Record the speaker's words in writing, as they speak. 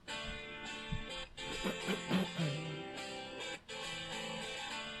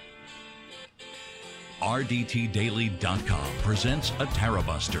RDTDaily.com presents a Tara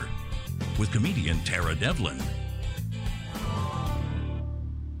Buster with comedian Tara Devlin.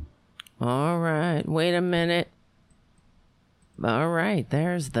 All right, wait a minute. All right,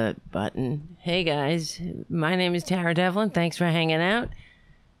 there's the button. Hey guys, my name is Tara Devlin. Thanks for hanging out.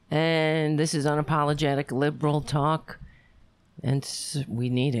 And this is Unapologetic Liberal Talk. And we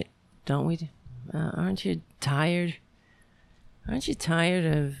need it, don't we? Aren't you tired? Aren't you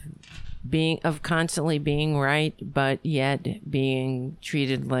tired of constantly being right, but yet being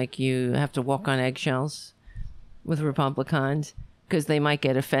treated like you have to walk on eggshells with Republicans because they might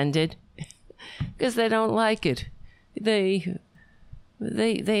get offended because they don't like it. I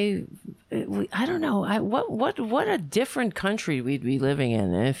don't know. What a different country we'd be living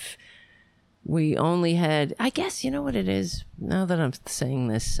in if we only had, I guess, you know what it is? Now that I'm saying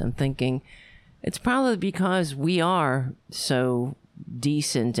this, I'm thinking it's probably because we are so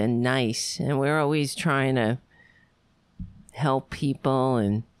decent and nice and we're always trying to help people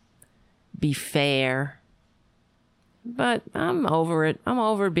and be fair. But I'm over it. I'm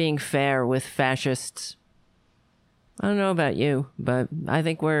over being fair with fascists. I don't know about you, but I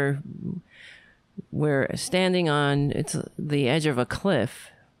think we're standing on the edge of a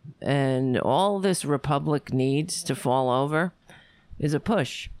cliff, and all this republic needs to fall over is a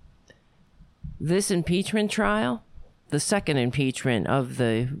push. This impeachment trial, the second impeachment of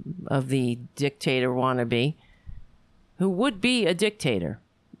the dictator wannabe, who would be a dictator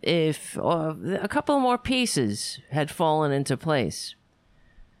if a couple more pieces had fallen into place.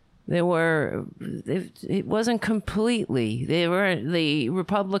 It wasn't completely. There were a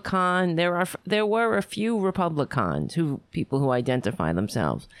few Republicans people who identify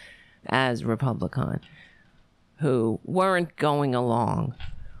themselves as Republican who weren't going along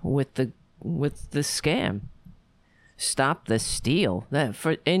with the scam. Stop the steal.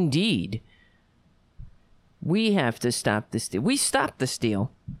 Indeed. We have to stop the steal. We stopped the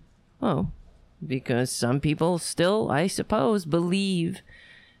steal. Oh, because some people still, I suppose, believe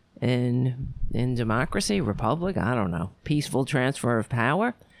in democracy, republic, I don't know, peaceful transfer of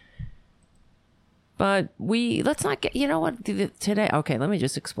power. But let's not get, you know what, today, okay, let me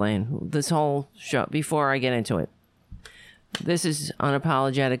just explain this whole show before I get into it. This is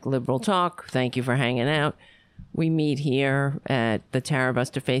Unapologetic Liberal Talk. Thank you for hanging out. We meet here at the Tara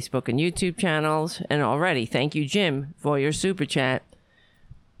Buster Facebook and YouTube channels. And already, thank you, Jim, for your super chat.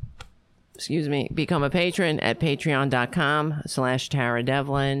 Excuse me. Become a patron at patreon.com/Tara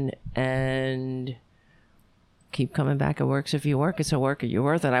Devlin. And keep coming back. It works if you work. It's a work. You're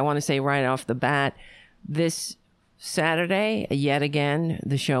worth it. I want to say right off the bat, this Saturday, yet again,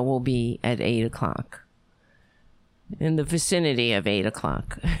 the show will be at 8 o'clock. In the vicinity of 8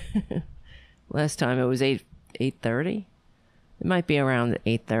 o'clock. Last time it was 8:30. It might be around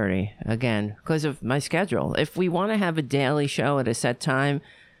 8:30 again because of my schedule. If we want to have a daily show at a set time,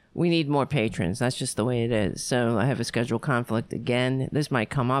 we need more patrons. That's just the way it is. So I have a schedule conflict again. This might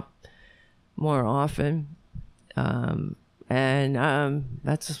come up more often. I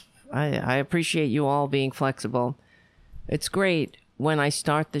appreciate you all being flexible. It's great when I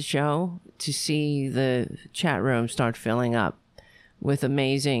start the show to see the chat room start filling up with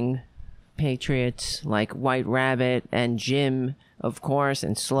amazing patriots like White Rabbit and Jim, of course,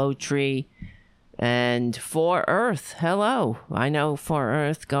 and Slow Tree and For Earth. Hello. I know For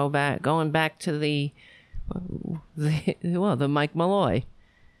Earth going back to the Mike Malloy.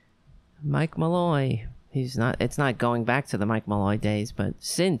 Mike Malloy. It's not going back to the Mike Malloy days, but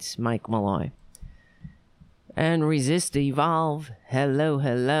since Mike Malloy. And Resist Evolve.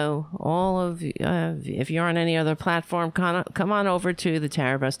 Hello. All of you, if you're on any other platform, come on over to the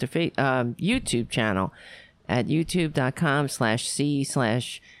Tara Buster YouTube channel at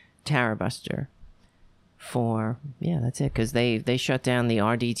youtube.com/c/TaraBuster. That's it, because they shut down the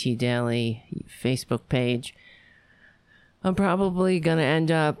RDT Daily Facebook page. I'm probably going to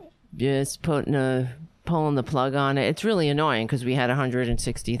end up just pulling the plug on it. It's really annoying because we had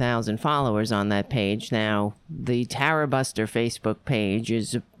 160,000 followers on that page. Now the Tara Buster Facebook page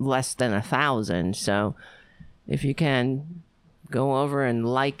is less than 1,000. So if you can go over and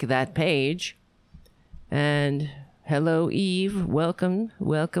like that page. And hello, Eve. Welcome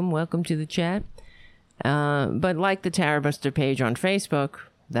to the chat. But like the Tara Buster page on Facebook,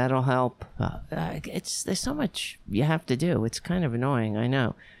 that'll help. There's so much you have to do. It's kind of annoying, I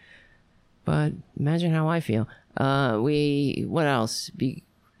know. But imagine how I feel. What else?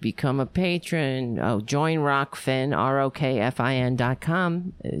 Become a patron. Join Rockfin,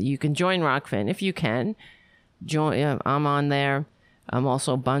 ROKFIN.com. You can join Rockfin if you can. I'm on there. I'm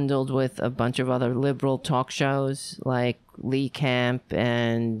also bundled with a bunch of other liberal talk shows like Lee Camp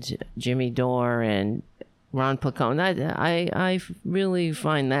and Jimmy Dore and Ron Placone. I really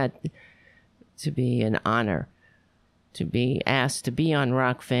find that to be an honor, to be asked to be on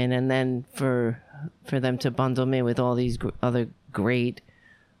Rockfin, and then for them to bundle me with all these other great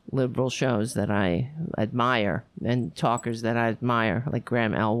liberal shows that I admire and talkers that I admire, like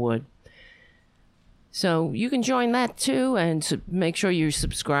Graham Elwood. So you can join that too, and make sure you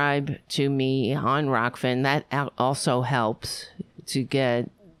subscribe to me on Rockfin. That also helps to get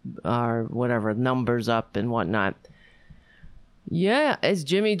our whatever numbers up and whatnot. Yeah, is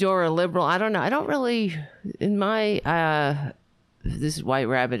Jimmy Dore a liberal? I don't know. I don't really, in my, this White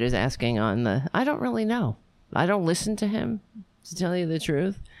Rabbit is asking on the, I don't really know. I don't listen to him, to tell you the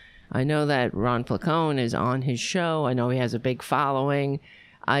truth. I know that Ron Placone is on his show. I know he has a big following.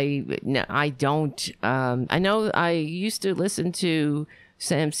 I don't, I know I used to listen to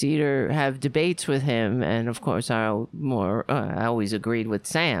Sam Cedar have debates with him. And of course, I always agreed with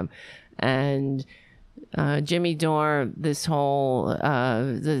Sam. And Jimmy Dore, this whole,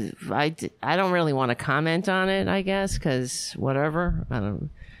 I don't really want to comment on it, I guess, because whatever.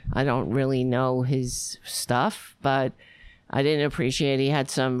 I don't really know his stuff, but I didn't appreciate he had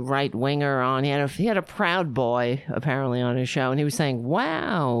some right winger on. He had a Proud Boy apparently on his show, and he was saying,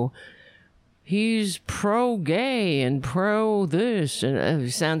 "Wow, he's pro-gay and pro this," and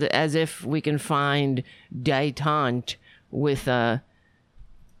it sounded as if we can find détente with a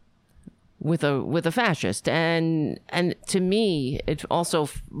fascist, and to me it also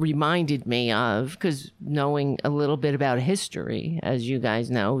reminded me of, because knowing a little bit about history, as you guys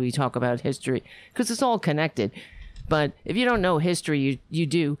know, we talk about history because it's all connected. But if you don't know history,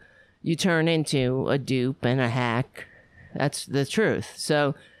 you turn into a dupe and a hack. That's the truth.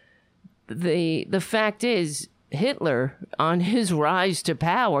 So the fact is, Hitler, on his rise to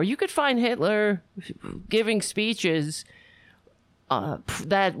power, you could find Hitler giving speeches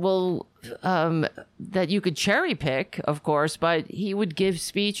that you could cherry pick, of course, but he would give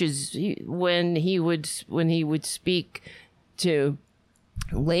speeches when he would speak to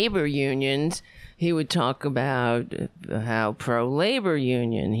labor unions. He would talk about how pro-labor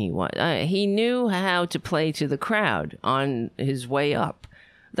union he was. He knew how to play to the crowd on his way up.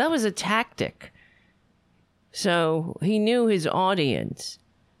 That was a tactic. So he knew his audience,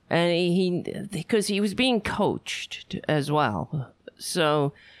 and because he was being coached as well.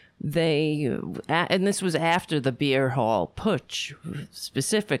 So and this was after the beer hall putsch,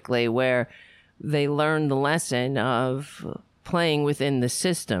 specifically, where they learned the lesson of playing within the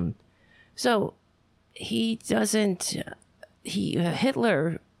system. So Hitler,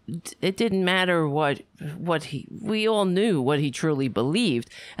 it didn't matter we all knew what he truly believed.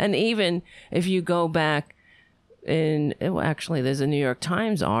 And even if you go back actually there's a New York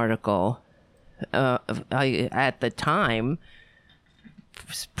Times article at the time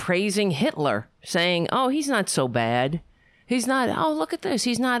praising Hitler, saying, "Oh, he's not so bad. He's not, oh, look at this.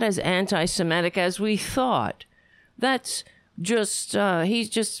 He's not as anti-Semitic as we thought. That's just, he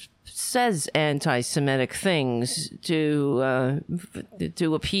just says anti-Semitic things to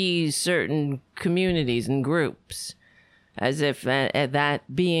appease certain communities and groups, as if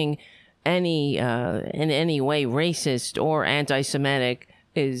that being in any way racist or anti-Semitic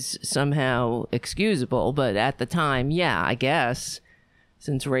is somehow excusable." But at the time, yeah, I guess,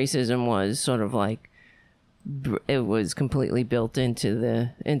 since racism was sort of like, it was completely built into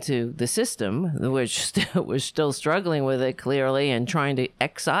the system, which was still struggling with it clearly and trying to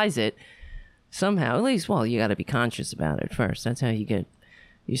excise it somehow. At least, well, you got to be conscious about it first. That's how you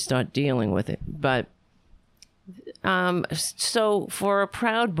start dealing with it. But so for a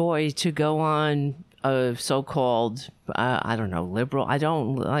Proud Boy to go on a so-called I don't know, liberal,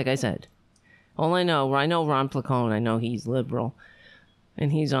 like I said, I know Ron Placone. I know he's liberal.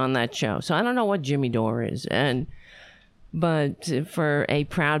 And he's on that show. So I don't know what Jimmy Dore is. But for a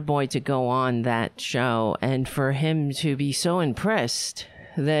Proud Boy to go on that show and for him to be so impressed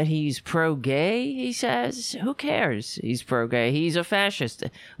that he's pro-gay, he says, who cares? He's pro-gay. He's a fascist.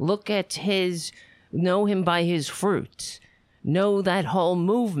 Look at know him by his fruits. Know that whole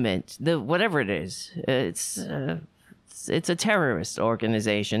movement, whatever it is. It's a terrorist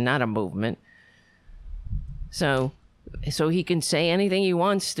organization, not a movement. So he can say anything he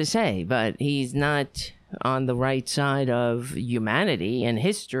wants to say, but he's not on the right side of humanity and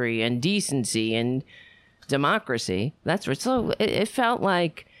history and decency and democracy. That's right. So it felt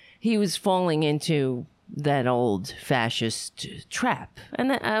like he was falling into that old fascist trap.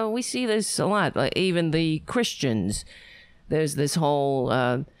 And we see this a lot. Like even the Christians, there's this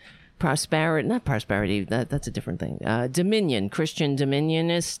whole not prosperity, that's a different thing. Dominion, Christian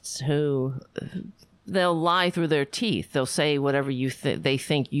dominionists who they'll lie through their teeth. They'll say whatever they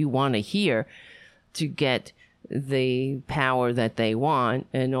think you want to hear to get the power that they want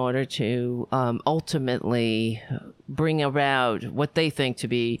in order to to bring about what they think to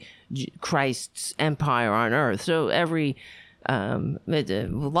be Christ's empire on earth. So every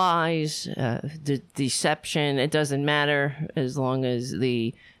lies, deception, it doesn't matter as long as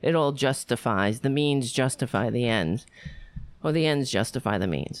it all justifies. The means justify the ends. Or the ends justify the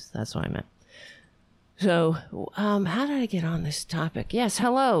means. That's what I meant. So, how did I get on this topic? Yes,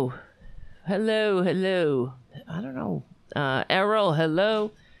 hello. Hello. I don't know. Errol,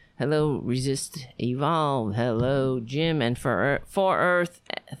 hello. Hello, Resist Evolve. Hello, Jim. And for Earth,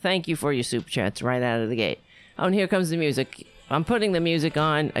 thank you for your soup chats right out of the gate. Oh, and here comes the music. I'm putting the music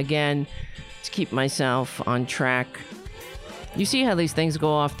on again to keep myself on track. You see how these things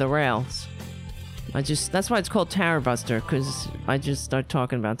go off the rails. That's why it's called Tara Buster, because I just start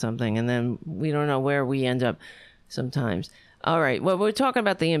talking about something and then we don't know where we end up sometimes. All right, well, we're talking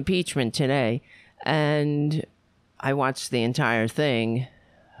about the impeachment today, and I watched the entire thing.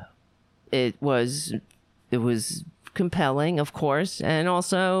 It was compelling, of course, and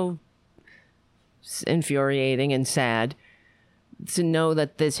also infuriating and sad to know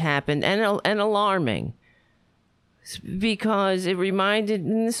that this happened, and alarming, because it reminded,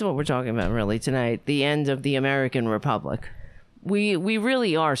 and this is what we're talking about really tonight, the end of the American Republic. We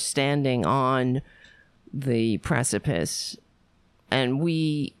really are standing on the precipice, and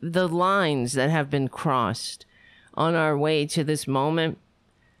the lines that have been crossed on our way to this moment,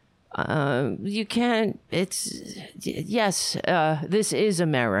 you can't, this is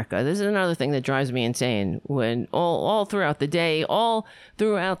America. This is another thing that drives me insane when all throughout the day, all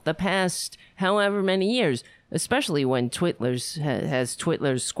throughout the past however many years, especially when has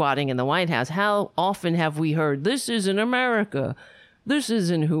Twitlers squatting in the White House, how often have we heard, this isn't America. This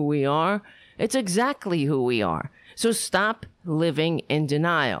isn't who we are. It's exactly who we are. So stop living in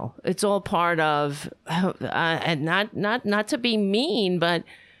denial. It's all part of, and not to be mean, but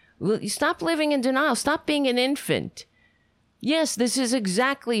stop living in denial. Stop being an infant. Yes, this is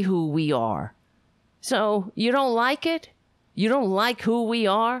exactly who we are. So you don't like it? You don't like who we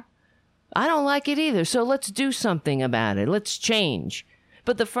are? I don't like it either. So let's do something about it. Let's change.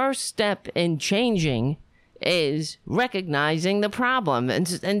 But the first step in changing is recognizing the problem. And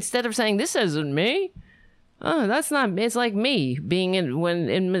instead of saying, this isn't me. Oh, that's not me. It's like me being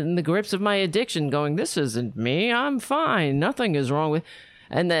in the grips of my addiction going, this isn't me. I'm fine. Nothing is wrong with.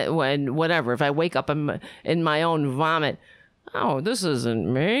 And that when whatever, if I wake up in my own vomit, oh, this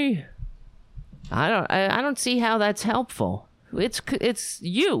isn't me. I don't see how that's helpful. It's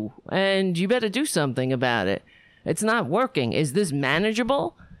you, and you better do something about it. It's not working. Is this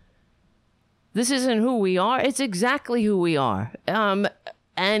manageable? This isn't who we are. It's exactly who we are. And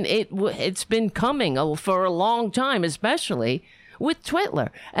it's been coming for a long time, especially with Twitler.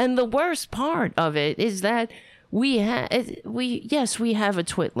 And the worst part of it is that we have a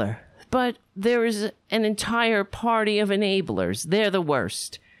Twitler, but there is an entire party of enablers. They're the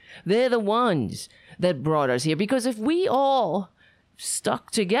worst. They're the ones that brought us here. Because if we all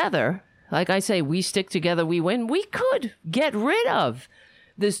stuck together, like I say, we stick together, we win, we could get rid of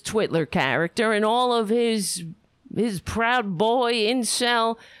this Twitler character and all of his proud boy,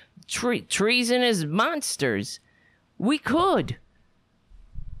 incel, treasonous monsters. We could,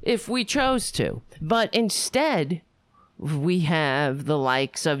 if we chose to. But instead, we have the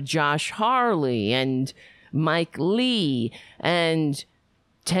likes of Josh Hawley and Mike Lee and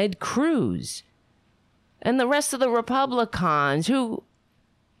Ted Cruz and the rest of the Republicans who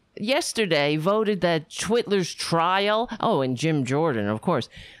yesterday voted that Twitler's trial, and Jim Jordan, of course,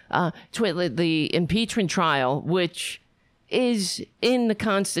 Twitler, the impeachment trial, which is in the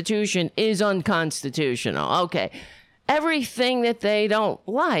Constitution, is unconstitutional. Okay. Everything that they don't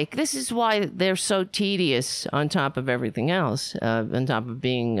like, this is why they're so tedious on top of everything else, on top of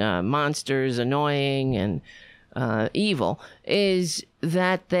being monsters, annoying, and evil, is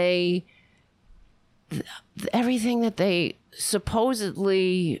that everything that they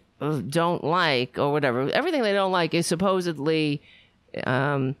supposedly don't like, or whatever, everything they don't like is supposedly,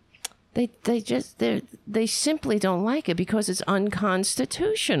 they simply don't like it because it's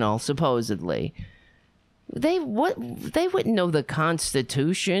unconstitutional, supposedly. They wouldn't know the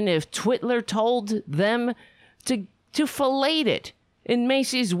Constitution if Twitler told them to fillet it in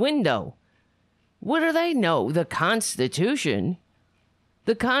Macy's window. What do they know? The Constitution.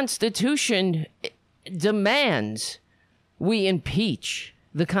 The Constitution demands we impeach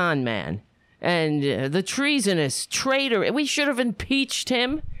the con man and the treasonous traitor. We should have impeached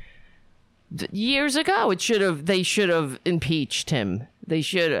him years ago. They should have impeached him. They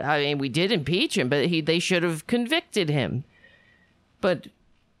should. I mean, we did impeach him, but they should have convicted him. But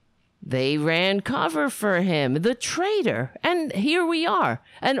they ran cover for him, the traitor. And here we are.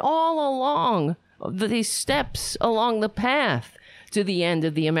 And all along these steps along the path to the end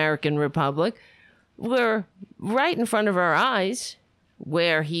of the American Republic were right in front of our eyes,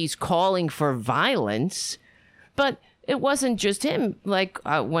 where he's calling for violence. But it wasn't just him. Like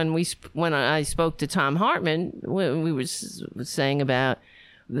when I spoke to Tom Hartman, when we were saying about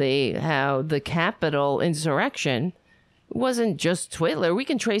how the Capitol insurrection wasn't just Twitler. We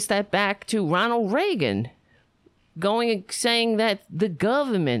can trace that back to Ronald Reagan saying that the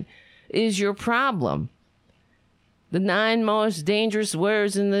government is your problem. The 9 most dangerous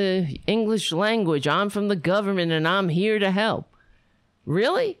words in the English language. I'm from the government and I'm here to help.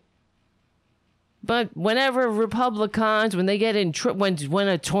 Really? But whenever Republicans, when they get in, when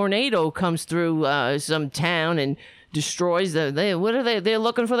a tornado comes through some town and destroys what are they? They're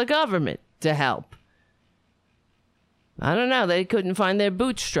looking for the government to help. I don't know. They couldn't find their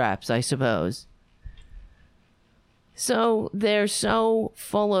bootstraps, I suppose. So they're so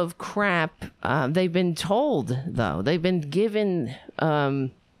full of crap. They've been told, though. They've been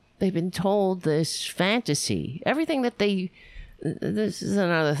told this fantasy. Everything that this is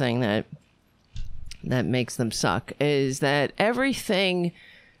another thing that makes them suck, is that everything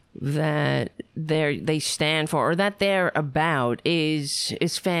that they stand for or that they're about is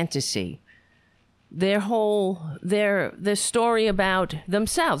fantasy. Their story about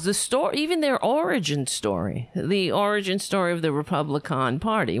themselves, even their origin story, the origin story of the Republican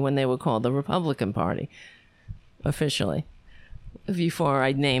Party when they were called the Republican Party officially, before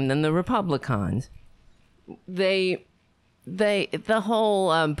I'd name them the Republicans. The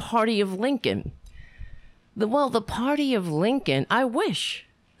whole Party of Lincoln. The Party of Lincoln. I wish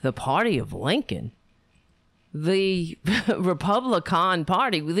the Party of Lincoln. The Republican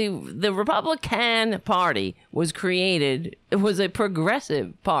Party, the Republican Party was created. It was a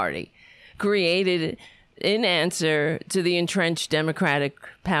progressive party created in answer to the entrenched Democratic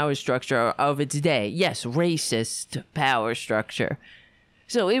power structure of its day. Yes, racist power structure.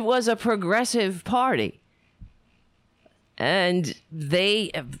 So it was a progressive party. And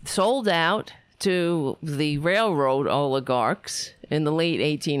they sold out to the railroad oligarchs in the late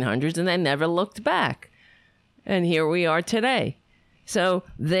 1800s and then never looked back. And here we are today. So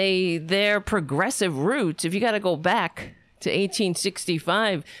their progressive roots, if you got to go back to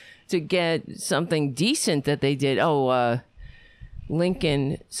 1865 to get something decent that they did.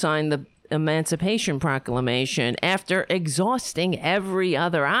 Lincoln signed the Emancipation Proclamation after exhausting every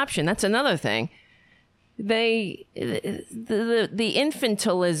other option. That's another thing. The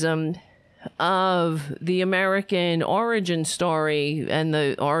infantilism of the American origin story and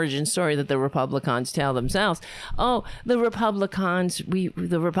the origin story that the Republicans tell themselves. Oh, the Republicans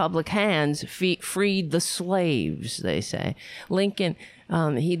freed the slaves, they say. Lincoln,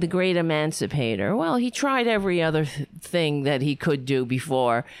 the great emancipator. Well, he tried every other thing that he could do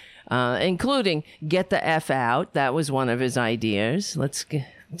before, including get the F out. That was one of his ideas.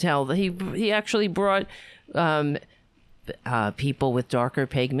 He actually brought people with darker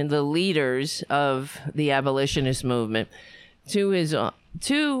pigment, the leaders of the abolitionist movement, to his I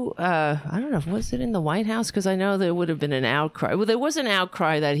don't know, was it in the White House? Because I know there would have been an outcry. Well, there was an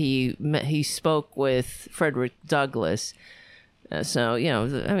outcry that he spoke with Frederick Douglass. So,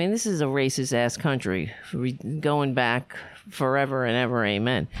 I mean, this is a racist ass country going back forever and ever.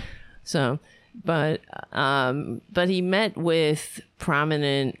 Amen. So, but he met with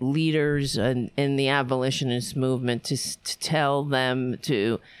prominent leaders in the abolitionist movement to tell them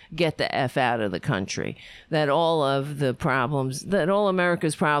to get the F out of the country, that all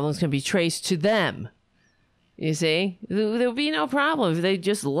America's problems can be traced to them. You see, there'll be no problem if they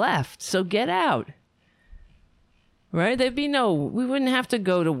just left. So get out. Right? We wouldn't have to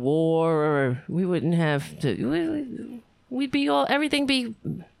go to war, or we wouldn't have to, everything be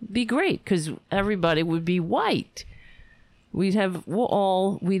great, because everybody would be white. We'd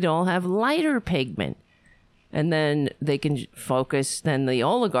all have lighter pigment. And then they can then the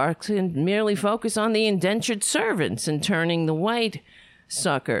oligarchs can merely focus on the indentured servants and turning the white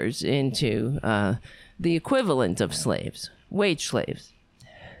suckers into the equivalent of slaves, wage slaves.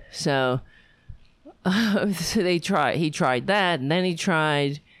 So he tried that, and then he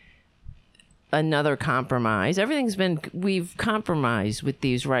tried another compromise. We've compromised with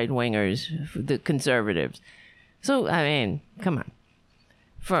these right-wingers, the conservatives. So, I mean, come on.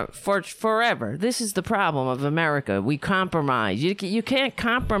 For forever, this is the problem of America. We compromise. You can't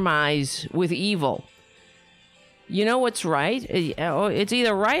compromise with evil. you know what's right? It's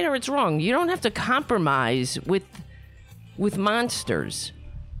either right or it's wrong. You don't have to compromise with monsters.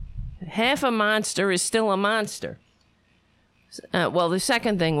 Half a monster is still a monster. Well, the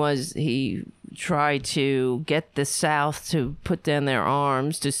second thing was he tried to get the South to put down their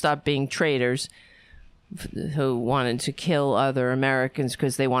arms, to stop being traitors who wanted to kill other Americans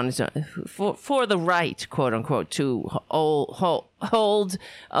because they wanted to, for the right, quote unquote, to hold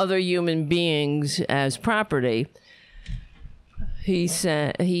other human beings as property. He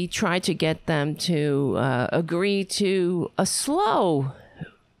said he tried to get them to agree to the slow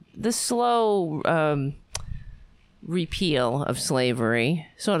repeal of slavery,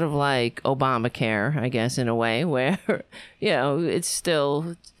 sort of like Obamacare, I guess, in a way, where, you know, it's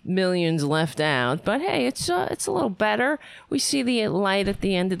still millions left out, but hey, it's a little better. We see the light at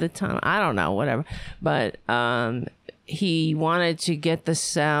the end of the tunnel. I don't know, whatever. But he wanted to get the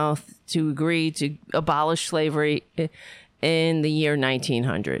South to agree to abolish slavery in the year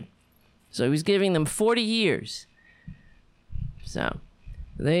 1900. So he was giving them 40 years. So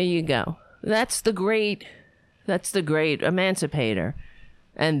there you go. That's the great emancipator.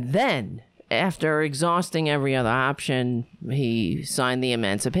 And then, after exhausting every other option, he signed the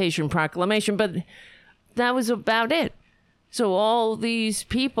Emancipation Proclamation, but that was about it. So all these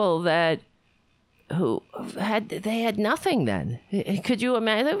people who had nothing then. Could you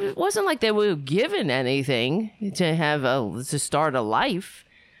imagine? It wasn't like they were given anything to start a life.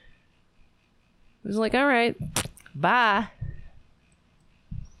 It was like, all right, bye.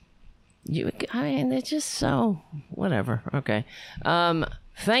 It's just so whatever. Okay.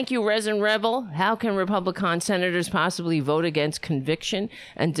 Thank you, Resin Rebel. How can Republican senators possibly vote against conviction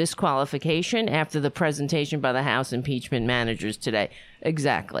and disqualification after the presentation by the House impeachment managers today?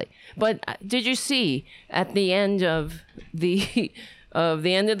 Exactly. But did you see at the end of the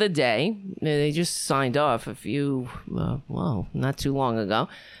end of the day, they just signed off not too long ago.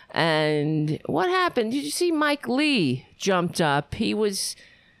 And what happened? Did you see Mike Lee jumped up? He was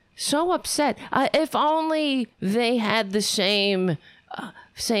so upset. If only they had the same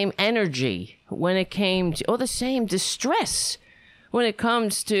energy when it came to, or the same distress when it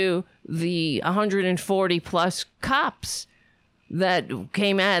comes to the 140 plus cops that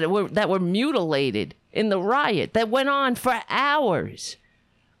came at it, that were mutilated in the riot that went on for hours.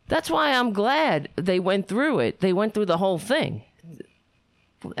 That's why I'm glad they went through it. They went through the whole thing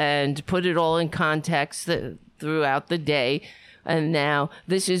and put it all in context throughout the day. And now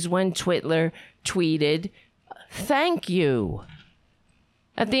this is when Twitler tweeted, "Thank you."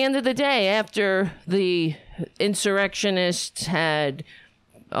 At the end of the day, after the insurrectionists had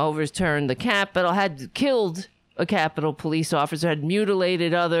overturned the Capitol, had killed a Capitol police officer, had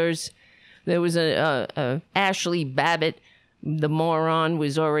mutilated others, there was a Ashley Babbitt, the moron,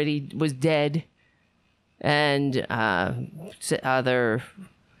 was dead, and other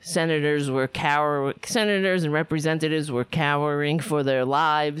senators and representatives were cowering for their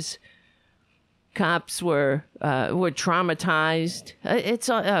lives. Cops were traumatized. It's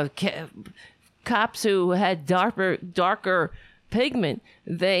cops who had darker pigment.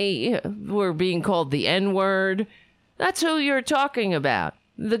 They were being called the N-word. That's who you're talking about.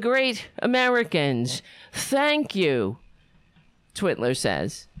 The great Americans. Thank you, Twitler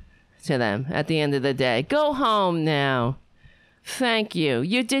says to them at the end of the day. Go home now. Thank you.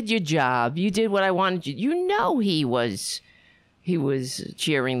 You did your job. You did what I wanted you. You know he was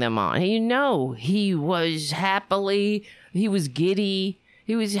cheering them on. You know he was giddy.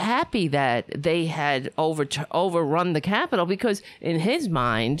 He was happy that they had overrun the Capitol, because in his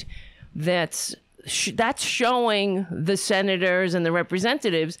mind, that's showing the senators and the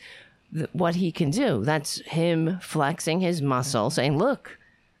representatives what he can do. That's him flexing his muscle, saying, look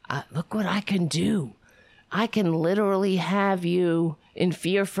what I can do. I can literally have you in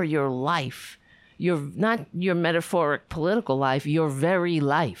fear for your life. Not your metaphoric political life, your very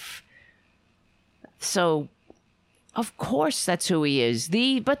life. So, of course, that's who he is.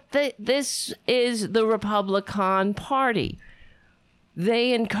 This is the Republican Party.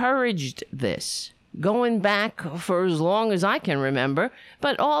 They encouraged this, going back for as long as I can remember.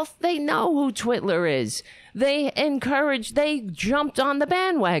 But they know who Twitler is. They jumped on the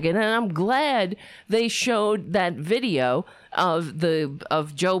bandwagon, and I'm glad they showed that video of the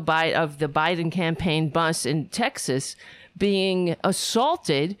Biden campaign bus in Texas being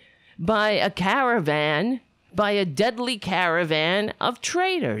assaulted by a deadly caravan of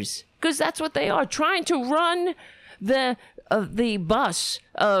traitors, because that's what they are, trying to run the bus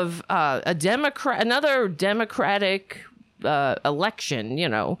of another Democratic election,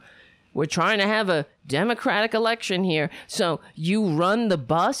 We're trying to have a democratic election here. So you run the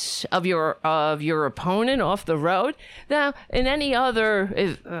bus of your opponent off the road. Now, in any other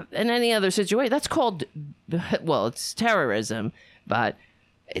situation, that's called, well, it's terrorism, but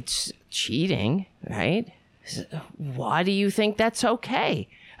it's cheating, right? Why do you think that's okay?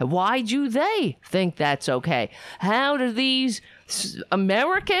 Why do they think that's okay? How do these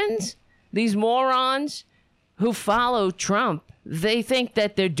Americans, these morons who follow Trump, they think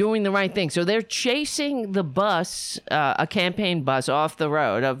that they're doing the right thing? So they're chasing the bus, a campaign bus, off the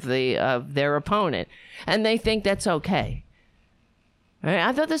road of their opponent, and they think that's okay. Right?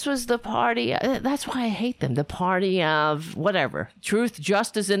 I thought this was the party. That's why I hate them. The party of whatever, truth,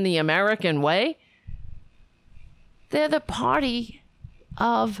 justice, in the American way. They're the party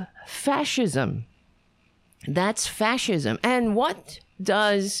of fascism. That's fascism. And what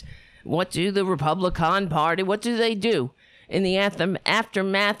do the Republican Party, what do they do in the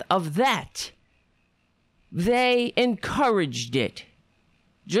aftermath of that? They encouraged it.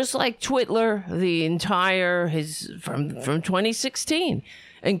 Just like Twitler, from 2016,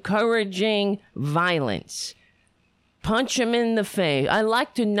 encouraging violence. Punch him in the face. I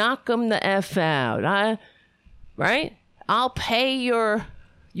like to knock him the F out. Right? I'll pay your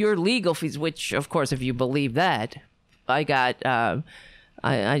legal fees, which, of course, if you believe that, I got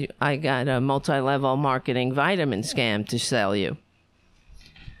I got a multi-level marketing vitamin scam to sell you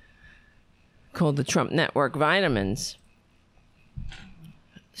called the Trump Network Vitamins.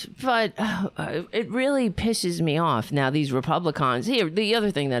 But it really pisses me off. Now, these Republicans here, the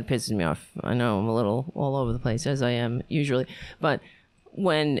other thing that pisses me off, I know I'm a little all over the place, as I am usually, but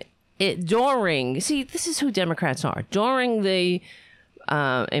see, this is who Democrats are. During the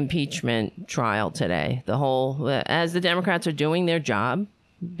impeachment trial today, as the Democrats are doing their job,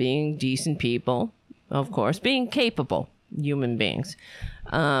 being decent people, of course, being capable human beings,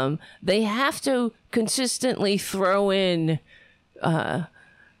 they have to consistently throw in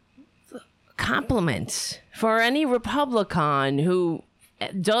compliments for any Republican who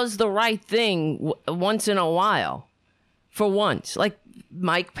does the right thing once in a while. For once, like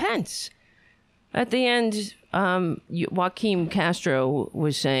Mike Pence. At the end, Joaquin Castro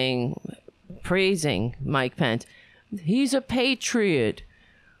was praising Mike Pence. He's a patriot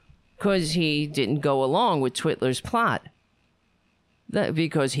because he didn't go along with Twitler's plot.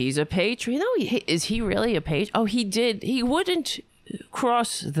 Because he's a patriot. No, is he really a patriot? Oh, he did. He wouldn't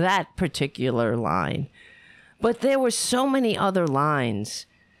cross that particular line. But there were so many other lines.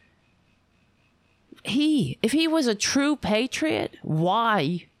 If he was a true patriot,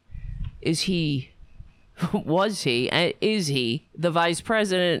 why is he the vice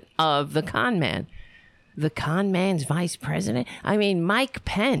president of the con man? The con man's vice president? I mean, Mike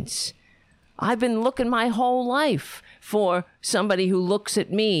Pence. I've been looking my whole life for somebody who looks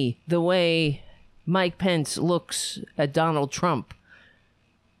at me the way Mike Pence looks at Donald Trump.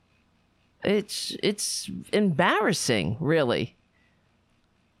 It's embarrassing, really.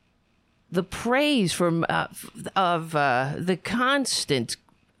 The praise of the constant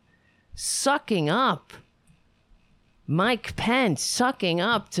sucking up, Mike Pence sucking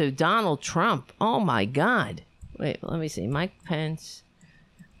up to Donald Trump. Oh my God! Wait, let me see. Mike Pence.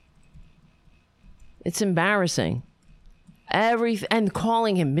 It's embarrassing. And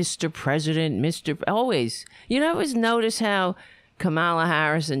calling him Mr. President, always. You always notice how Kamala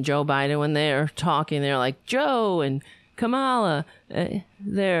Harris and Joe Biden, when they're talking, they're like Joe and Kamala.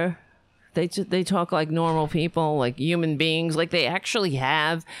 They talk like normal people, like human beings, like they actually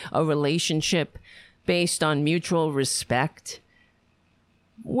have a relationship based on mutual respect.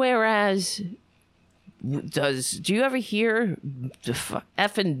 Whereas, do you ever hear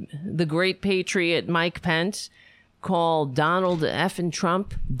the great patriot Mike Pence call Donald effing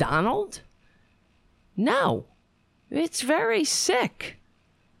Trump Donald? No. It's very sick.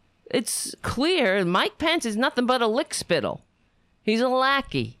 It's clear Mike Pence is nothing but a lickspittle. He's a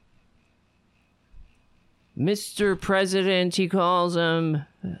lackey. Mr. President, he calls him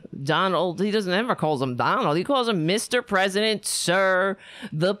Donald. He doesn't ever calls him Donald. He calls him Mr. President, Sir,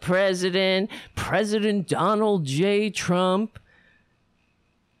 the President, President Donald J. Trump.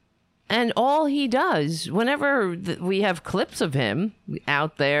 And all he does, whenever we have clips of him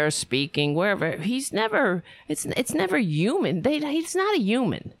out there speaking, wherever, it's never human. He's not a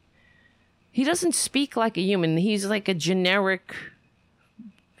human. He doesn't speak like a human. He's like a generic...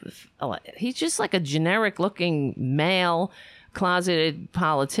 He's just like a generic looking male closeted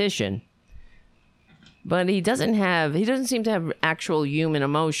politician, but he doesn't seem to have actual human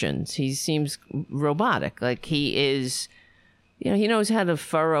emotions. He seems robotic. Like he is, he knows how to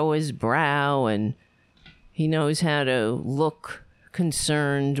furrow his brow and he knows how to look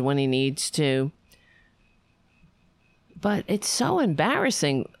concerned when he needs to. But it's so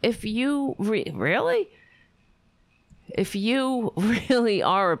embarrassing. If you really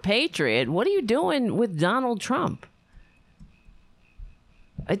are a patriot, what are you doing with Donald Trump?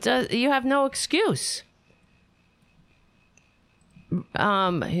 You have no excuse.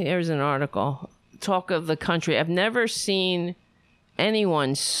 Here's an article. Talk of the country. I've never seen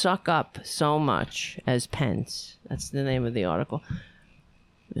anyone suck up so much as Pence. That's the name of the article.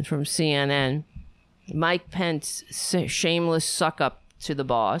 And from CNN. Mike Pence, shameless suck up to the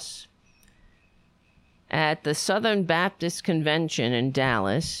boss. At the Southern Baptist Convention in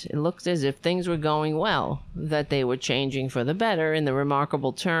Dallas, it looked as if things were going well, that they were changing for the better. In the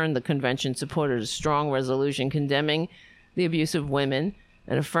remarkable turn, the convention supported a strong resolution condemning the abuse of women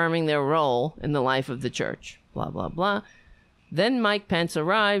and affirming their role in the life of the church. Blah, blah, blah. Then Mike Pence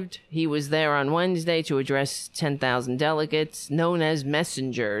arrived. He was there on Wednesday to address 10,000 delegates, known as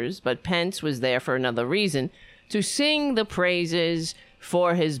messengers, but Pence was there for another reason, to sing the praises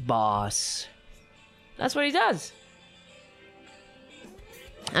for his boss. That's what he does.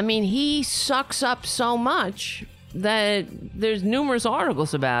 I mean, he sucks up so much that there's numerous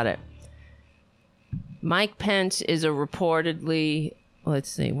articles about it. Mike Pence is a reportedly... Let's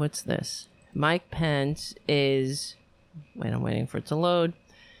see, what's this? Mike Pence is... Wait, I'm waiting for it to load.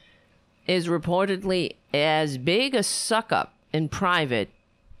 Is reportedly as big a suck-up in private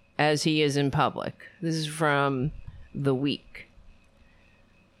as he is in public. This is from The Week.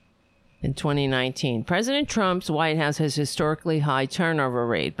 In 2019, President Trump's White House has historically high turnover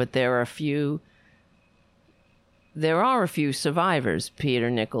rate, but there are a few survivors, Peter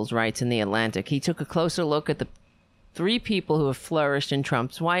Nichols writes in The Atlantic. He took a closer look at the 3 people who have flourished in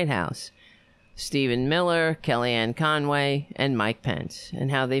Trump's White House: Stephen Miller, Kellyanne Conway, and Mike Pence,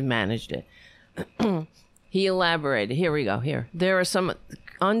 and how they've managed it. He elaborated. Here we go. Here. There are some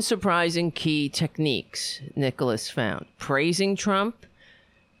unsurprising key techniques Nicholas found. Praising Trump,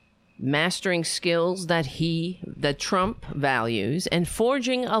 mastering skills that Trump values, and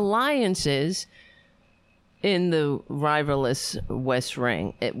forging alliances in the rivalrous West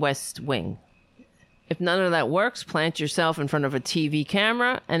Wing. If none of that works, plant yourself in front of a TV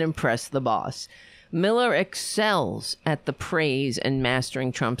camera and impress the boss. Miller excels at the praise and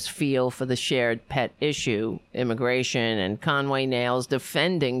mastering Trump's feel for the shared pet issue, immigration, and Conway nails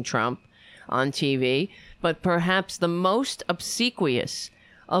defending Trump on TV. But perhaps the most obsequious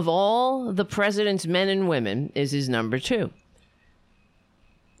of all the president's men and women is his number 2.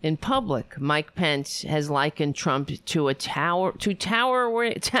 In public, Mike Pence has likened Trump to I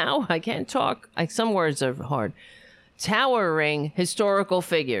can't talk. Some words are hard. Towering historical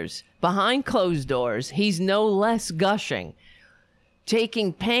figures. Behind closed doors, he's no less gushing,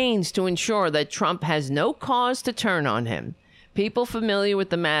 taking pains to ensure that Trump has no cause to turn on him. People familiar with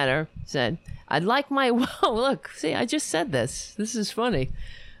the matter said, I'd like my... Whoa, look, see, I just said this. This is funny.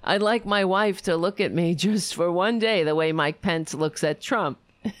 I'd like my wife to look at me just for one day the way Mike Pence looks at Trump.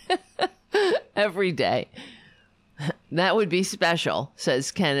 Every day. That would be special,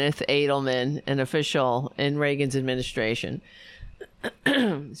 says Kenneth Edelman, an official in Reagan's administration.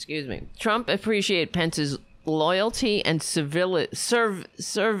 Excuse me. Trump appreciated Pence's loyalty and servility.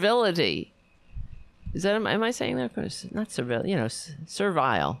 Is that, am I saying that? Not servile,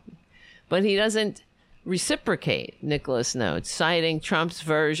 servile. But he doesn't reciprocate, Nicholas notes, citing Trump's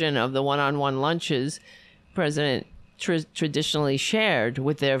version of the one-on-one lunches President traditionally shared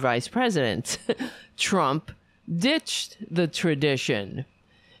with their vice president. Trump ditched the tradition,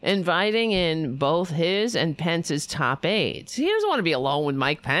 inviting in both his and Pence's top aides. He doesn't want to be alone with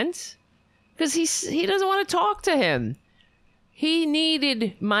Mike Pence because he doesn't want to talk to him. He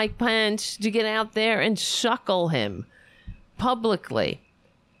needed Mike Pence to get out there and suckle him publicly,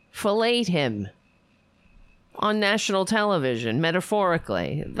 fillet him on national television,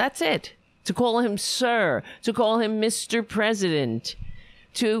 metaphorically. That's it. To call him sir, to call him Mr. President,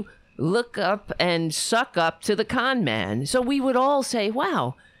 to look up and suck up to the con man. So we would all say,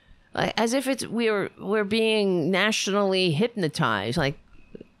 wow, as if we're being nationally hypnotized. Like,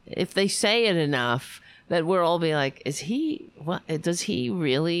 if they say it enough, that we'll all be like, is he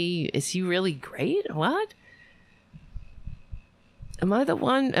really great? What? Am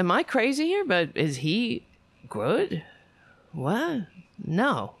I crazy here? But is he good? What?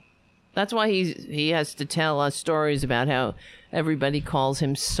 No. That's why he has to tell us stories about how everybody calls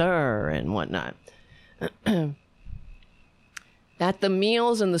him sir and whatnot. At the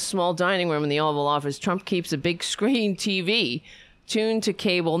meals in the small dining room in the Oval Office, Trump keeps a big screen TV tuned to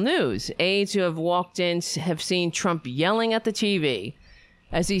cable news. Aides who have walked in have seen Trump yelling at the TV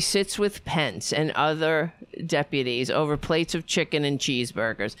as he sits with Pence and other deputies over plates of chicken and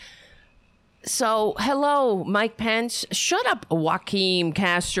cheeseburgers. So, hello, Mike Pence. Shut up, Joaquin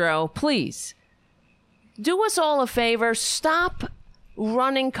Castro, please. Do us all a favor. Stop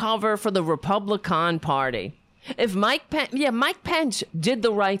running cover for the Republican Party. If Mike Pence did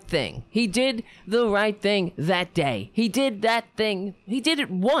the right thing. He did the right thing that day. He did that thing. He did it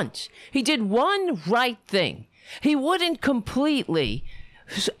once. He did one right thing. He wouldn't completely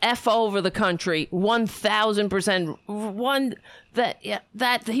F over the country 1,000%.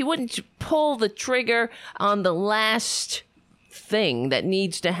 That he wouldn't pull the trigger on the last thing that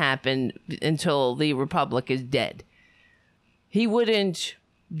needs to happen until the Republic is dead. He wouldn't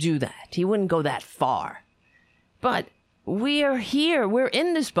do that. He wouldn't go that far. But we are here. We're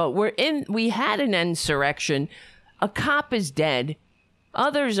in this boat. We had an insurrection. A cop is dead.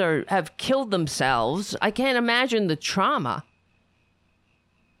 Others have killed themselves. I can't imagine the trauma.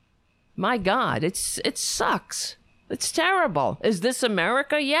 My God, it sucks. It's terrible. Is this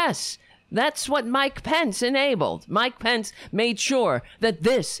America? Yes. That's what Mike Pence enabled. Mike Pence made sure that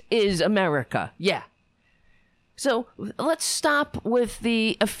this is America. Yeah. So let's stop with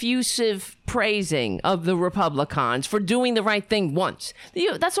the effusive praising of the Republicans for doing the right thing once.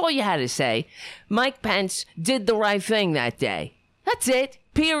 That's all you had to say. Mike Pence did the right thing that day. That's it.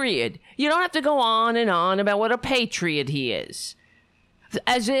 Period. You don't have to go on and on about what a patriot he is.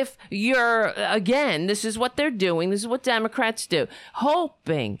 As if you're, again, this is what they're doing. This is what Democrats do.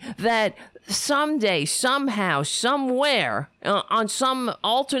 Hoping that someday, somehow, somewhere, on some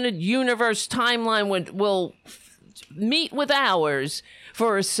alternate universe timeline will meet with ours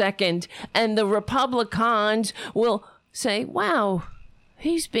for a second, and the Republicans will say, wow,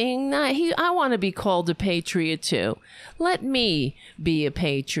 he's being nice. I want to be called a patriot too. Let me be a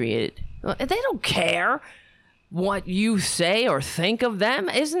patriot. They don't care what you say or think of them.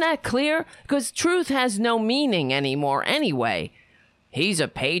 Isn't that clear? Because truth has no meaning anymore anyway. He's a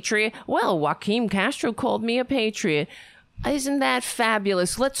patriot. Well, Joaquin Castro called me a patriot. Isn't that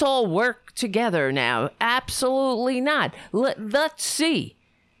fabulous? Let's all work together now. Absolutely not. Let's see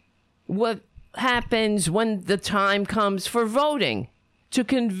what happens when the time comes for voting to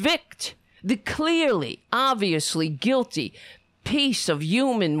convict the clearly, obviously guilty piece of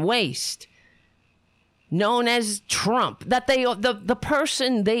human waste known as Trump, that the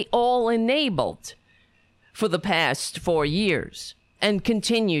person they all enabled for the past 4 years and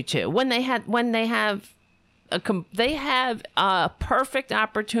continue to. When they have a perfect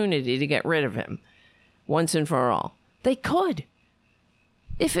opportunity to get rid of him once and for all. They could,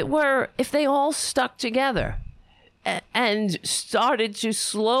 if they all stuck together and started to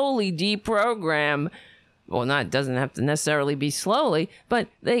slowly deprogram. Well, it doesn't have to necessarily be slowly, but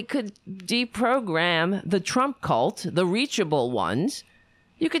they could deprogram the Trump cult, the reachable ones.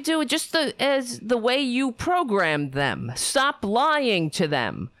 You could do it just as the way you programmed them. Stop lying to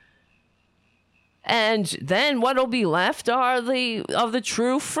them. And then what'll be left are the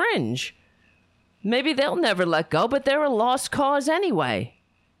true fringe. Maybe they'll never let go, but they're a lost cause anyway.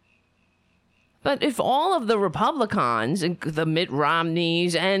 But if all of the Republicans, and the Mitt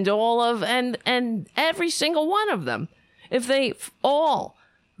Romneys, and and every single one of them, if they all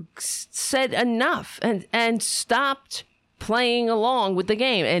said enough and stopped playing along with the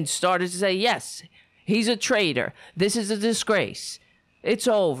game and started to say, yes, he's a traitor. This is a disgrace. It's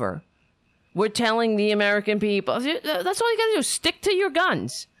over. We're telling the American people, that's all you got to do. Stick to your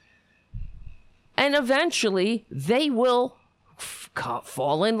guns. And eventually they will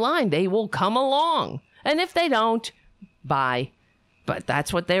fall in line. They will come along. And if they don't, bye. But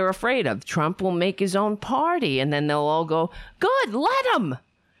that's what they're afraid of. Trump will make his own party, and then they'll all go, good, let him.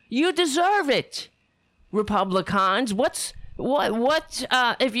 You deserve it. Republicans, what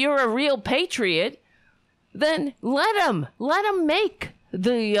if you're a real patriot, then let him make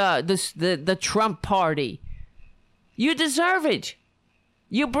the Trump party. You deserve it.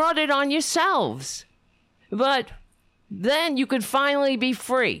 You brought it on yourselves. But then you could finally be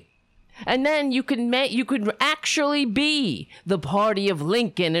free. And then you could actually be the party of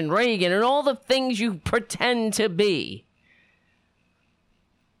Lincoln and Reagan and all the things you pretend to be.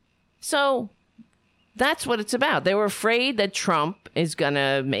 So that's what it's about. They were afraid that Trump is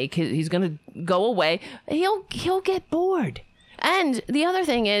he's gonna go away. He'll get bored. And the other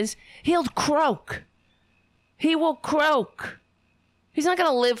thing is, he'll croak. He will croak. He's not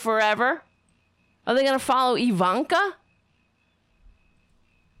gonna live forever. Are they gonna follow Ivanka?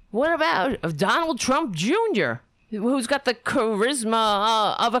 What about Donald Trump Jr., who's got the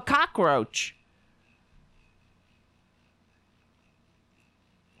charisma of a cockroach?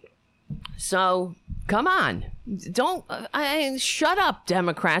 So come on, don't shut up,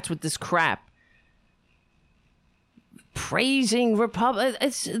 Democrats, with this crap. Praising Republic,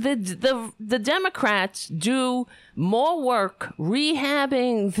 it's the Democrats do more work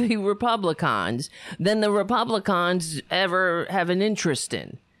rehabbing the Republicans than the Republicans ever have an interest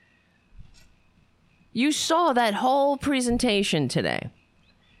in. You saw that whole presentation today.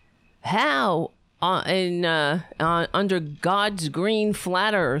 How under God's green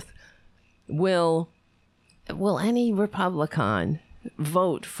flat earth will any Republican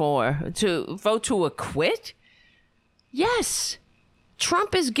vote to acquit? Yes,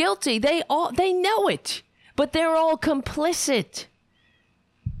 Trump is guilty. They know it, but they're all complicit.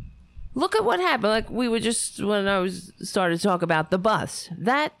 Look at what happened. Like we were just when I started to talk about the bus.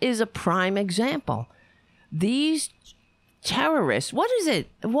 That is a prime example. These terrorists. What is it?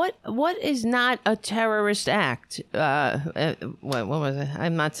 What is not a terrorist act? What was it?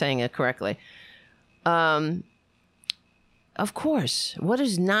 I'm not saying it correctly. Of course, what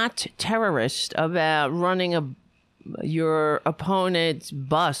is not terrorist about running your opponent's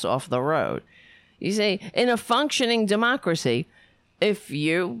bus off the road? You say, in a functioning democracy, if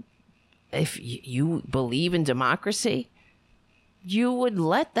you believe in democracy, you would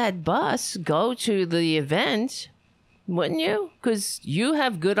let that bus go to the event, wouldn't you? Because you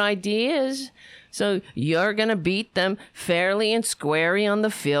have good ideas. So you're going to beat them fairly and squarely on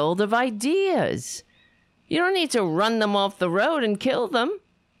the field of ideas. You don't need to run them off the road and kill them.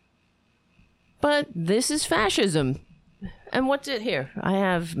 But this is fascism. And what's it here? I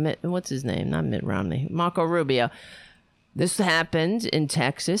have, what's his name? Not Mitt Romney. Marco Rubio. This happened in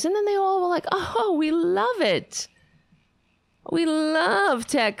Texas. And then they all were like, oh, we love it. We love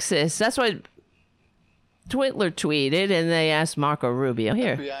Texas. That's what Twitler tweeted, and they asked Marco Rubio.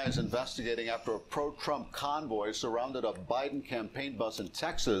 Here. FBI is investigating after a pro-Trump convoy surrounded a Biden campaign bus in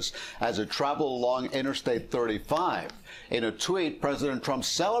Texas as it traveled along Interstate 35. In a tweet, President Trump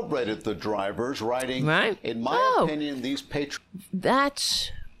celebrated the drivers, writing, "In my opinion, these patriots..."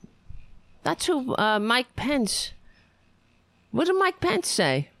 That's who Mike Pence. What did Mike Pence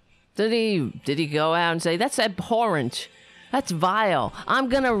say? Did he go out and say, that's abhorrent? That's vile. I'm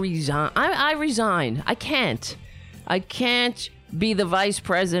going to resign. I resign. I can't be the vice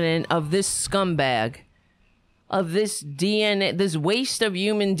president of this scumbag, of this DNA, this waste of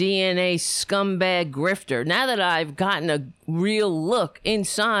human DNA scumbag grifter. Now that I've gotten a real look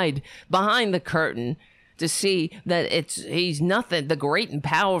inside behind the curtain to see that he's nothing. The great and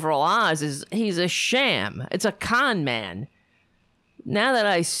powerful Oz he's a sham. It's a con man. Now that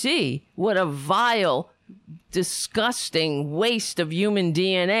I see what a vile, disgusting waste of human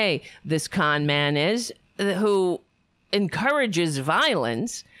DNA this con man is, who encourages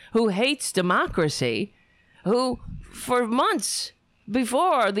violence, who hates democracy, who for months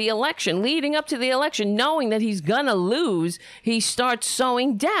before the election, leading up to the election, knowing that he's gonna lose, he starts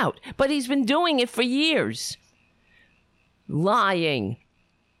sowing doubt. But he's been doing it for years. Lying.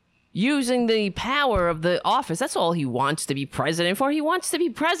 Using the power of the office. That's all he wants to be president for. He wants to be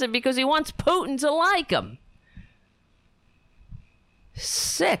president because he wants Putin to like him.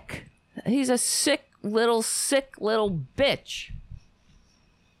 Sick. He's a sick little bitch.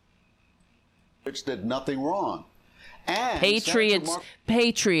 Which did nothing wrong. And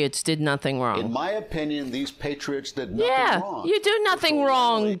Patriots did nothing wrong. In my opinion, these patriots did nothing wrong. You do nothing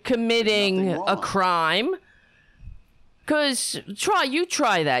wrong committing a crime. Because you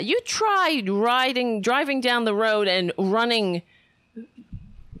try that. You tried driving down the road and running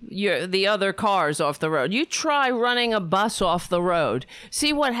the other cars off the road. You try running a bus off the road.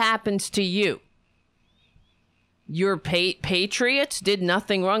 See what happens to you. Your patriots did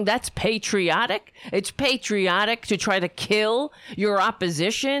nothing wrong. That's patriotic. It's patriotic to try to kill your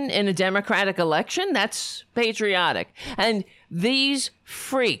opposition in a democratic election. That's patriotic. And these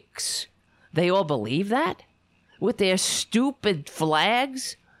freaks, they all believe that? With their stupid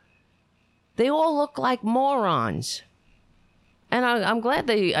flags? They all look like morons. And I'm glad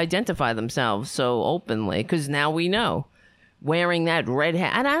they identify themselves so openly, because now we know. Wearing that red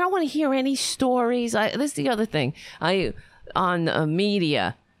hat. And I don't want to hear any stories. This is the other thing. On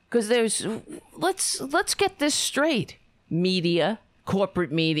media. Because let's get this straight. Media,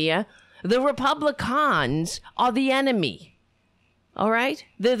 corporate media. The Republicans are the enemy. All right?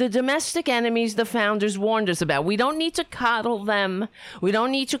 They're the domestic enemies the founders warned us about. We don't need to coddle them. We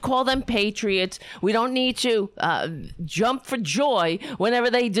don't need to call them patriots. We don't need to jump for joy whenever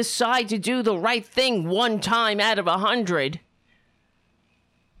they decide to do the right thing one time out of 100.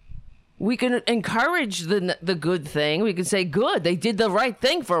 We can encourage the good thing. We can say, good, they did the right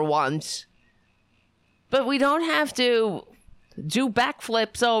thing for once. But we don't have to do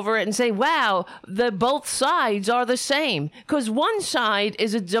backflips over it and say, wow, both sides are the same. Because one side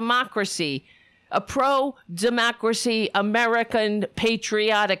is a democracy, a pro-democracy American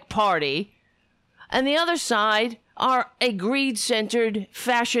patriotic party, and the other side are a greed-centered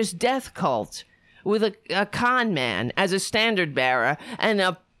fascist death cult with a con man as a standard bearer and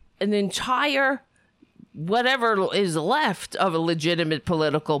an entire whatever is left of a legitimate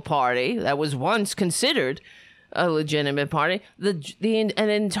political party that was once considered a legitimate party, an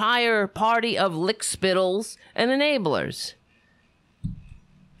entire party of lickspittles and enablers,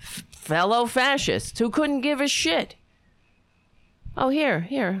 fellow fascists who couldn't give a shit. Oh,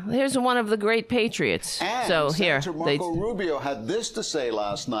 here's one of the great patriots. And Senator Marco Rubio had this to say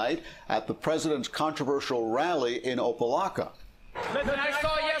last night at the president's controversial rally in Opa-locka. Listen, I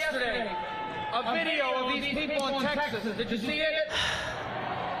saw yesterday a video of these people in Texas. Did you see it?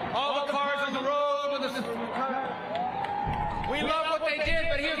 All the cars on the road with the... We love what they did,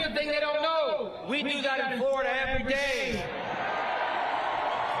 but here's the thing they don't know. We do that in Florida every day.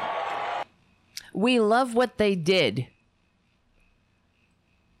 We love what they did.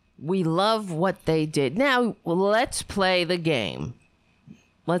 We love what they did. Now, let's play the game.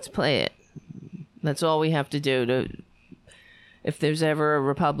 Let's play it. That's all we have to do. If there's ever a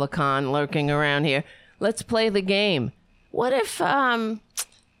Republican lurking around here, let's play the game. What if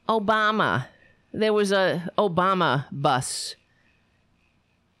Obama, there was a Obama bus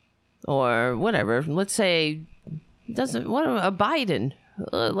or whatever, let's say, a Biden.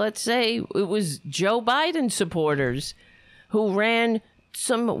 Let's say it was Joe Biden supporters who ran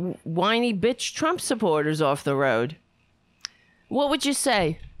some whiny bitch Trump supporters off the road. What would you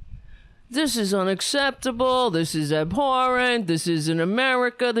say? This is unacceptable. This is abhorrent. This isn't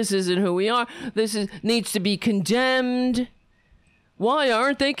America. This isn't who we are. Needs to be condemned. Why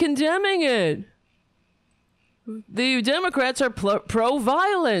aren't they condemning it? The Democrats are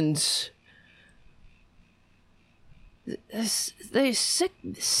pro-violence. They're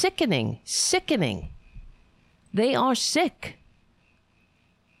sickening. They are sick.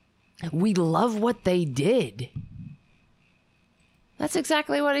 We love what they did. That's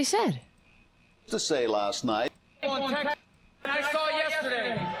exactly what he said. To say last night. I saw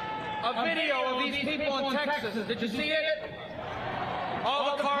yesterday a video of these people in Texas. Did you see it?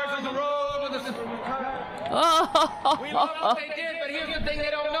 All the cars on the road with the... We love what they did, but here's the thing they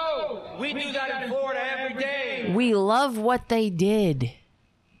don't know. We do that in Florida every day. We love what they did.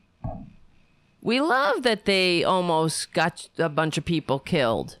 We love that they almost got a bunch of people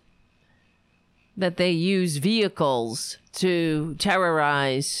killed. That they use vehicles to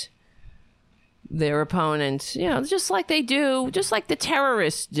terrorize their opponents, just like they do, just like the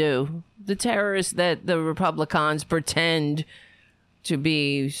terrorists do. The terrorists that the Republicans pretend to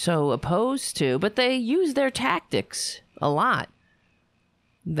be so opposed to, but they use their tactics a lot.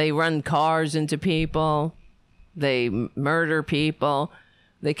 They run cars into people. They murder people.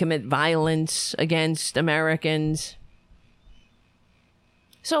 They commit violence against Americans.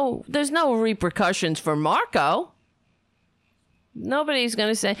 So there's no repercussions for Marco. Nobody's going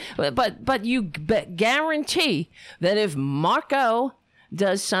to say, but you guarantee that if Marco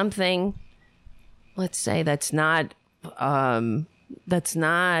does something, let's say that's not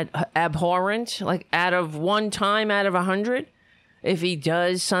abhorrent, like out of 100, if he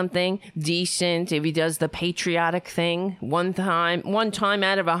does something decent, if he does the patriotic thing one time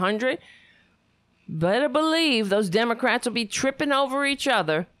out of 100, better believe those Democrats will be tripping over each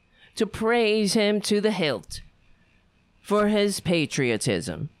other to praise him to the hilt for his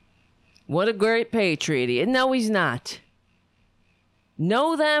patriotism. What a great patriot he is. No, he's not.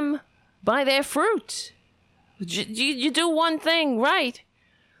 Know them by their fruits. You do one thing right.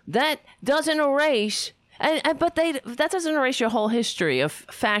 That doesn't erase... that doesn't erase your whole history of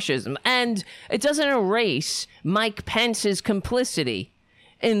fascism. And it doesn't erase Mike Pence's complicity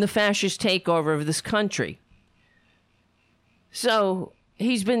in the fascist takeover of this country. So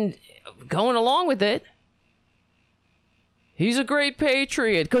he's been going along with it. He's a great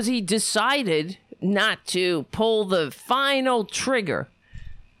patriot because he decided not to pull the final trigger,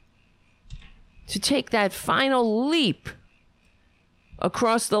 to take that final leap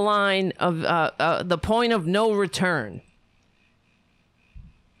across the line of the point of no return.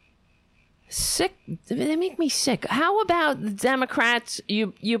 Sick. They make me sick. How about the Democrats?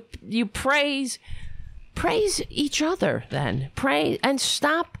 You praise each other then. Praise and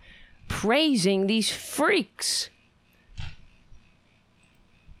stop praising these freaks.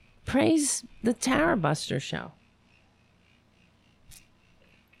 Praise the Tara Buster Show.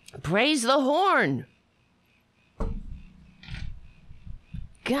 Praise the horn.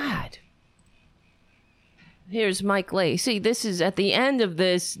 God. Here's Mike Lee. See, this is at the end of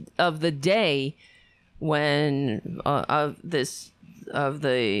the day when of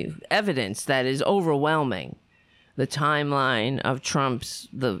the evidence that is overwhelming, the timeline of Trump's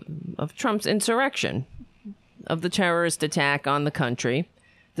insurrection, of the terrorist attack on the country,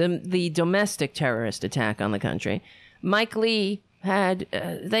 the domestic terrorist attack on the country. Mike Lee had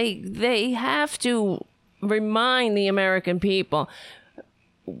they have to remind the American people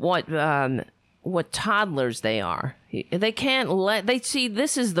what toddlers they are. They can't see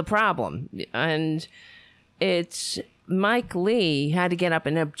this is the problem, and it's Mike Lee had to get up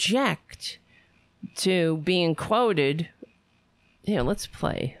and object to being quoted. Here, let's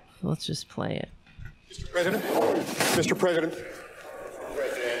just play it.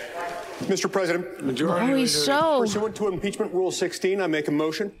 Mr. President, Majority. Oh, he's so... Pursuant to impeachment rule 16, I make a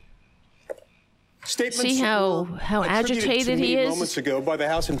motion. Statements see how agitated he is? Moments ago by the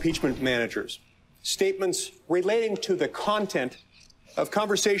House impeachment managers. Statements relating to the content of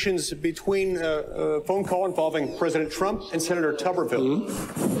conversations between a phone call involving President Trump and Senator Tuberville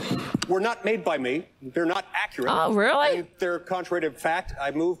were not made by me. They're not accurate. Oh, really? They're contrary to fact.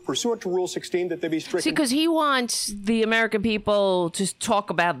 I move pursuant to Rule 16 that they be stricken. See, because he wants the American people to talk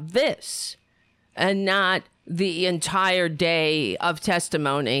about this and not the entire day of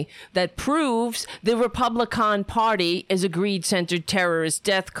testimony that proves the Republican Party is a greed-centered terrorist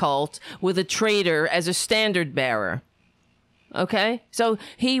death cult with a traitor as a standard bearer. Okay, so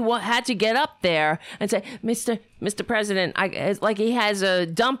he had to get up there and say, Mr. President, it's like he has a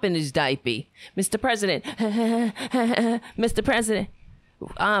dump in his diaper. Mr. President, Mr. President,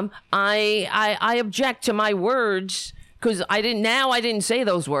 I object to my words because I didn't say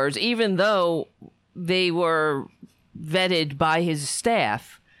those words, even though they were vetted by his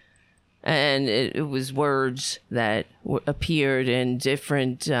staff, and it was words that appeared in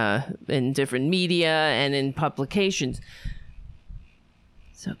different media and in publications.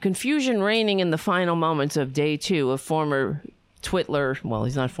 So confusion reigning in the final moments of day 2 of former Twitler, well,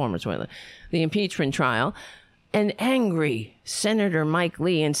 he's not former Twitler, the impeachment trial. An angry Senator Mike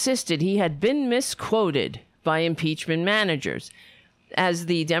Lee insisted he had been misquoted by impeachment managers. As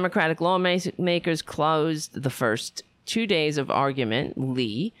the Democratic lawmakers closed the first 2 days of argument,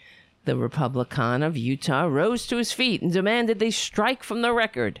 Lee, the Republican of Utah, rose to his feet and demanded they strike from the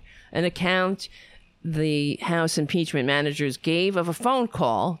record an account the House impeachment managers gave of a phone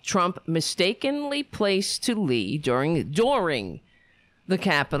call Trump mistakenly placed to Lee during the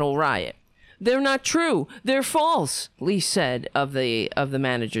Capitol riot. They're not true. They're false, Lee said of the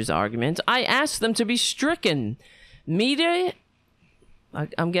managers' argument. I asked them to be stricken. Media...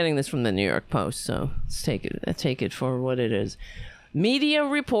 I'm getting this from the New York Post, so let's take it for what it is. Media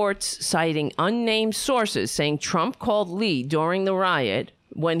reports citing unnamed sources saying Trump called Lee during the riot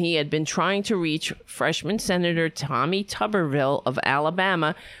when he had been trying to reach freshman Senator Tommy Tuberville of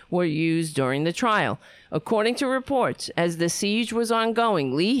Alabama were used during the trial. According to reports, as the siege was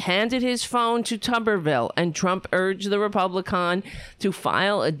ongoing, Lee handed his phone to Tuberville, and Trump urged the Republican to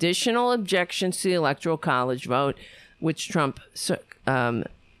file additional objections to the Electoral College vote, which the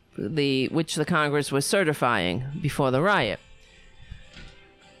Congress was certifying before the riot.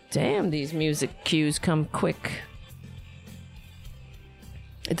 Damn, these music cues come quick.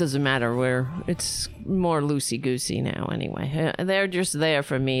 It doesn't matter where. It's more loosey-goosey now anyway. They're just there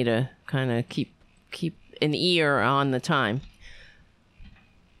for me to kind of keep an ear on the time.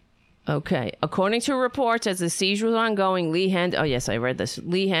 Okay. According to reports, as the siege was ongoing, Lee handed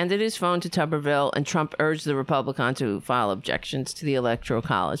his phone to Tuberville, and Trump urged the Republican to file objections to the Electoral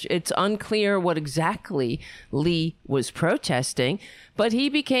College. It's unclear what exactly Lee was protesting, but he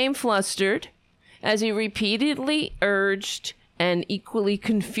became flustered as he repeatedly urged and equally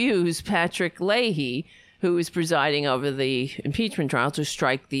confused Patrick Leahy, who is presiding over the impeachment trial, to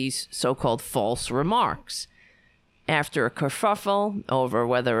strike these so-called false remarks. After a kerfuffle over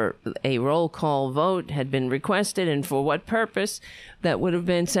whether a roll call vote had been requested and for what purpose, that would have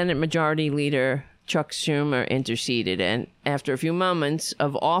been Senate Majority Leader Chuck Schumer interceded. And after a few moments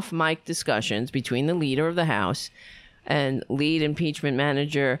of off-mic discussions between the leader of the House and lead impeachment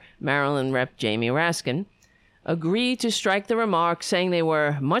manager Maryland Rep. Jamie Raskin, agreed to strike the remarks, saying they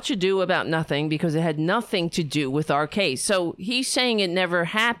were much ado about nothing because it had nothing to do with our case. So he's saying it never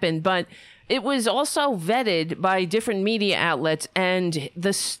happened, but it was also vetted by different media outlets, and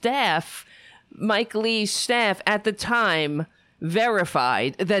the staff, Mike Lee's staff at the time,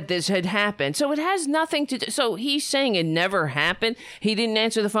 verified that this had happened. So it has nothing to do. So he's saying it never happened. He didn't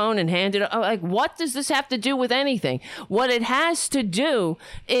answer the phone and handed it. Like, what does this have to do with anything? What it has to do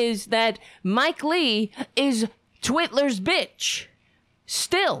is that Mike Lee is Twitler's bitch.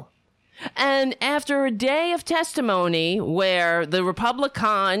 Still. And after a day of testimony where the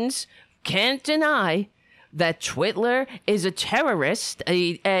Republicans can't deny that Twitler is a terrorist,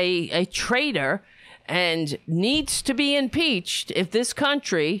 a traitor, and needs to be impeached if this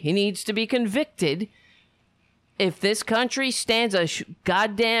country, he needs to be convicted. If this country stands a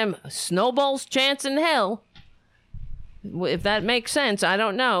goddamn snowball's chance in hell, if that makes sense, I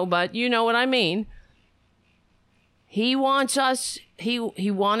don't know, but you know what I mean. He wants us, he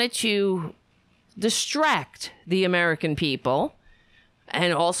wanted to distract the American people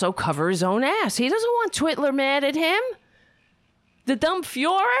and also cover his own ass. He doesn't want Twitler mad at him. The dumb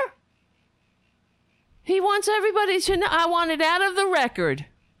Fuhrer. He wants everybody to know. I want it out of the record.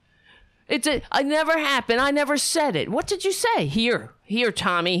 I never happened. I never said it. What did you say? Here,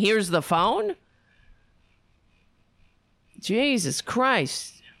 Tommy, here's the phone. Jesus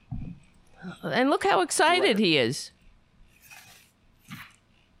Christ. And look how excited he is.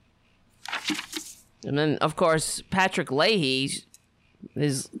 And then, of course, Patrick Leahy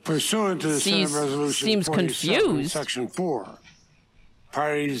is pursuant to the Senate Resolution seems 47, confused. Section 4.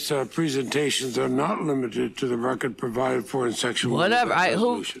 Parties' presentations are not limited to the record provided for in Section 1.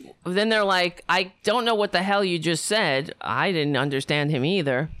 Whatever. Then they're like, I don't know what the hell you just said. I didn't understand him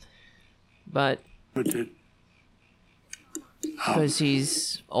either. But because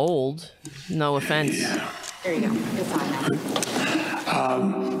he's old. No offense. Yeah. There you go. It's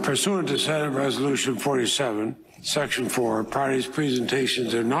on. Pursuant to Senate Resolution 47, Section 4, parties'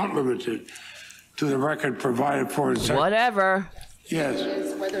 presentations are not limited to the record provided for in Section... Whatever. Yes.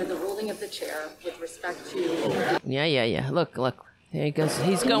 Is whether the ruling of the chair with respect to... Yeah. Look. There he goes.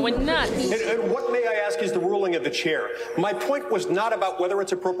 He's going nuts. And what, may I ask, is the ruling of the chair? My point was not about whether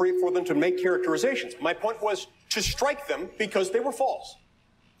it's appropriate for them to make characterizations. My point was to strike them because they were false.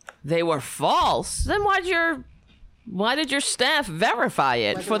 They were false? Then why did your staff verify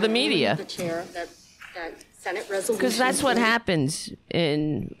it for the media? The chair, that Senate resolution... Because that's what happens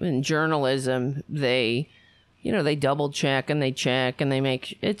in journalism. They double check and they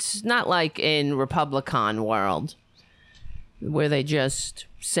make... It's not like in Republican world where they just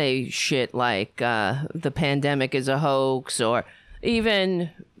say shit like the pandemic is a hoax, or even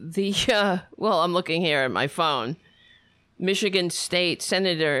the... I'm looking here at my phone. Michigan State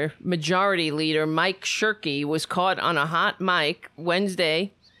Senator Majority Leader Mike Shirkey was caught on a hot mic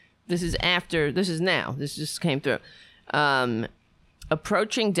Wednesday. This just came through.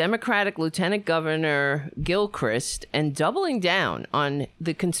 Approaching Democratic Lieutenant Governor Gilchrist and doubling down on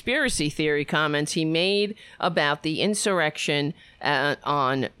the conspiracy theory comments he made about the insurrection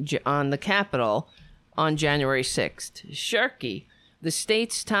on the Capitol on January 6th. Shirkey, the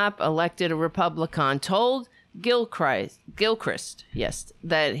state's top elected Republican, told Gilchrist, yes,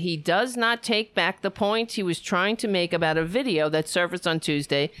 that he does not take back the point he was trying to make about a video that surfaced on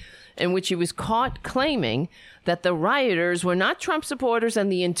Tuesday in which he was caught claiming that the rioters were not Trump supporters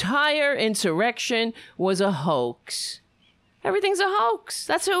and the entire insurrection was a hoax. Everything's a hoax.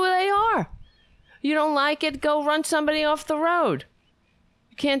 That's who they are. You don't like it? Go run somebody off the road.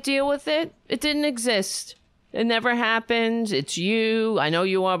 You can't deal with it? It didn't exist. It never happened. It's you. I know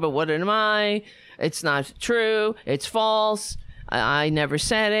you are, but what am I? It's not true. It's false. I never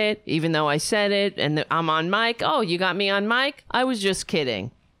said it, even though I said it, and I'm on mic. Oh, you got me on mic? I was just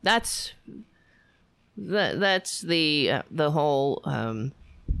kidding. That's the whole,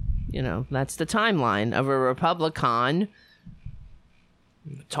 that's the timeline of a Republican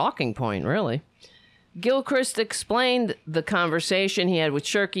talking point, really. Gilchrist explained the conversation he had with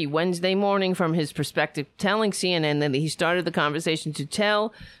Shirkey Wednesday morning from his perspective, telling CNN that he started the conversation to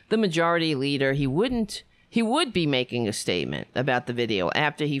tell the majority leader he would be making a statement about the video.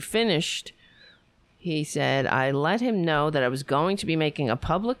 After he finished, he said, I let him know that I was going to be making a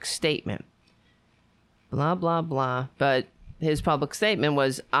public statement. Blah, blah, blah. But his public statement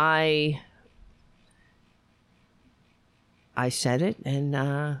was, I said it, and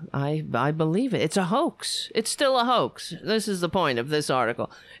I believe it. It's a hoax. It's still a hoax. This is the point of this article.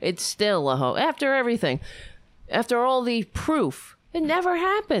 It's still a hoax. After everything, after all the proof, it never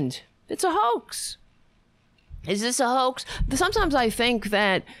happened. It's a hoax. Is this a hoax? Sometimes I think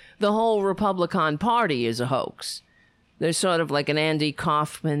that the whole Republican Party is a hoax. There's sort of like an Andy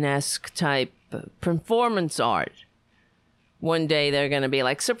Kaufman-esque type performance art. One day they're going to be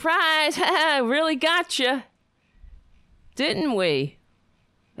like, surprise, really got you. Didn't we?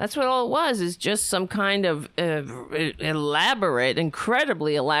 That's what all it was, is just some kind of incredibly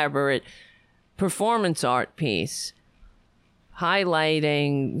elaborate performance art piece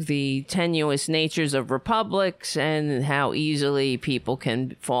highlighting the tenuous natures of republics and how easily people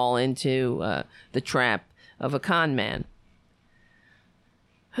can fall into the trap of a con man.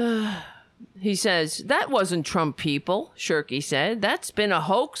 He says, that wasn't Trump people, Shirky said. That's been a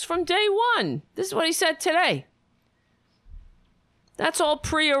hoax from day one. This is what he said today. That's all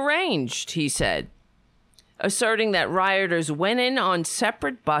prearranged, he said, asserting that rioters went in on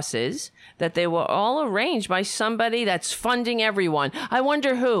separate buses, that they were all arranged by somebody that's funding everyone. I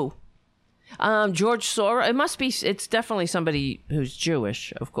wonder who. George Soros. It's definitely somebody who's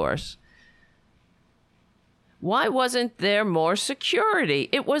Jewish, of course. Why wasn't there more security?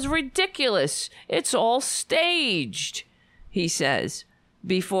 It was ridiculous. It's all staged, he says,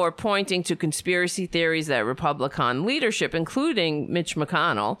 before pointing to conspiracy theories that Republican leadership, including Mitch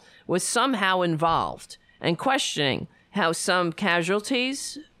McConnell, was somehow involved, and questioning how some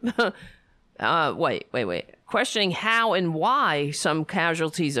casualties... Questioning how and why some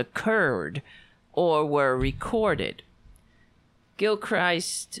casualties occurred or were recorded.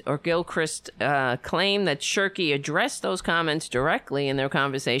 Gilchrist claimed that Shirky addressed those comments directly in their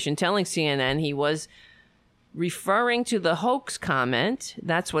conversation, telling CNN he was referring to the hoax comment.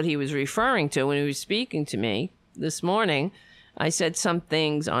 That's what he was referring to when he was speaking to me this morning. I said some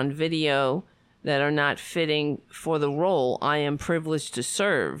things on video that are not fitting for the role I am privileged to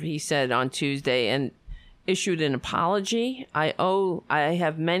serve, he said on Tuesday, and issued an apology. I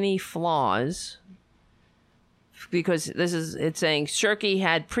have many flaws, because it's saying Shirky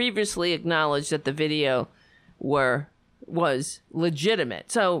had previously acknowledged that the video was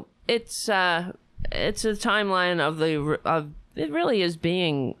legitimate. So it's a timeline of it really is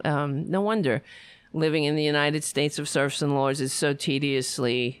being no wonder living in the United States of serfs and lords is so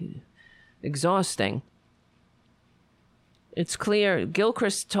tediously exhausting. It's clear,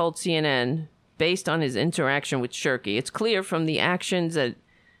 Gilchrist told CNN, based on his interaction with Shirky, it's clear from the actions that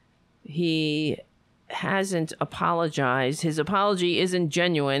he hasn't apologized. His apology isn't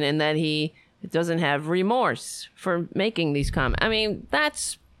genuine, and that he doesn't have remorse for making these comments. I mean,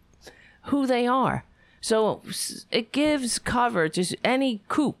 that's who they are. So it gives cover to any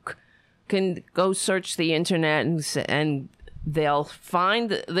kook can go search the internet and they'll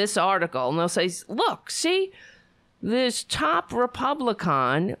find this article and they'll say, look, see, this top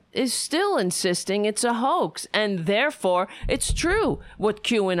Republican is still insisting it's a hoax, and therefore it's true what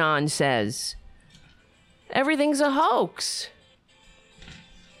QAnon says. Everything's a hoax.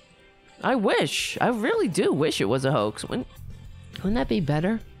 I really do wish it was a hoax. Wouldn't that be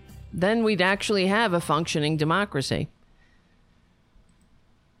better? Then we'd actually have a functioning democracy.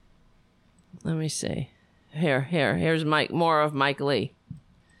 Let me see. Here's more of Mike Lee.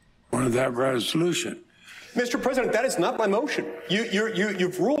 One of that resolution. Mr. President, that is not my motion.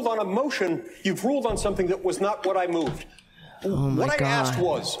 You've ruled on a motion. You've ruled on something that was not what I moved. What I asked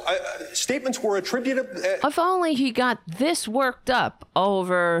was, statements were attributed... if only he got this worked up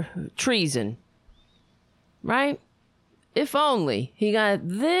over treason, right? If only he got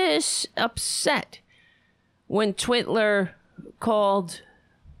this upset when Twitler called,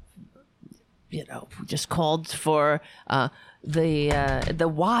 just called for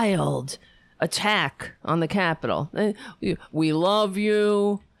the wild attack on the Capitol. We love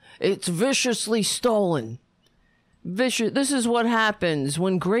you. It's viciously stolen. This is what happens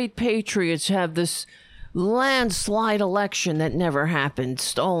when great patriots have this landslide election that never happened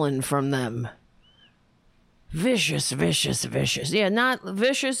stolen from them. Vicious, vicious, vicious. Yeah, not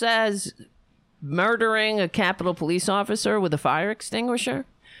vicious as murdering a Capitol police officer with a fire extinguisher.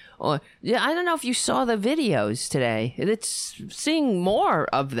 Or, yeah, I don't know if you saw the videos today. It's seeing more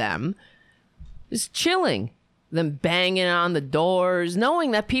of them. It's chilling. Them banging on the doors,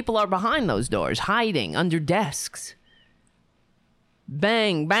 knowing that people are behind those doors, hiding under desks.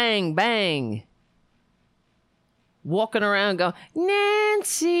 Bang, bang, bang. Walking around going,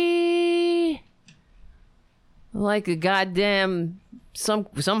 Nancy. Like a goddamn,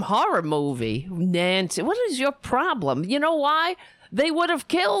 some horror movie. Nancy, what is your problem? You know why? They would have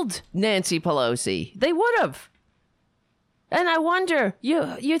killed Nancy Pelosi. They would have. And I wonder,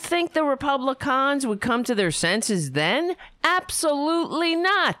 you think the Republicans would come to their senses then? Absolutely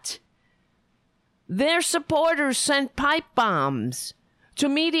not. Their supporters sent pipe bombs to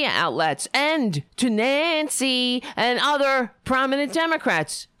media outlets and to Nancy and other prominent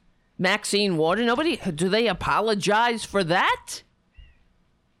Democrats. Maxine Waters, do they apologize for that?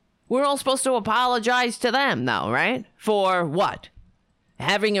 We're all supposed to apologize to them, though, right? For what?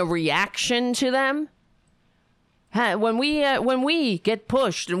 Having a reaction to them? When we get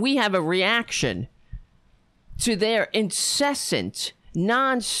pushed and we have a reaction to their incessant,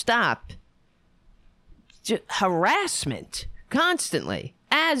 non-stop harassment constantly,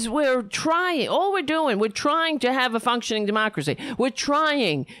 as we're trying to have a functioning democracy. We're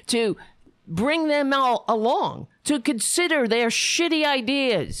trying to bring them all along, to consider their shitty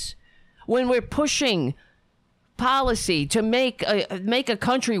ideas when we're pushing policy to make a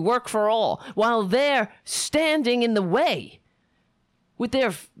country work for all, while they're standing in the way with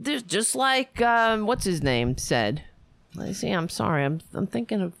their just like what's his name said. Let's see. I'm sorry. I'm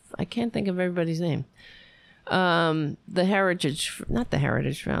thinking of. I can't think of everybody's name. Not the Heritage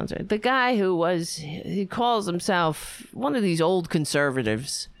Founder. The guy he calls himself one of these old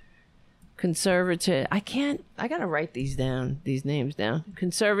conservatives. Conservative. I gotta write these names down.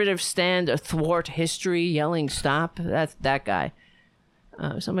 Conservatives stand athwart history, yelling stop. That's that guy.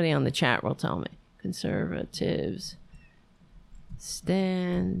 Somebody on the chat will tell me. Conservatives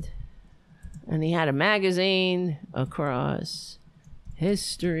stand. And he had a magazine across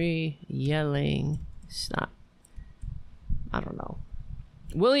history, yelling stop. I don't know.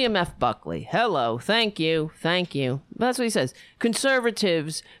 William F. Buckley. Hello. Thank you. That's what he says.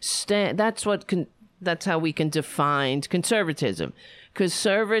 Conservatives stand. That's how we can define conservatism.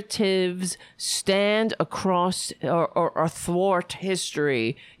 Conservatives stand across or athwart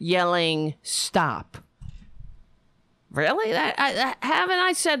history, yelling stop. Really? Haven't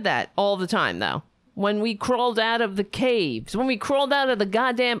I said that all the time, though? When we crawled out of the caves, when we crawled out of the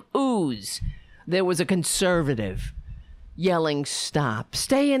goddamn ooze, there was a conservative yelling stop.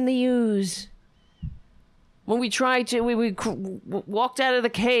 Stay in the ooze. When we tried to, we walked out of the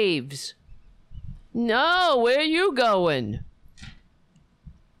caves. No, where are you going?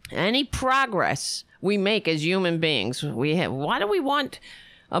 Any progress we make as human beings, why do we want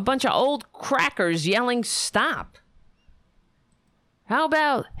a bunch of old crackers yelling stop? How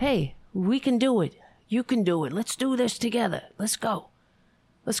about, hey, we can do it. You can do it. Let's do this together. Let's go.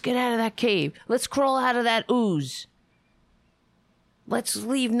 Let's get out of that cave. Let's crawl out of that ooze. Let's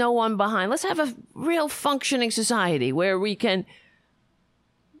leave no one behind. Let's have a real functioning society where we can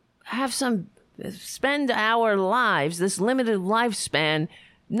spend our lives, this limited lifespan,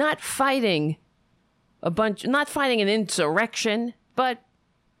 not fighting an insurrection, but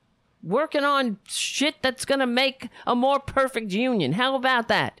working on shit that's gonna make a more perfect union. How about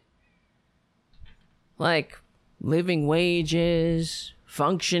that? Like living wages,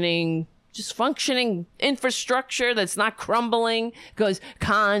 functioning infrastructure that's not crumbling because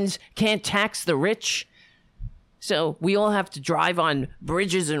cons can't tax the rich. So we all have to drive on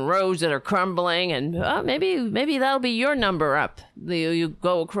bridges and roads that are crumbling, and maybe that'll be your number up. You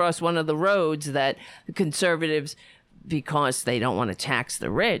go across one of the roads that the conservatives, because they don't want to tax the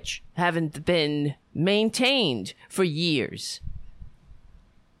rich, haven't been maintained for years.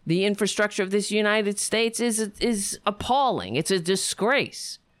 The infrastructure of this United States is appalling. It's a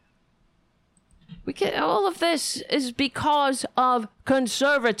disgrace. All of this is because of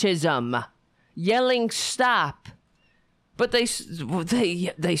conservatism, yelling stop. But they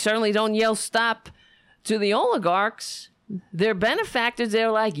certainly don't yell stop to the oligarchs. Their benefactors,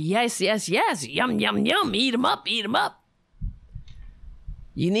 they're like, yes, yes, yes, yum, yum, yum, eat them up, eat them up.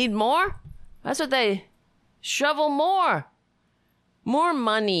 You need more? That's what they shovel more. More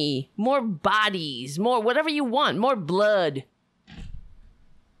money, more bodies, more whatever you want, more blood.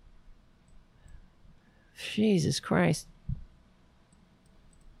 Jesus Christ.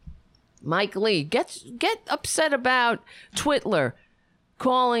 Mike Lee, get upset about Twitler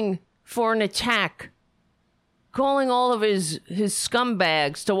calling for an attack, calling all of his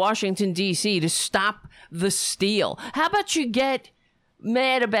scumbags to Washington, D.C. to stop the steal. How about you get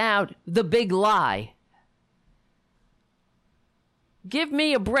mad about the big lie? Give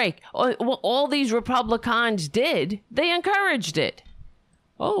me a break. All these Republicans did, they encouraged it.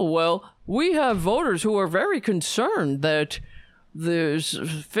 Oh, well, we have voters who are very concerned that there's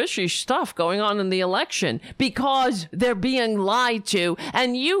fishy stuff going on in the election because they're being lied to.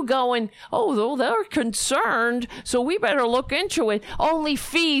 And you going, oh, they're concerned, so we better look into it, only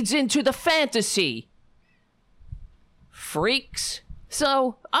feeds into the fantasy. Freaks.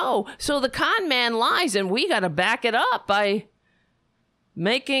 So the con man lies and we got to back it up by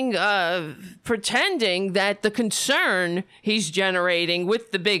pretending that the concern he's generating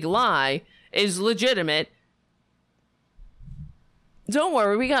with the big lie is legitimate. Don't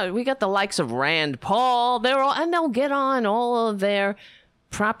worry, we got the likes of Rand Paul. They'll get on all of their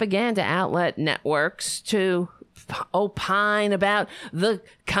propaganda outlet networks to opine about the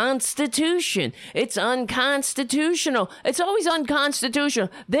Constitution. It's unconstitutional. It's always unconstitutional.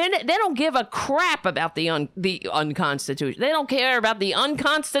 They don't give a crap about the unconstitutional. They don't care about the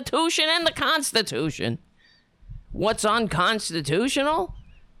unconstitution and the Constitution. What's unconstitutional?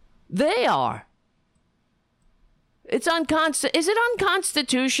 They are. Is it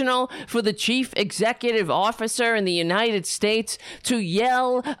unconstitutional for the chief executive officer in the United States to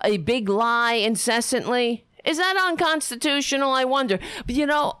yell a big lie incessantly? Is that unconstitutional? I wonder.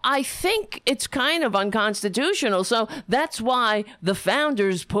 But, I think it's kind of unconstitutional. So that's why the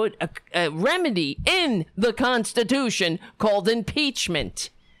founders put a remedy in the Constitution called impeachment.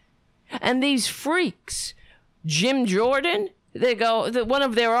 And these freaks, Jim Jordan, one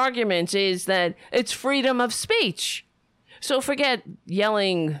of their arguments is that it's freedom of speech. So forget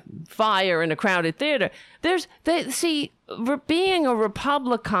yelling fire in a crowded theater. Being a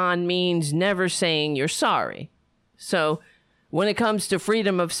Republican means never saying you're sorry. So when it comes to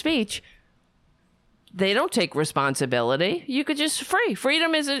freedom of speech, they don't take responsibility. You could just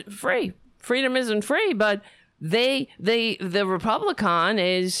freedom isn't free. Freedom isn't free, but the Republican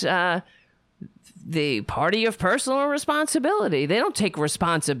is the party of personal responsibility. They don't take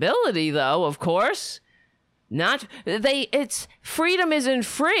responsibility, though, of course. It's freedom isn't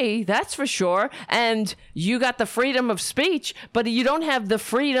free, that's for sure. And you got the freedom of speech, but you don't have the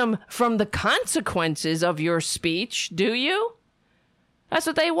freedom from the consequences of your speech, do you? That's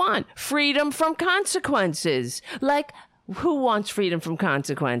what they want. Freedom from consequences. Like, who wants freedom from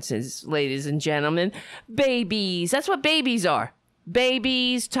consequences, ladies and gentlemen? Babies. That's what babies are.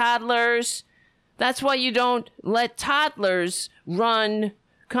 Babies, toddlers. That's why you don't let toddlers run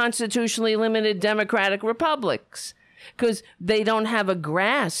constitutionally limited democratic republics, because they don't have a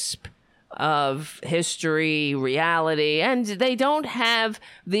grasp of history, reality, and they don't have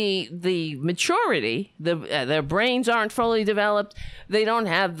the maturity. Their brains aren't fully developed. They don't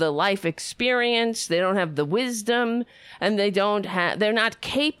have the life experience. They don't have the wisdom, and they're not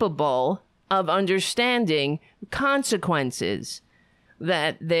capable of understanding consequences,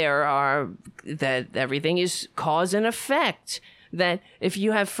 that everything is cause and effect. That if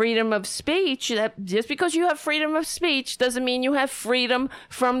you have freedom of speech, that just because you have freedom of speech doesn't mean you have freedom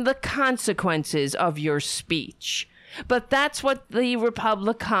from the consequences of your speech. But that's what the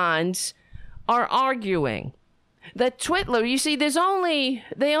Republicans are arguing. That Twitler, you see,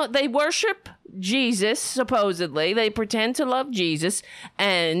 they worship Jesus, supposedly. They pretend to love Jesus,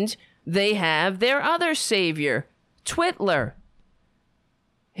 and they have their other savior, Twitler.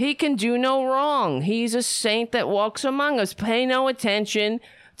 He can do no wrong. He's a saint that walks among us. Pay no attention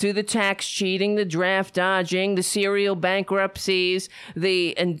to the tax cheating, the draft dodging, the serial bankruptcies,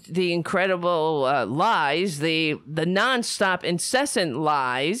 the incredible lies, the nonstop, incessant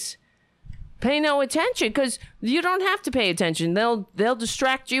lies. Pay no attention, because you don't have to pay attention. They'll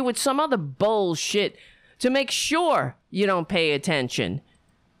distract you with some other bullshit to make sure you don't pay attention.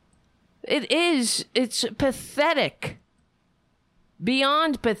 It's pathetic.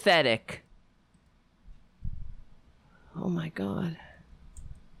 Beyond pathetic. Oh my God.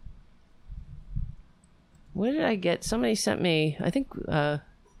 Where did I get? Somebody sent me, I think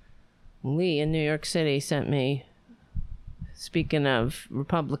Lee in New York City sent me, speaking of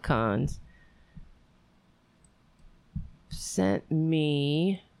Republicans, sent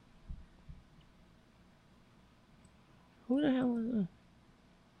me, who the hell is that?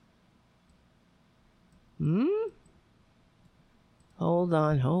 Hold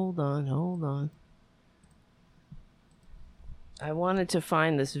on. I wanted to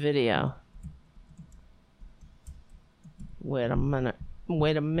find this video. Wait a minute.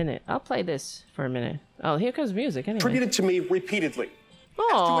 I'll play this for a minute. Oh, here comes music anyway. Attributed to me repeatedly.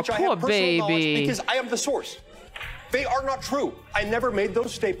 Oh, poor baby. Because I am the source. They are not true. I never made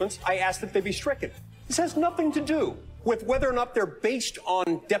those statements. I asked that they be stricken. This has nothing to do with whether or not they're based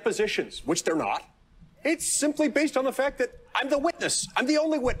on depositions, which they're not. It's simply based on the fact that I'm the witness. I'm the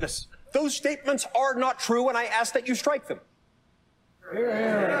only witness. Those statements are not true, and I ask that you strike them.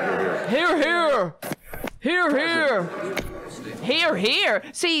 Hear.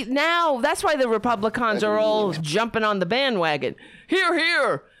 See, now that's why the Republicans are all jumping on the bandwagon.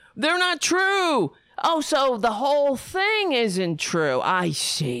 Hear. They're not true. Oh, so the whole thing isn't true. I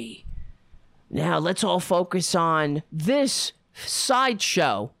see. Now let's all focus on this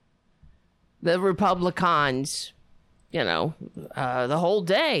sideshow. The Republicans, the whole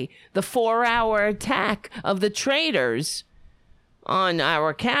day, the 4-hour attack of the traitors on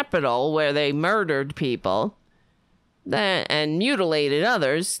our Capitol, where they murdered people and mutilated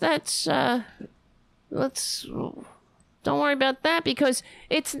others. Don't worry about that, because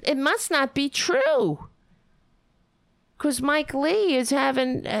it must not be true. Because Mike Lee is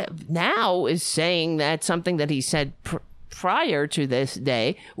saying that something that he said prior to this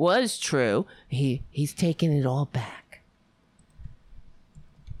day was true. He's taking it all back.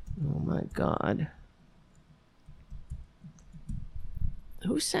 Oh my God.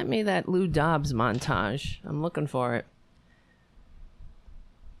 Who sent me that Lou Dobbs montage? I'm looking for it.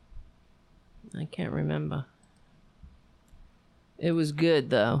 I can't remember. It was good,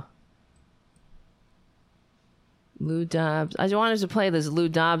 though. Lou Dobbs. I wanted to play this Lou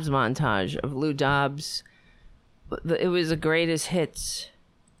Dobbs montage of Lou Dobbs. It was the greatest hits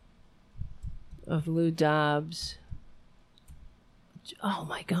of Lou Dobbs. Oh,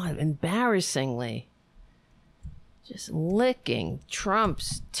 my God. Embarrassingly. Just licking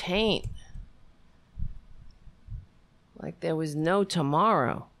Trump's taint. Like there was no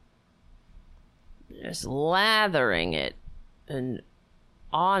tomorrow. Just lathering it. And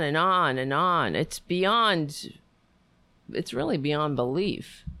on and on and on. It's really beyond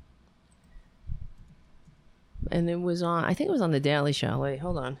belief. And it was on, I think it was on The Daily Show. Wait,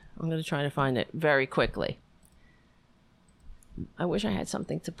 hold on. I'm going to try to find it very quickly. I wish I had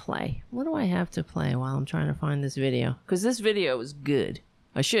something to play. What do I have to play while I'm trying to find this video? Because this video is good.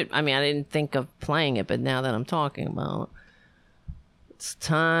 I didn't think of playing it, but now that I'm talking about it, it's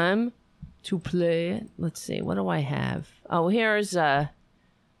time to play it. Let's see. What do I have? Oh, here's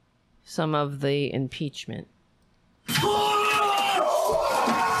some of the impeachment.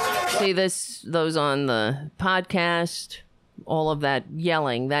 See those on the podcast, all of that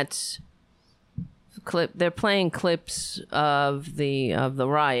yelling, that's clip. They're playing clips of the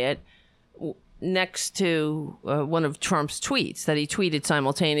riot next to one of Trump's tweets that he tweeted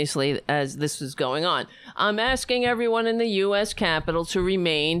simultaneously as this was going on. I'm asking everyone in the U.S. Capitol to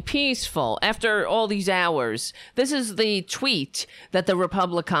remain peaceful. After all these hours, this is the tweet that the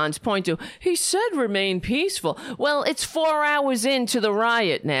Republicans point to. He said remain peaceful. Well, it's 4 hours into the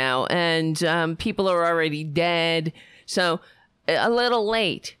riot now, and people are already dead. So a little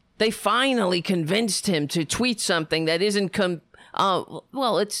late. They finally convinced him to tweet something that isn't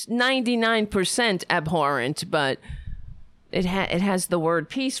it's 99% abhorrent, but it has the word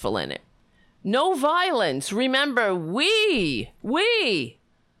peaceful in it. No violence. Remember, we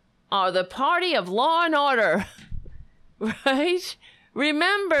are the party of law and order. Right?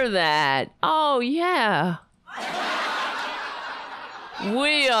 Remember that. Oh, yeah.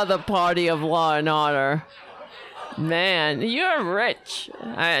 We are the party of law and order. Man, you're rich.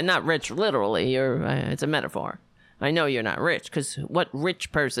 Not rich literally. It's a metaphor. I know you're not rich, because what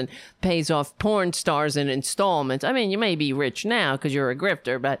rich person pays off porn stars in installments? I mean, you may be rich now because you're a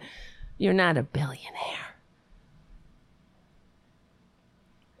grifter, but you're not a billionaire.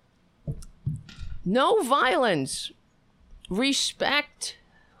 No violence. Respect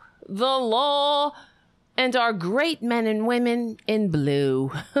the law and our great men and women in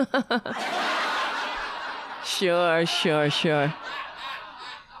blue. Sure.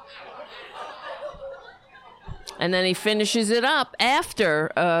 And then he finishes it up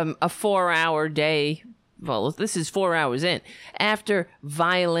after a 4-hour day. Well, this is 4 hours in. After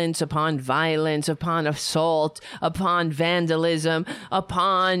violence upon assault, upon vandalism,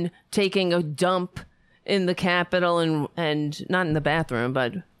 upon taking a dump in the Capitol and not in the bathroom,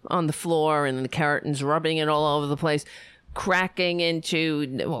 but on the floor and the curtains, rubbing it all over the place. Breaking into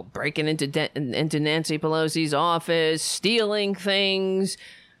Nancy Pelosi's office, stealing things,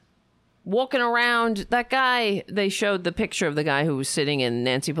 walking around. That guy, they showed the picture of the guy who was sitting in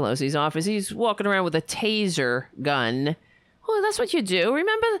Nancy Pelosi's office. He's walking around with a taser gun. Well, that's what you do.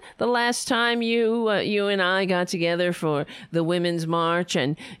 Remember the last time you and I got together for the Women's March,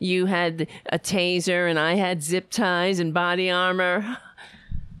 and you had a taser and I had zip ties and body armor?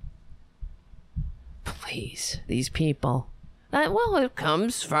 Please, these people. It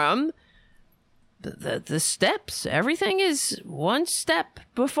comes from the steps. Everything is one step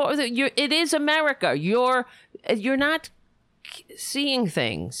before. It is America. You're not seeing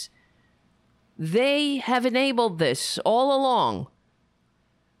things. They have enabled this all along.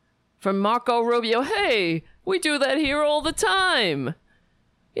 From Marco Rubio, hey, we do that here all the time.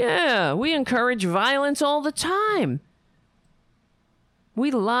 Yeah, we encourage violence all the time. We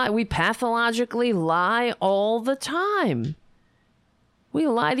lie. We pathologically lie all the time. We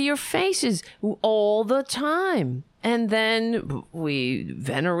lie to your faces all the time. And then we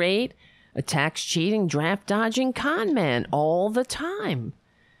venerate a tax cheating, draft dodging con man all the time.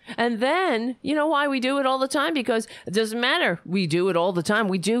 And then, you know why we do it all the time? Because it doesn't matter. We do it all the time.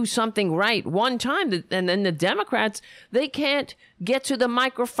 We do something right one time. And then the Democrats, they can't get to the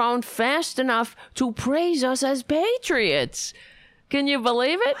microphone fast enough to praise us as patriots. Can you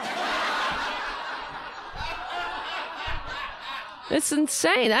believe it? It's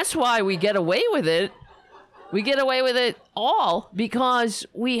insane. That's why we get away with it. We get away with it all because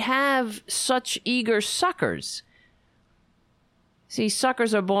we have such eager suckers. See,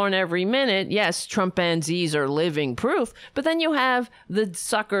 suckers are born every minute. Yes, Trumpanzees are living proof, but then you have the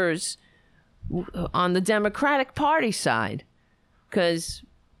suckers on the Democratic Party side, because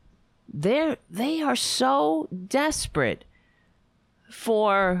they are so desperate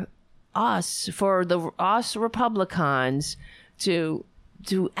for us Republicans to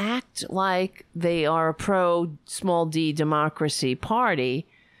act like they are a pro small d democracy party,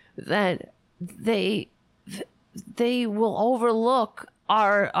 that they will overlook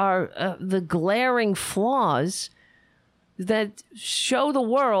our the glaring flaws that show the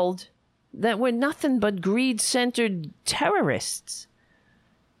world that we're nothing but greed-centered terrorists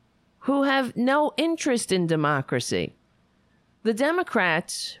who have no interest in democracy. The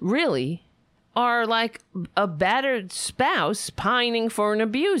Democrats really are like a battered spouse pining for an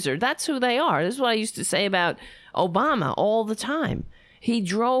abuser. That's who they are. This is what I used to say about Obama all the time. He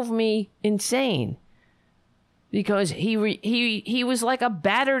drove me insane because he was like a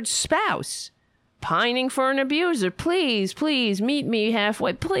battered spouse pining for an abuser. Please meet me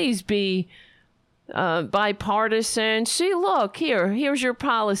halfway. Please be bipartisan. See, look, here's your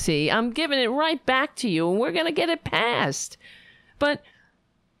policy. I'm giving it right back to you, and we're going to get it passed. But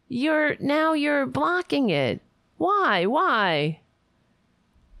you're blocking it. Why?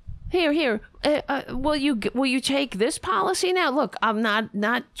 Here. Will you take this policy now? Look, I'm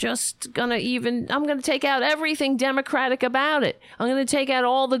not just gonna I'm gonna take out everything Democratic about it. I'm gonna take out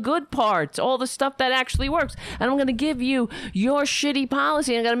all the good parts, all the stuff that actually works, and I'm gonna give you your shitty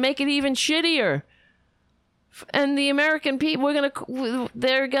policy. I'm gonna make it even shittier. And the American people,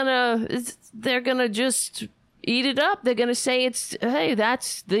 they're gonna just eat it up. They're gonna say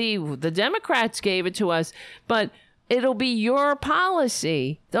that's the Democrats gave it to us, but it'll be your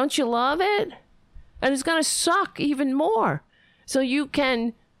policy. Don't you love it? And it's going to suck even more. So you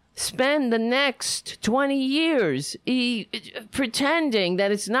can spend the next 20 years pretending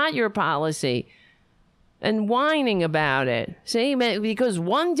that it's not your policy and whining about it. See, because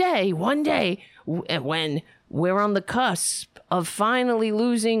one day, when we're on the cusp of finally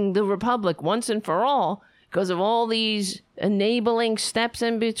losing the republic once and for all, because of all these enabling steps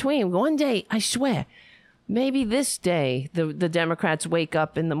in between, one day, I swear, maybe this day, the Democrats wake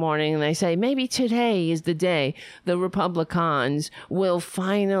up in the morning and they say, maybe today is the day the Republicans will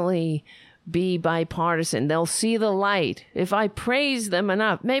finally be bipartisan. They'll see the light. If I praise them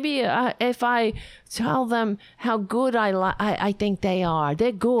enough, maybe if I tell them how good I think they are.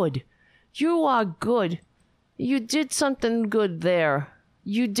 They're good. You are good. You did something good there.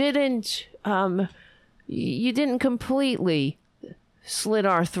 You didn't completely slit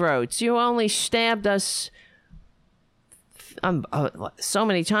our throats. You only stabbed us so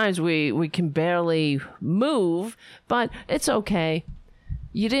many times we can barely move, but it's okay.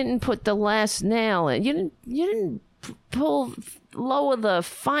 You didn't put the last nail in. You didn't lower the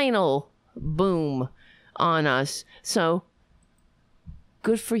final boom on us. So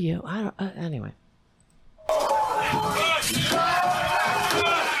good for you. Anyway.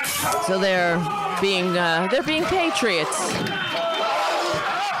 So they're being patriots.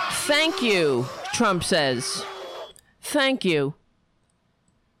 Thank you, Trump says. Thank you.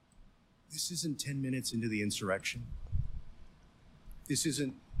 This isn't 10 minutes into the insurrection. This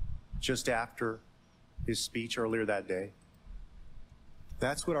isn't just after his speech earlier that day.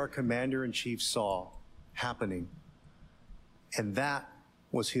 That's what our commander-in-chief saw happening, and that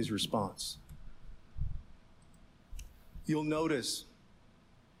was his response. You'll notice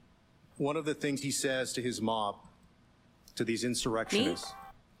one of the things he says to his mob, to these insurrectionists,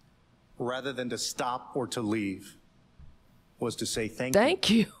 rather than to stop or to leave, was to say thank you. Thank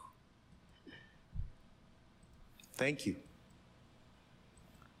you. Thank you.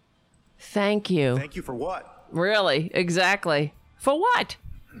 Thank you. Thank you for what? Really? Exactly. For what?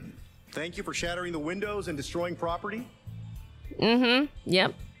 Thank you for shattering the windows and destroying property. Mm-hmm.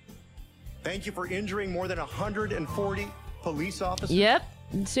 Yep. Thank you for injuring more than 140 police officers. Yep.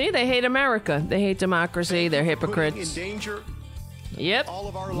 See, they hate America. They hate democracy. They're hypocrites. Putting in danger all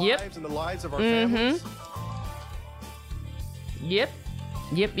of our lives and the lives of our families. Yep.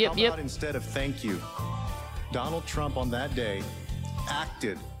 How about instead of thank you, Donald Trump on that day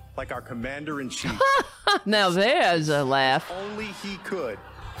acted like our commander-in-chief. Now there's a laugh. Only he could,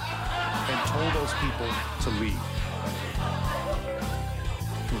 and told those people to leave.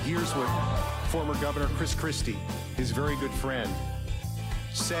 And here's what former Governor Chris Christie, his very good friend,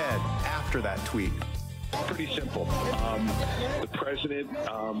 said after that tweet. Pretty simple. The president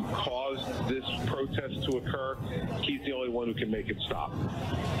caused this protest to occur. He's the only one who can make it stop.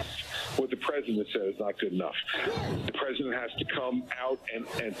 what the president said is not good enough. The president has to come out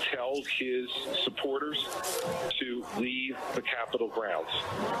and tell his supporters to leave the Capitol grounds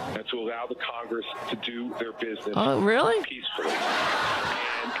and to allow the Congress to do their business peacefully.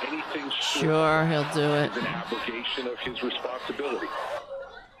 And anything sure, he'll do it. Is an abrogation of his responsibility.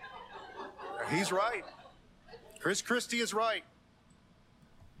 He's right. Chris Christie is right.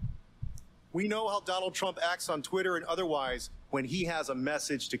 We know how Donald Trump acts on Twitter and otherwise when he has a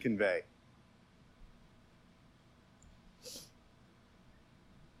message to convey.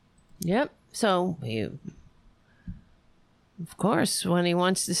 Yep. So, of course, when he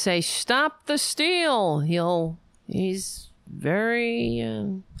wants to say, stop the steal, he's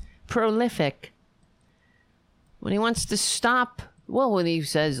very prolific. When he wants to stop, well, when he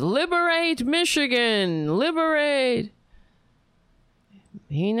says, liberate Michigan, liberate,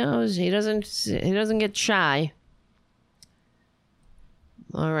 he knows he doesn't get shy.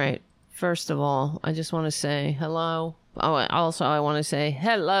 All right. First of all, I just want to say hello. Oh, also, I want to say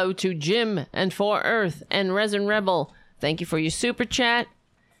hello to Jim and For Earth and Resin Rebel. Thank you for your super chat.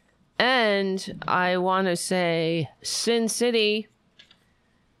 And I want to say, Sin City,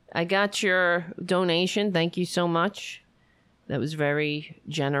 I got your donation. Thank you so much. That was very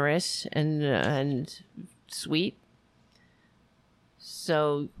generous and sweet.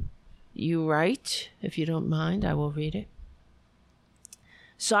 So, you write, if you don't mind, I will read it.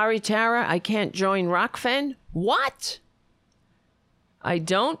 Sorry, Tara, I can't join Rockfen. What? I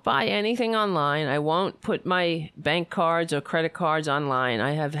don't buy anything online. I won't put my bank cards or credit cards online.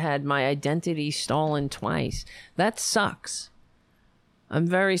 I have had my identity stolen twice. That sucks. I'm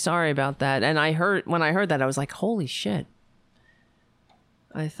very sorry about that. And when I heard that, I was like, holy shit.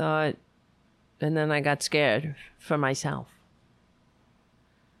 I thought, and then I got scared for myself.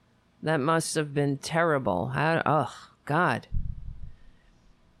 That must have been terrible. Oh, God.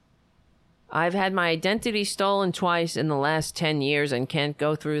 I've had my identity stolen twice in the last 10 years and can't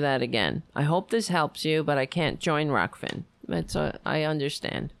go through that again. I hope this helps you, but I can't join Rockfin. I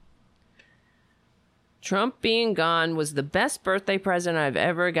understand. Trump being gone was the best birthday present I've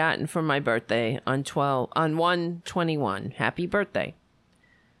ever gotten for my birthday on 1/21. Happy birthday.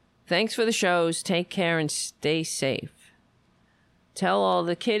 Thanks for the shows. Take care and stay safe. Tell all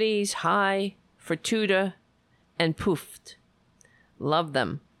the kiddies hi for Tuda and Poofed. Love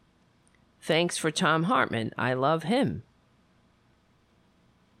them. Thanks for Tom Hartman. I love him.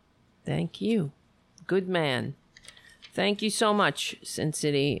 Thank you. Good man. Thank you so much, Sin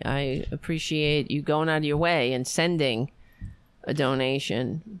City. I appreciate you going out of your way and sending a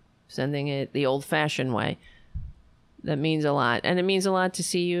donation. Sending it the old-fashioned way. That means a lot. And it means a lot to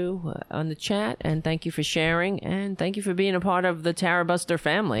see you on the chat. And thank you for sharing. And thank you for being a part of the Tara Buster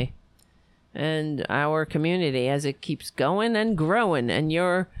family. And our community as it keeps going and growing. And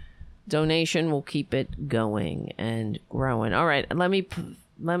your donation will keep it going and growing. All right, let me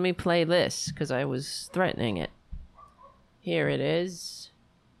play this because I was threatening it. Here it is.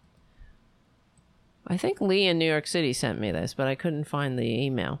 I think Lee in New York City sent me this, but I couldn't find the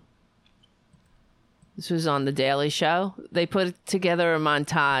email. This was on The Daily Show. They put together a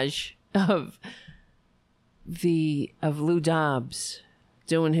montage of Lou Dobbs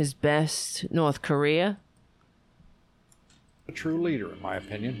doing his best North Korea. A true leader, in my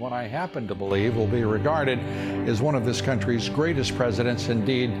opinion, one I happen to believe will be regarded as one of this country's greatest presidents,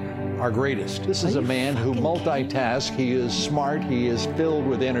 indeed our greatest. This is a man who multitasks. He is smart. He is filled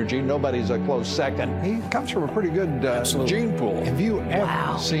with energy. Nobody's a close second. He comes from a pretty good gene pool. Have you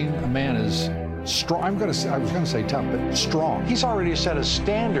ever seen a man as strong? I was going to say tough, but strong. He's already set a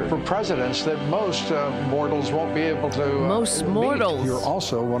standard for presidents that most mortals won't be able to meet. You're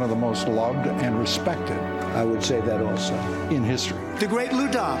also one of the most loved and respected. I would say that also. In history. The great Lou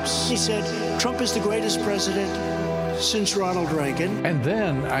Dobbs. He said, Trump is the greatest president since Ronald Reagan. And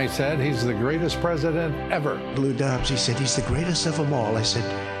then I said, he's the greatest president ever. Lou Dobbs, he said, he's the greatest of them all. I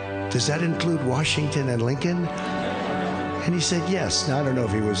said, does that include Washington and Lincoln? And he said, yes. Now, I don't know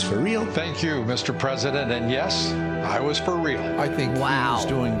if he was for real. Thank you, Mr. President. And yes, I was for real. I think he's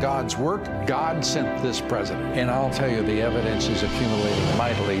doing God's work. God sent this president. And I'll tell you, the evidence is accumulating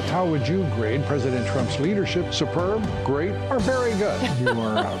mightily. How would you grade President Trump's leadership? Superb, great, or very good? You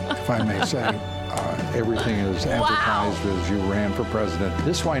are, if I may say, everything is advertised as you ran for president.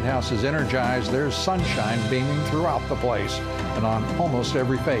 This White House is energized. There's sunshine beaming throughout the place and on almost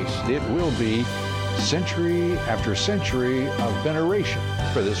every face. It will be century after century of veneration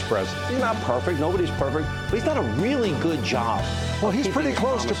for this president. He's not perfect. Nobody's perfect. But he's done a really good job. Well, he's pretty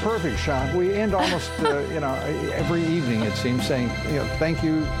close to perfect, Sean. We end almost, every evening, it seems, saying, thank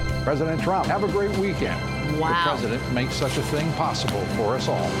you, President Trump. Have a great weekend. Wow. The president makes such a thing possible for us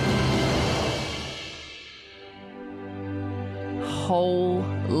all.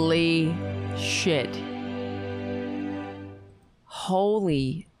 Holy shit.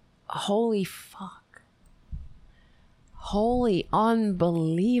 Holy fuck. Holy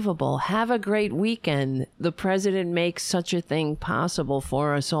unbelievable. Have a great weekend. The president makes such a thing possible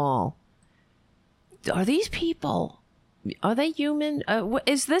for us all. Are these people, are they human?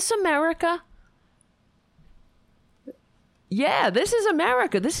 Is this America? Yeah, this is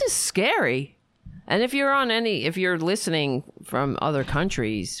America. This is scary. And if you're listening from other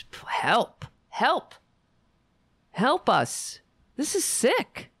countries, help us. This is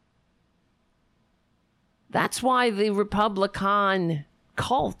sick. That's why the Republican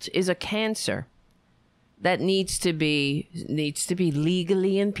cult is a cancer that needs to be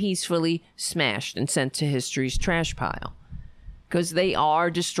legally and peacefully smashed and sent to history's trash pile, because they are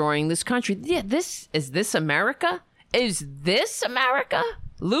destroying this country. Yeah, is this America? Is this America?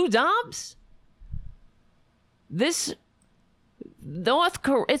 Lou Dobbs? This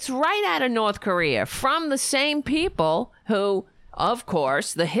it's right out of North Korea, from the same people who, of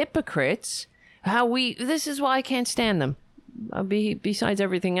course, the hypocrites. This is why I can't stand them. Besides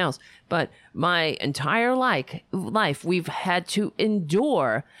everything else, but my entire life we've had to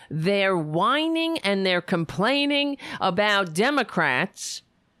endure their whining and their complaining about Democrats,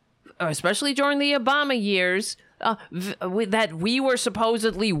 especially during the Obama years, that we were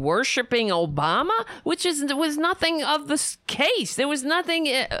supposedly worshiping Obama, which was nothing of the case. There was nothing.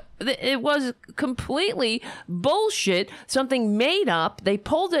 It was completely bullshit. Something made up. They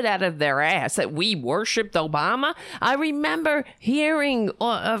pulled it out of their ass that we worshipped Obama. I remember hearing.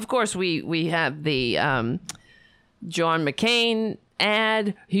 Of course, we have the John McCain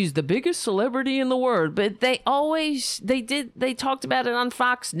ad. He's the biggest celebrity in the world, but they talked about it on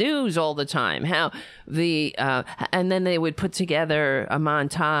Fox News all the time, how and then they would put together a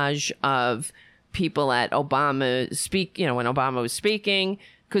montage of people at Obama when Obama was speaking,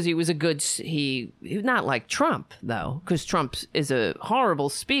 because he was he not like Trump, though, because Trump is a horrible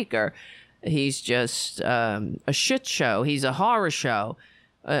speaker. He's just a shit show. He's a horror show.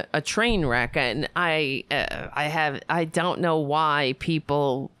 A train wreck. And I don't know why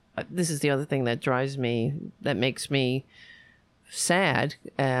people, this is the other thing that makes me sad,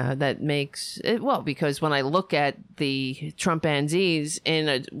 because when I look at the Trumpanzees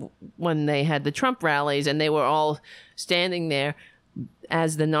when they had the Trump rallies and they were all standing there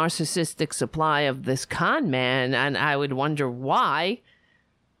as the narcissistic supply of this con man, and I would wonder why.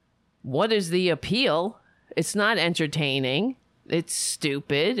 What is the appeal? It's not entertaining. It's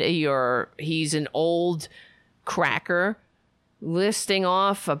stupid. He's an old cracker listing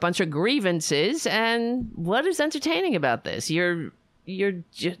off a bunch of grievances, and what is entertaining about this? You're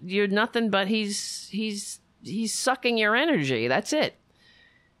nothing but he's sucking your energy. That's it.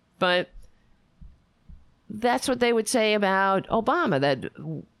 But that's what they would say about Obama,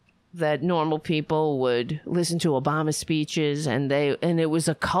 that normal people would listen to Obama speeches and it was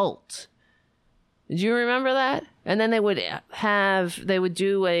a cult. Do you remember that? And then they would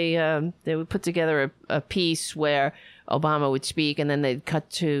put together a piece where Obama would speak, and then they'd cut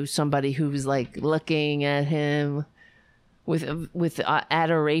to somebody who was like looking at him with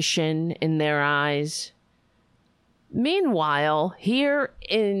adoration in their eyes. Meanwhile, here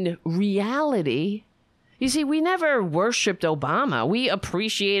in reality, you see, we never worshipped Obama. We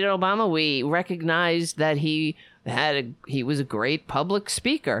appreciated Obama. We recognized that he was a great public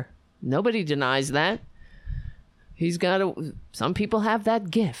speaker. Nobody denies that. Some people have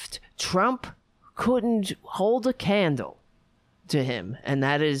that gift. Trump couldn't hold a candle to him. And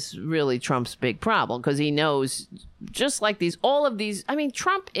that is really Trump's big problem, because he knows, just like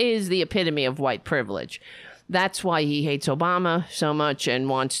Trump is the epitome of white privilege. That's why he hates Obama so much and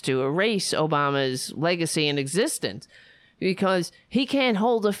wants to erase Obama's legacy and existence, because he can't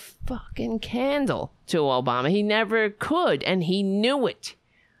hold a fucking candle to Obama. He never could, and he knew it.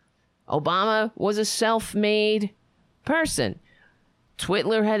 Obama was a self-made person.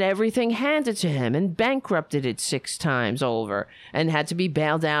 Twitler had everything handed to him and bankrupted it 6 times over and had to be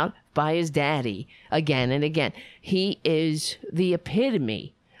bailed out by his daddy again and again. He is the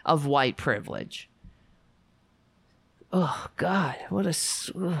epitome of white privilege. Oh, God,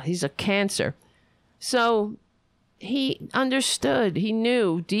 he's a cancer. So he understood, he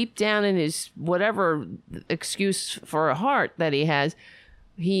knew deep down in his whatever excuse for a heart that he has,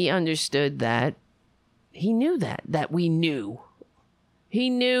 he understood that, he knew that we knew. He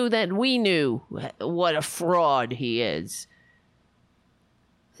knew that we knew what a fraud he is.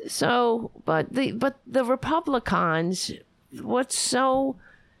 So, but the Republicans, what's so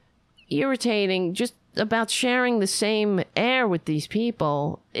irritating just about sharing the same air with these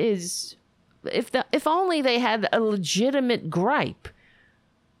people is if only they had a legitimate gripe.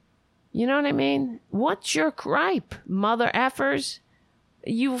 You know what I mean? What's your gripe, mother effers?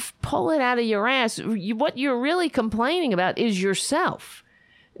 You pull it out of your ass. What you're really complaining about is yourself.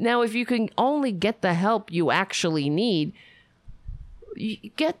 Now, if you can only get the help you actually need,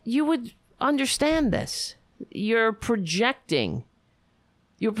 you would understand this. You're projecting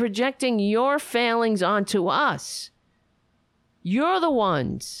your failings onto us. You're the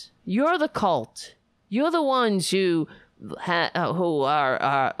ones. You're the cult. You're the ones who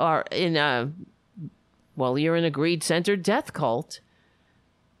are in a, well, you're in a greed-centered death cult.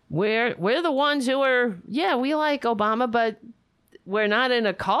 We're the ones who are, yeah, we like Obama, but we're not in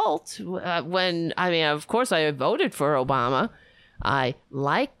a cult. Of course I voted for Obama. I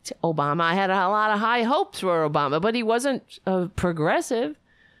liked Obama. I had a lot of high hopes for Obama, but he wasn't progressive.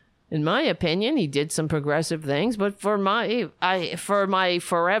 In my opinion, he did some progressive things, but for my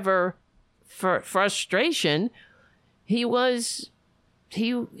forever frustration, he was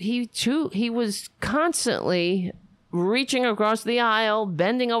constantly reaching across the aisle,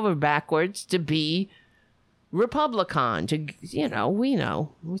 bending over backwards to be Republican.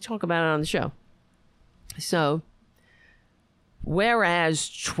 We talk about it on the show. So, whereas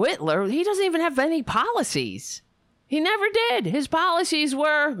Twitler, he doesn't even have any policies. He never did. His policies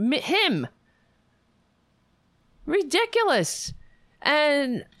were him. Ridiculous.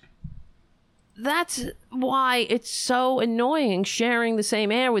 And that's why it's so annoying sharing the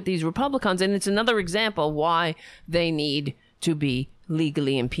same air with these Republicans. And it's another example why they need to be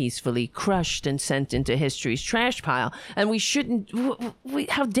legally and peacefully crushed and sent into history's trash pile. And we shouldn't,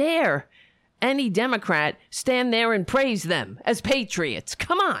 how dare any Democrat stand there and praise them as patriots?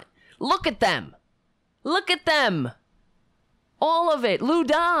 Come on. Look at them. Look at them. All of it. Lou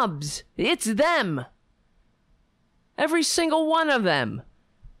Dobbs. It's them. Every single one of them.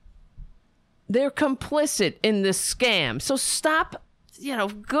 They're complicit in this scam. So stop,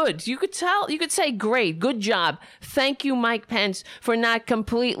 good. You could say, great, good job. Thank you, Mike Pence, for not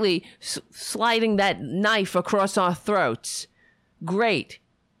completely sliding that knife across our throats. Great.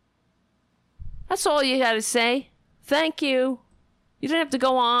 That's all you got to say. Thank you. You don't have to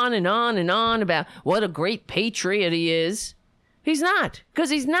go on and on and on about what a great patriot he is. He's not, because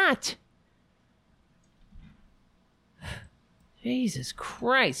he's not. Jesus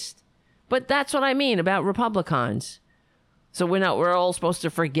Christ. But that's what I mean about Republicans. So we're all supposed to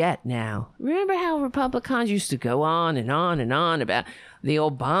forget now. Remember how Republicans used to go on and on and on about the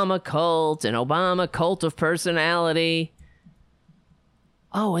Obama cult and Obama cult of personality?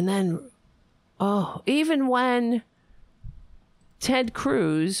 Oh, and then, even when Ted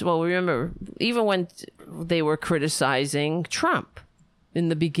Cruz, remember, even when they were criticizing Trump in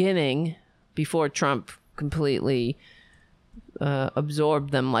the beginning, before Trump completely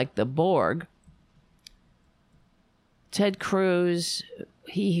absorbed them like the Borg, Ted Cruz,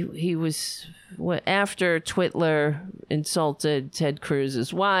 he was, after Twitler insulted Ted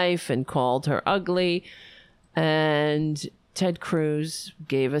Cruz's wife and called her ugly, and Ted Cruz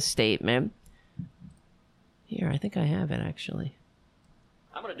gave a statement. Here, I think I have it, actually.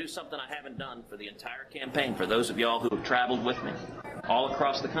 I'm going to do something I haven't done for the entire campaign. For those of y'all who have traveled with me all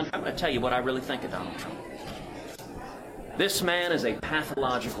across the country, I'm going to tell you what I really think of Donald Trump. This man is a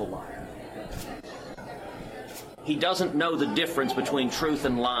pathological liar. He doesn't know the difference between truth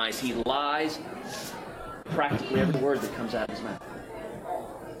and lies. He lies practically every word that comes out of his mouth.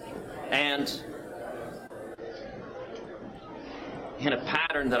 And in a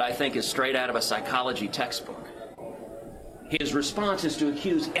pattern that I think is straight out of a psychology textbook, his response is to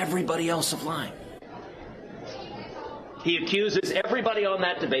accuse everybody else of lying. He accuses everybody on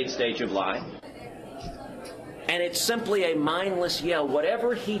that debate stage of lying. And it's simply a mindless yell.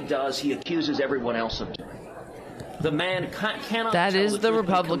 Whatever he does, he accuses everyone else of doing. The man cannot. That is the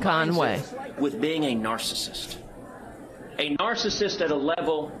Republican way. With being a narcissist. A narcissist at a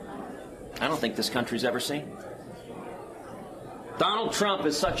level I don't think this country's ever seen. Donald Trump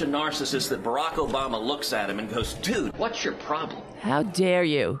is such a narcissist that Barack Obama looks at him and goes, dude, what's your problem? How dare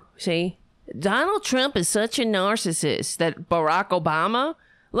you? See? Donald Trump is such a narcissist that Barack Obama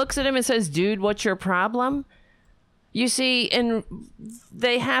looks at him and says, dude, what's your problem? You see, and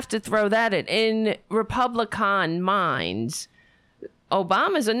they have to throw that in Republican minds.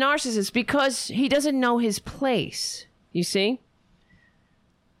 Obama's a narcissist because he doesn't know his place. You see?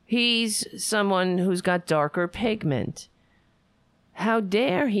 He's someone who's got darker pigment. How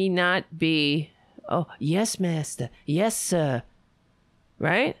dare he not be, oh, yes, master, yes, sir,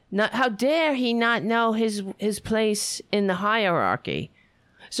 right? How dare he not know his place in the hierarchy?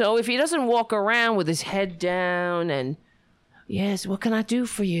 So if he doesn't walk around with his head down and, yes, what can I do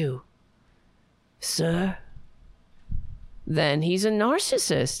for you? sir, then he's a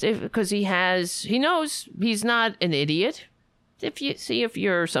narcissist because he knows he's not an idiot. If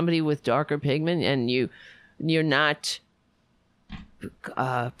you're somebody with darker pigment and you're not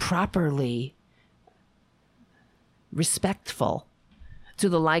properly respectful to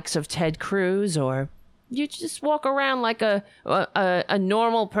the likes of Ted Cruz, or you just walk around like a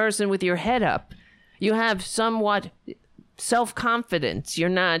normal person with your head up, you have somewhat self-confidence. You're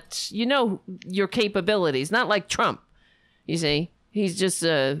not, your capabilities, not like Trump. You see, he's just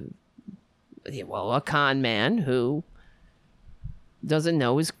a con man who doesn't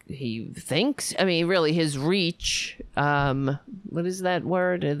know he thinks. I mean, really, his reach, what is that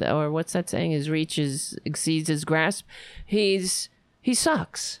word? Or what's that saying? His reach exceeds his grasp. He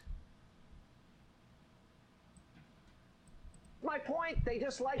sucks. My point, they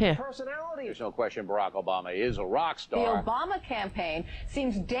just like Here. personality. There's no question Barack Obama is a rock The star. Obama campaign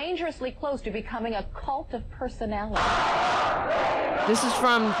seems dangerously close to becoming a cult of personality. This is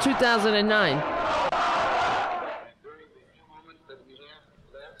from 2009.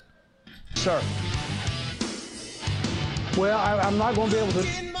 Sir. Well, I'm not going to be able to.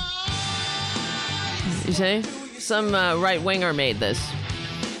 You see? Some right-winger made this.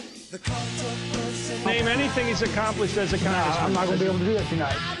 Name anything he's accomplished as a congressman. I'm not going to be able to do that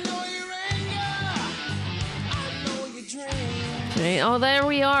tonight. Okay. Oh, there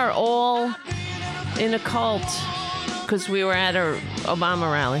we are, all in a cult because we were at our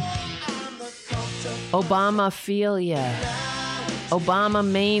Obama rally. Obamaphilia. Obama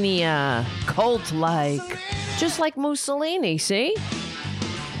mania. Cult-like. Just like Mussolini, see?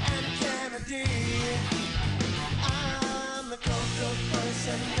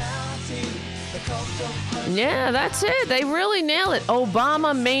 Yeah, that's it. They really nail it.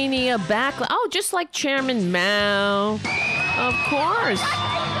 Obama mania backlash. Oh, just like Chairman Mao. Of course.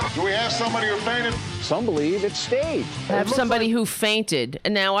 Do we have somebody who fainted? Some believe it's staged. Have somebody who fainted.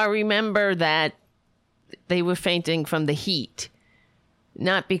 And now I remember that they were fainting from the heat,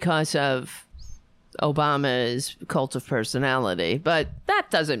 not because of Obama's cult of personality. But that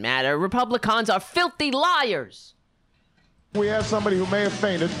doesn't matter. Republicans are filthy liars. We have somebody who may have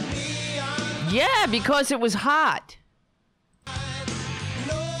fainted. Yeah, because it was hot.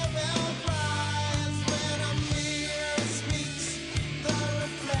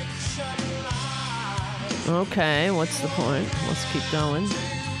 Okay, what's the point? Let's keep going.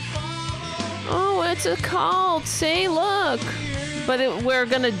 Oh, it's a cult. See, look. But we're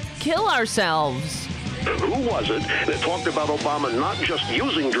going to kill ourselves. Who was it that talked about Obama not just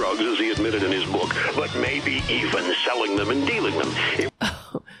using drugs, as he admitted in his book, but maybe even selling them and dealing them?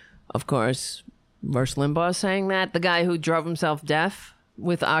 Of course, Rush Limbaugh saying that. The guy who drove himself deaf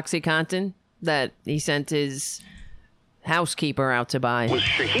with OxyContin that he sent his housekeeper out to buy. Was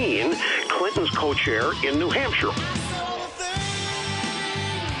Shaheen, Clinton's co-chair in New Hampshire.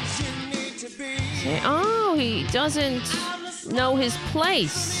 Oh, he doesn't know his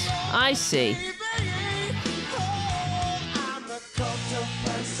place. I see.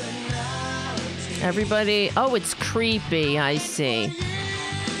 Everybody, oh, it's creepy. I see.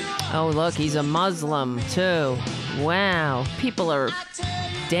 Oh, look, he's a Muslim, too. Wow. People are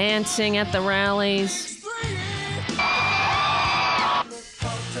dancing at the rallies.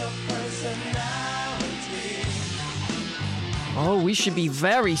 Oh, we should be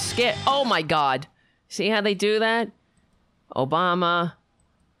very scared. Oh, my God. See how they do that? Obama.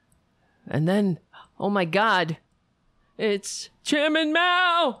 And then, oh, my God. It's Chairman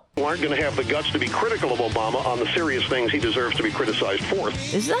Mao. Aren't going to have the guts to be critical of Obama on the serious things he deserves to be criticized for.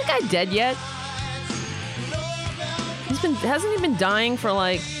 Is that guy dead yet? Hasn't he been dying for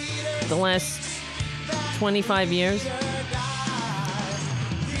like the last 25 years?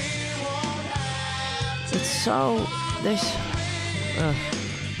 It's so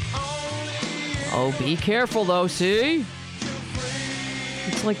Oh, be careful though, see?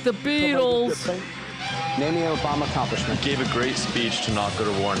 It's like the Beatles. Name me an Obama accomplishment. He gave a great speech to not go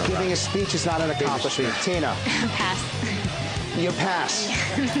to war in Iraq. Giving a speech is not an accomplishment. Tina. Pass. You pass.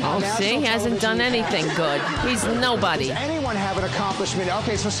 Oh, see, he hasn't done anything good. He's nobody. Does anyone have an accomplishment?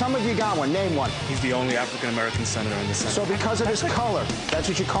 Okay, so some of you got one. Name one. He's the only African-American senator in the Senate. So because of his color, that's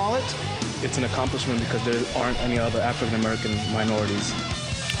what you call it? It's an accomplishment because there aren't any other African-American minorities.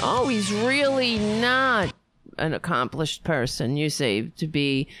 Oh, he's really not an accomplished person, you say, to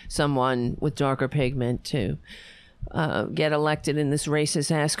be someone with darker pigment to get elected in this racist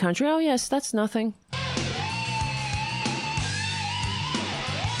ass country. Oh yes, that's nothing.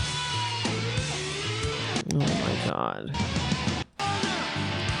 Oh my God.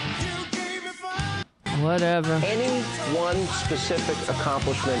 Whatever. Any one specific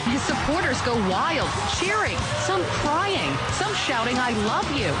accomplishment. His supporters go wild, cheering, some crying, some shouting, "I love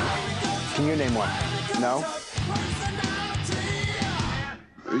you." Can you name one? No?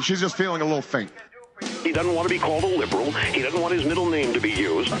 She's just feeling a little faint. He doesn't want to be called a liberal. He doesn't want his middle name to be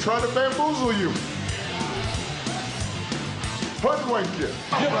used. I'm trying to bamboozle you. Hoodwink you.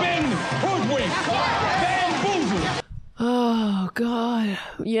 You've been hoodwinked, bamboozled. Oh, God.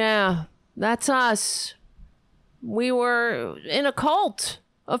 Yeah, that's us. We were in a cult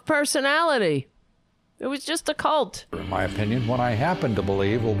of personality. It was just a cult. In my opinion, what I happen to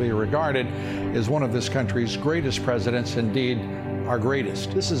believe will be regarded as one of this country's greatest presidents, indeed our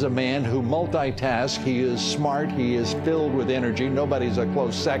greatest. This is a man who multitasks. He is smart. He is filled with energy. Nobody's a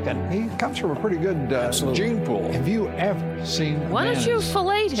close second. He comes from a pretty good gene pool. Have you ever seen? Why don't you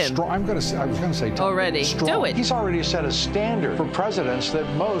fillet him? I was going to say already. Do it. He's already set a standard for presidents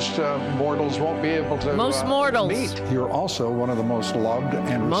that most mortals won't be able to meet. You're also one of the most loved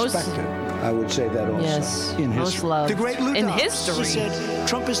and respected. I would say that also. Yes, in most history. loved. The great Lou in Dobbs, history. He said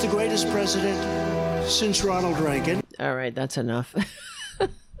Trump is the greatest president since Ronald Reagan. All right, that's enough.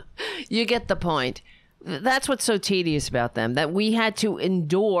 You get the point. That's what's so tedious about them, that we had to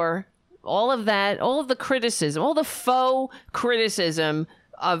endure all of that, all of the criticism, all the faux criticism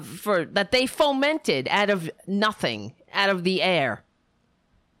that they fomented out of nothing, out of the air.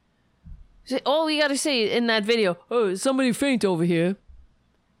 All you got to say in that video, "Oh, somebody faint over here,"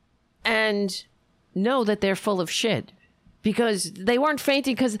 and know that they're full of shit, because they weren't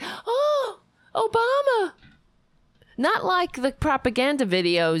fainting because, "Oh, Obama." Not like the propaganda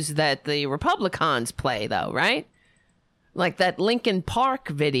videos that the Republicans play, though, right? Like that Lincoln Park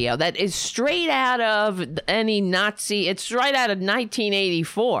video that is straight out of any Nazi. It's right out of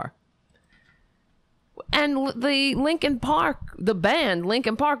 1984. And the Lincoln Park, the band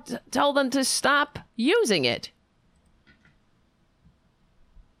Lincoln Park, told them to stop using it.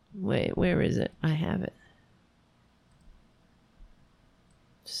 Wait, where is it? I have it.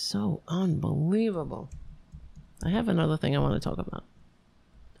 So unbelievable. I have another thing I want to talk about.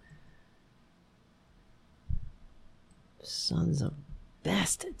 Sons of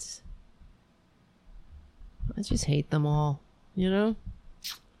bastards. I just hate them all, you know?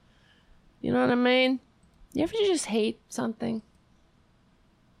 You know what I mean? You ever just hate something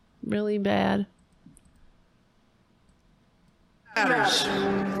really bad? Matters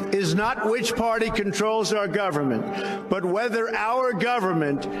is not which party controls our government, but whether our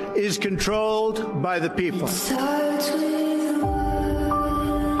government is controlled by the people.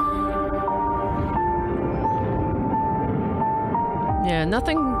 Yeah,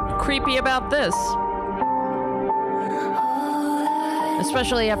 nothing creepy about this.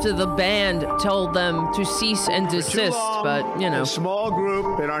 Especially after the band told them to cease and desist, but, you know. A small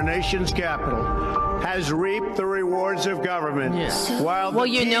group in our nation's capital has reaped the rewards of government. Yeah. While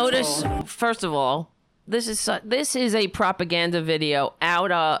you notice, first of all, this is a propaganda video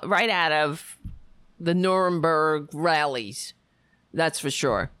right out of the Nuremberg rallies. That's for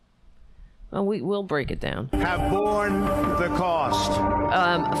sure. Well, we'll break it down. Have borne the cost.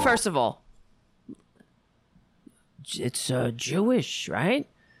 First of all, it's Jewish, right?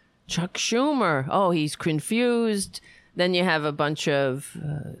 Chuck Schumer. Oh, he's confused. Then you have a bunch of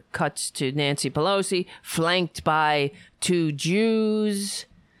cuts to Nancy Pelosi, flanked by two Jews.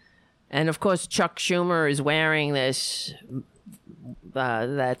 And, of course, Chuck Schumer is wearing this,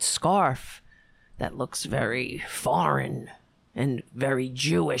 that scarf that looks very foreign and very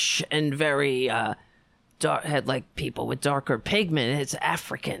Jewish and very dark, had like people with darker pigment. It's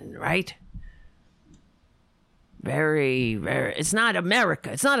African, right? Very, very, it's not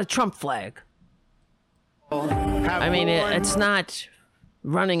America. It's not a Trump flag. I mean, it's not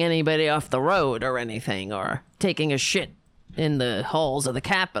running anybody off the road or anything, or taking a shit in the halls of the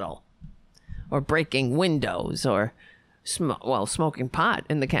Capitol, or breaking windows, or smoking pot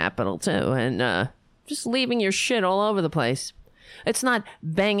in the Capitol too, and just leaving your shit all over the place. It's not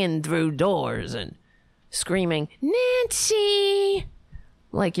banging through doors and screaming, "Nancy,"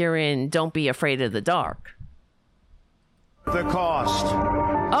 like you're in Don't Be Afraid of the Dark. The cost.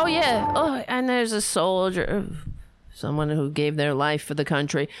 Oh, yeah. Oh, and there's a soldier, someone who gave their life for the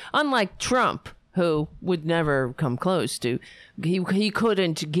country. Unlike Trump, who would never come close to. He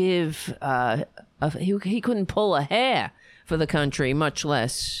couldn't give, he couldn't pull a hair for the country, much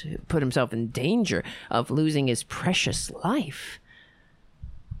less put himself in danger of losing his precious life.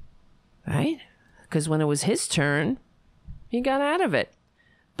 Right? Because when it was his turn, he got out of it.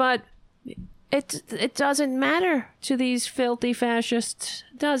 But it doesn't matter to these filthy fascists,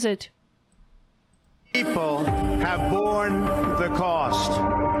 does it? People have borne the cost.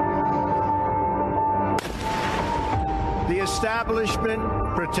 The establishment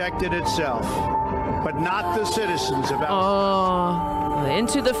protected itself, but not the citizens of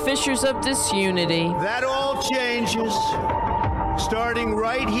into the fissures of disunity. That all changes starting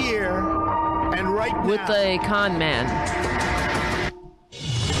right here and right now. With the con man.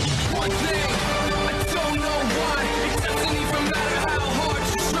 One thing, I don't know why. It doesn't even matter how hard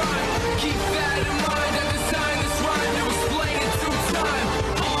you try. Keep that in mind. I designed this rhyme to explain it through time.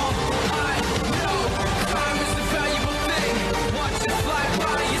 All I know, time is a valuable thing. Watch it fly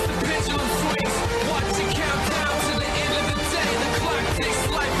by as the pendulum swings. Watch it count down to the end of the day. The clock takes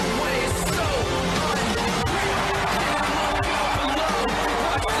life away. It's so unreal. Below,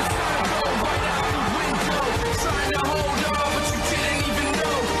 watch the sun go right out the window. Trying to hold on, but you didn't even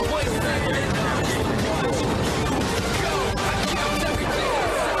know. What's that? Watch you go. I kept everything I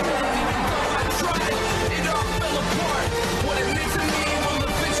said, even though I tried. It all fell apart. What it meant to me will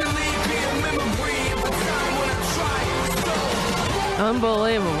eventually be a memory of the time when I tried so.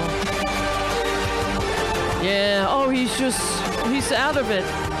 Unbelievable. Yeah, he's out of it.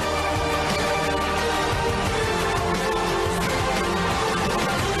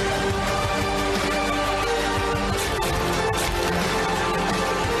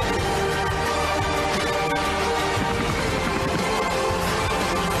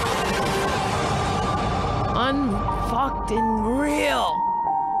 Unfucking real.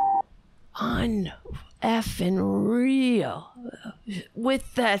 Uneffing real.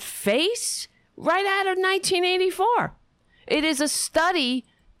 With that face right out of 1984. It is a study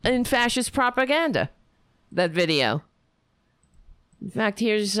in fascist propaganda, that video. In fact,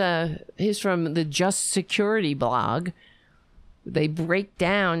 here's from the Just Security blog. They break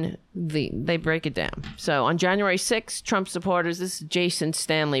it down. So on January 6th, Trump supporters, this is Jason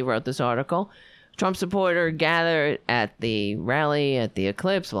Stanley wrote this article. Trump supporter gathered at the rally at the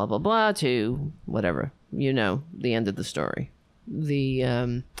Eclipse, blah, blah, blah, to whatever. You know, the end of the story.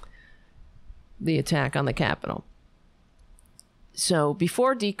 The attack on the Capitol. So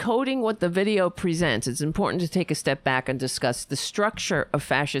before decoding what the video presents, it's important to take a step back and discuss the structure of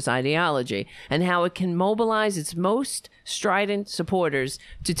fascist ideology and how it can mobilize its most strident supporters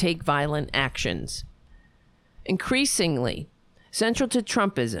to take violent actions. Increasingly, central to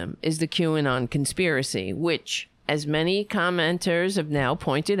Trumpism is the QAnon conspiracy, which, as many commenters have now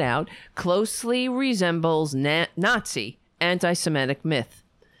pointed out, closely resembles Nazi anti-Semitic myth.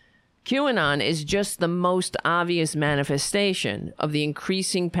 QAnon is just the most obvious manifestation of the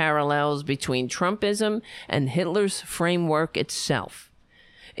increasing parallels between Trumpism and Hitler's framework itself.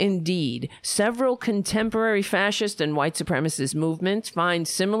 Indeed, several contemporary fascist and white supremacist movements find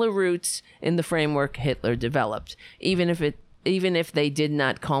similar roots in the framework Hitler developed, even if they did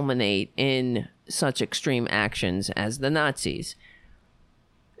not culminate in such extreme actions as the Nazis.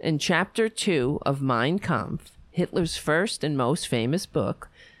 In Chapter 2 of Mein Kampf, Hitler's first and most famous book,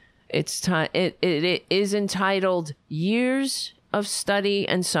 it is entitled Years of Study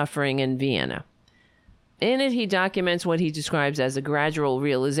and Suffering in Vienna. In it, he documents what he describes as a gradual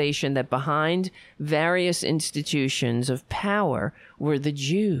realization that behind various institutions of power were the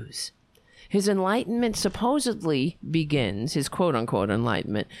Jews. His enlightenment supposedly begins, his quote-unquote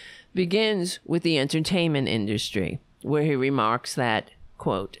enlightenment, begins with the entertainment industry, where he remarks that,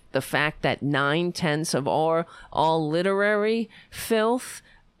 quote, the fact that 9/10 of all literary filth,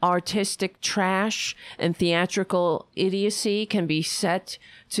 artistic trash, and theatrical idiocy can be set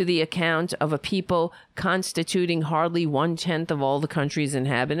to the account of a people constituting hardly 1/10 of all the country's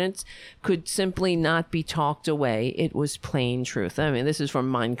inhabitants could simply not be talked away. It was plain truth. I mean, this is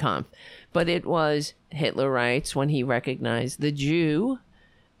from Mein Kampf. But it was, Hitler writes, when he recognized the Jew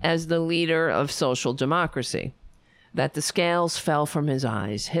as the leader of social democracy, that the scales fell from his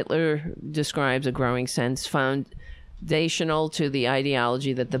eyes. Hitler describes a growing sense foundational to the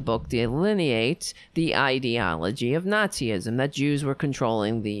ideology that the book delineates, the ideology of Nazism, that Jews were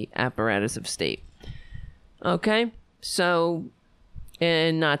controlling the apparatus of state. Okay, so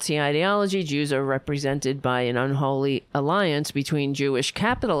in Nazi ideology, Jews are represented by an unholy alliance between Jewish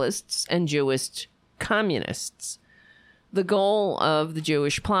capitalists and Jewish communists. The goal of the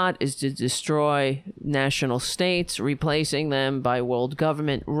Jewish plot is to destroy national states, replacing them by world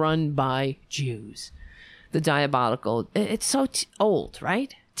government run by Jews. The diabolical, it's so old,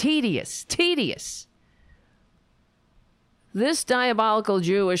 right? Tedious. This diabolical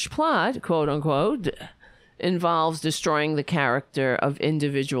Jewish plot, quote unquote, involves destroying the character of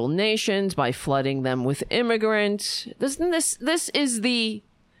individual nations by flooding them with immigrants. This is the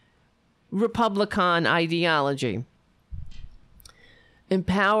Republican ideology.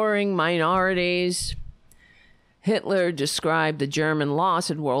 Empowering minorities. Hitler described the German loss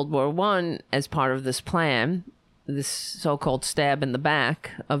in World War I as part of this plan. this so-called stab in the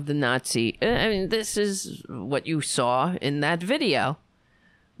back of the Nazi. I mean, this is what you saw in that video.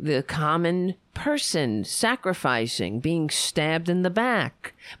 The common person sacrificing, being stabbed in the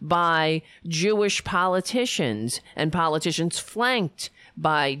back by Jewish politicians, and politicians flanked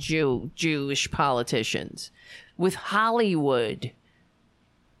by Jewish politicians, with Hollywood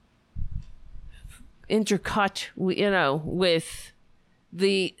intercut, with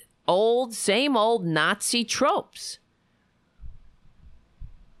the same old Nazi tropes.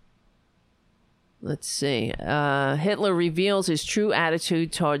 Let's see. Hitler reveals his true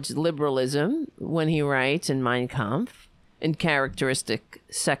attitude towards liberalism when he writes in Mein Kampf, in characteristic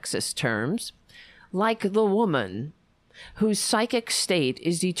sexist terms, like the woman whose psychic state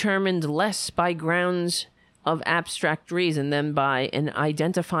is determined less by grounds of abstract reason than by an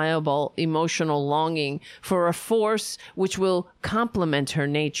identifiable emotional longing for a force which will complement her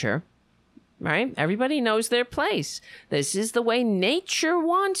nature. Right? Everybody knows their place. This is the way nature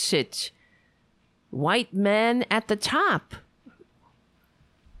wants it. White men at the top.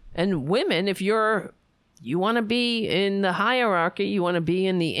 And women, if you want to be in the hierarchy, you want to be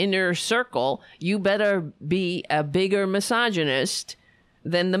in the inner circle, you better be a bigger misogynist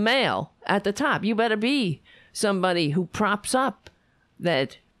than the male at the top. You better be somebody who props up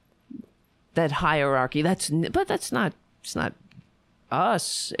that hierarchy. But it's not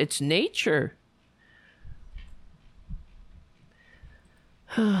us. It's nature.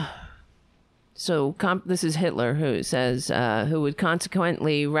 So this is Hitler, who says, who would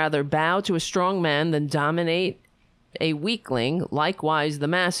consequently rather bow to a strong man than dominate a weakling. Likewise, the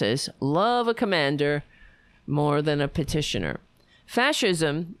masses love a commander more than a petitioner.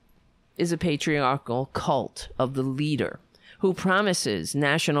 Fascism is a patriarchal cult of the leader who promises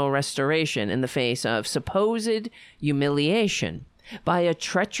national restoration in the face of supposed humiliation by a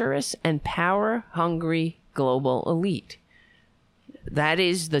treacherous and power-hungry global elite. That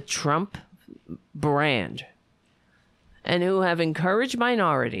is the Trump brand, and who have encouraged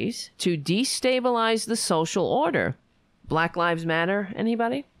minorities to destabilize the social order. Black Lives Matter,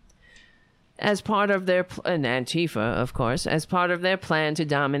 anybody? As part of their, and Antifa, of course, as part of their plan to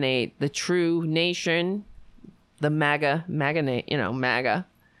dominate the true nation, the MAGA,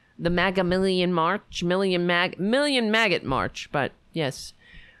 the MAGA Million Maggot March, but yes,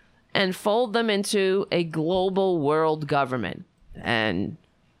 and fold them into a global world government. And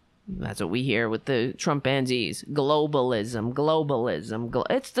that's what we hear with the Trumpanzees. Globalism.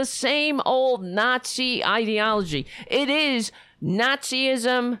 It's the same old Nazi ideology. It is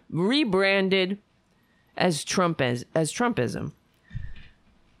Nazism rebranded as Trumpism.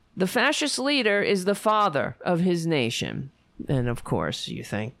 The fascist leader is the father of his nation. And of course, you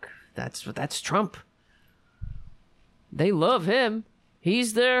think that's Trump. They love him.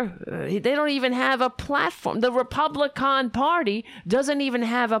 He's there. They don't even have a platform. The Republican Party doesn't even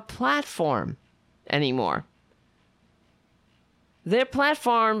have a platform anymore. Their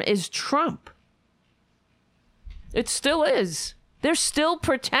platform is Trump. It still is. They're still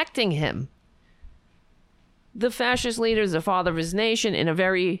protecting him. The fascist leader is the father of his nation in a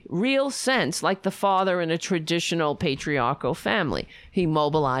very real sense, like the father in a traditional patriarchal family. He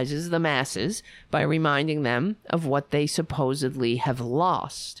mobilizes the masses by reminding them of what they supposedly have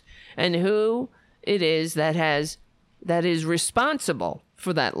lost and who it is that is responsible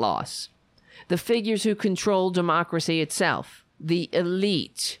for that loss. The figures who control democracy itself, the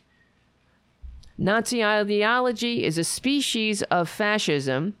elite. Nazi ideology is a species of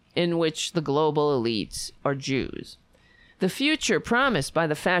fascism in which the global elites are Jews. The future promised by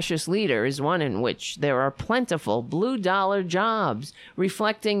the fascist leader is one in which there are plentiful blue-dollar jobs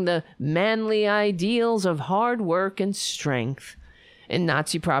reflecting the manly ideals of hard work and strength. In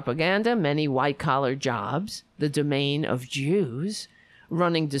Nazi propaganda, many white-collar jobs, the domain of Jews,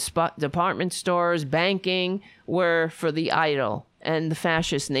 running department stores, banking, were for the idle, and the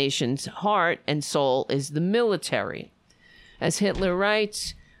fascist nation's heart and soul is the military. As Hitler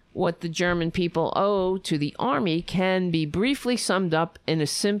writes, what the German people owe to the army can be briefly summed up in a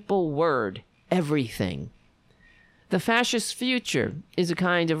simple word: everything. The fascist future is a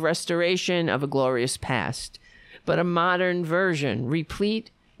kind of restoration of a glorious past, but a modern version replete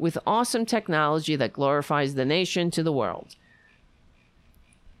with awesome technology that glorifies the nation to the world.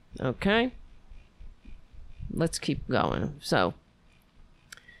 Okay? Let's keep going. So,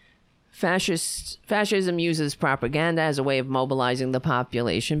 fascism uses propaganda as a way of mobilizing the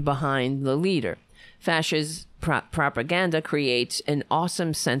population behind the leader. Fascist propaganda creates an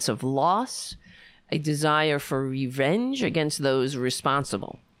awesome sense of loss, a desire for revenge against those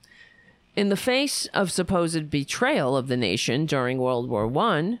responsible. In the face of supposed betrayal of the nation during World War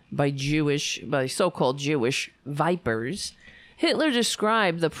I by so-called Jewish vipers, Hitler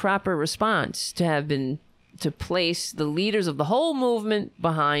described the proper response to have been to place the leaders of the whole movement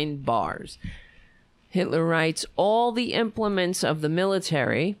behind bars. Hitler writes, all the implements of the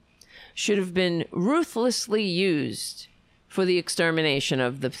military should have been ruthlessly used for the extermination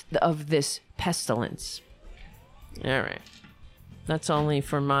of this pestilence. All right. That's only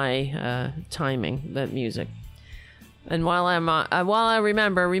for my timing, that music. And while I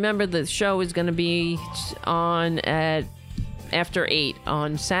remember the show is going to be on at after 8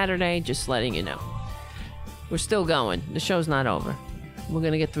 on Saturday, just letting you know. We're still going. The show's not over. We're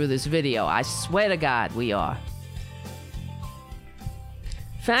going to get through this video. I swear to God, we are.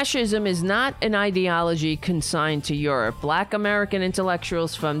 Fascism is not an ideology consigned to Europe. Black American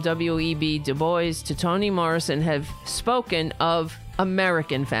intellectuals from W.E.B. Du Bois to Toni Morrison have spoken of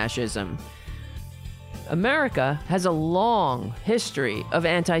American fascism. America has a long history of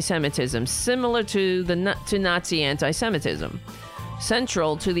anti-Semitism, similar to Nazi anti-Semitism.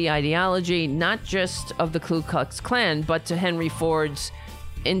 Central to the ideology, not just of the Ku Klux Klan, but to Henry Ford's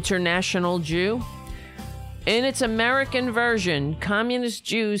International Jew. In its American version, communist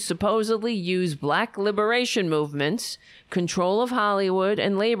Jews supposedly use black liberation movements, control of Hollywood,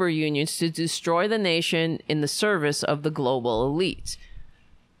 and labor unions to destroy the nation in the service of the global elite.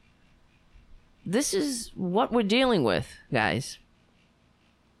 This is what we're dealing with, guys.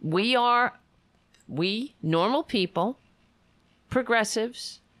 We, normal people,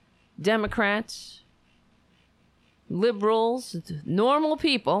 progressives, Democrats, liberals, normal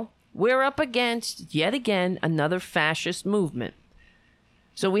people, we're up against, yet again, another fascist movement.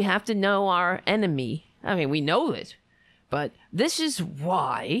 So we have to know our enemy. I mean, we know it. But this is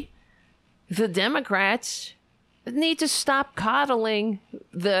why the Democrats need to stop coddling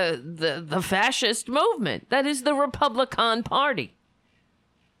the fascist movement. That is the Republican Party.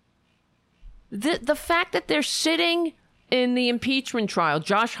 The fact that they're sitting in the impeachment trial,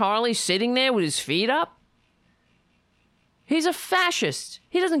 Josh Hawley sitting there with his feet up, he's a fascist.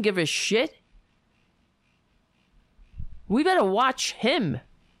 He doesn't give a shit. We better watch him.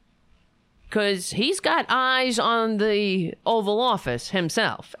 Because he's got eyes on the Oval Office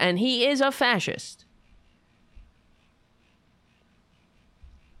himself. And he is a fascist.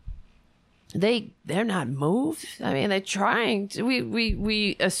 They're not moved. I mean, they're trying to.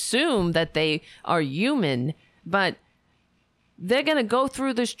 We assume that they are human. But they're going to go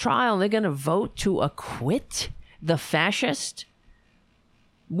through this trial. And they're going to vote to acquit the fascist.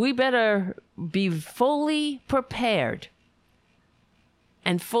 We better be fully prepared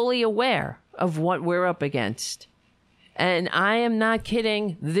and fully aware of what we're up against. And I am not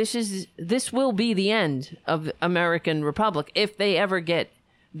kidding. This will be the end of the American Republic if they ever get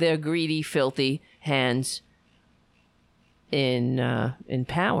their greedy, filthy hands in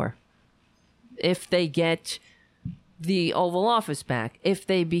power. If they get the Oval Office back, if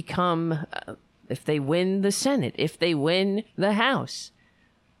they become, if they win the Senate, if they win the House,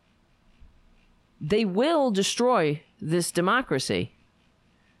 they will destroy this democracy.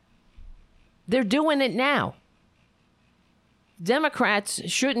 They're doing it now. Democrats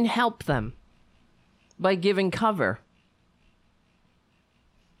shouldn't help them by giving cover.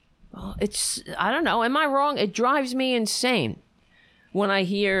 Well, I don't know, am I wrong? It drives me insane when I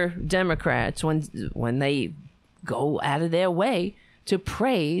hear Democrats, when they go out of their way to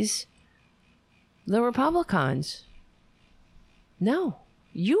praise the Republicans. No,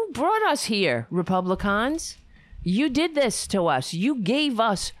 you brought us here, Republicans. You did this to us. You gave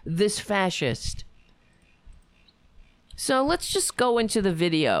us this fascist. So let's just go into the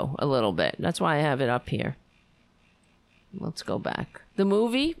video a little bit. That's why I have it up here. Let's go back. The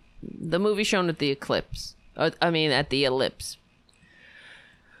movie shown at the eclipse. At the ellipse.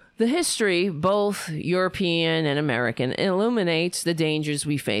 The history, both European and American, illuminates the dangers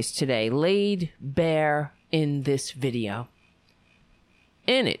we face today, laid bare in this video.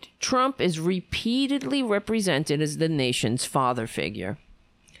 In it, Trump is repeatedly represented as the nation's father figure.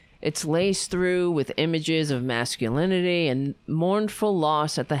 It's laced through with images of masculinity and mournful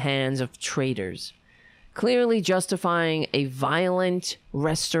loss at the hands of traitors, clearly justifying a violent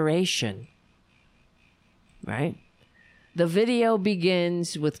restoration. Right? The video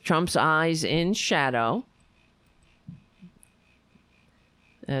begins with Trump's eyes in shadow.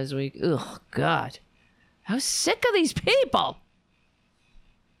 Oh, God. How sick are these people?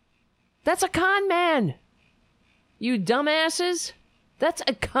 That's a con man. You dumbasses. That's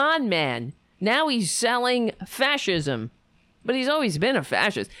a con man. Now he's selling fascism. But he's always been a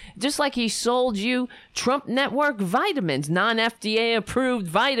fascist. Just like he sold you Trump Network vitamins, non-FDA approved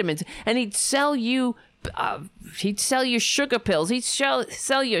vitamins. And he'd sell you sugar pills. He'd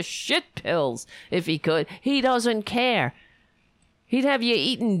sell you shit pills if he could. He doesn't care. He'd have you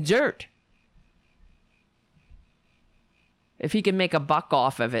eating dirt if he can make a buck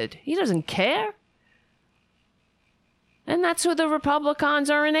off of it. He doesn't care. And that's who the Republicans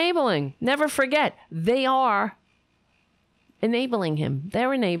are enabling. Never forget, they are enabling him. They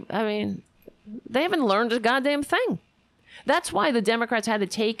haven't learned a goddamn thing. That's why the Democrats had to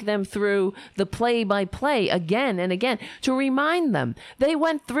take them through the play-by-play again and again to remind them. They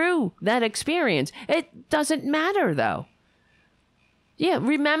went through that experience. It doesn't matter, though. Yeah,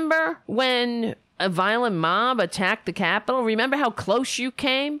 remember when a violent mob attacked the Capitol? Remember how close you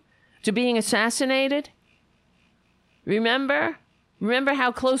came to being assassinated? Remember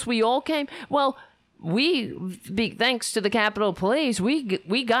how close we all came? Well, thanks to the Capitol Police,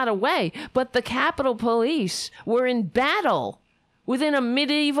 we got away. But the Capitol Police were in battle, within a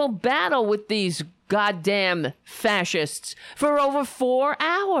medieval battle with these goddamn fascists for over 4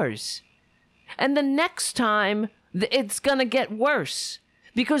 hours. And the next time, it's gonna get worse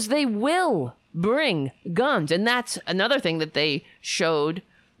because they will bring guns. And that's another thing that they showed.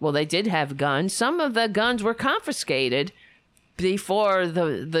 Well, they did have guns. Some of the guns were confiscated before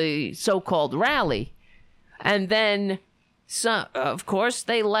the so-called rally. And then, of course,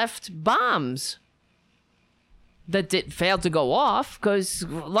 they left bombs that failed to go off because,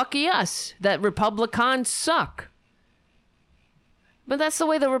 lucky us, that Republicans suck. But that's the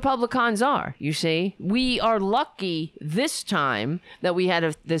way the Republicans are, you see. We are lucky this time that we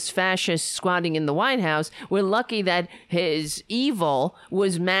had this fascist squatting in the White House. We're lucky that his evil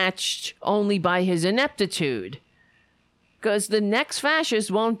was matched only by his ineptitude. Because the next fascist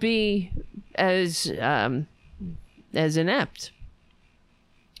won't be as inept.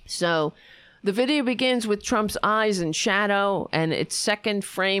 So the video begins with Trump's eyes in shadow, and its second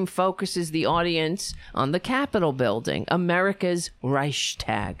frame focuses the audience on the Capitol building, America's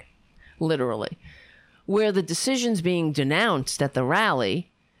Reichstag, literally, where the decisions being denounced at the rally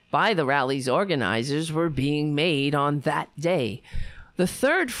by the rally's organizers were being made on that day. The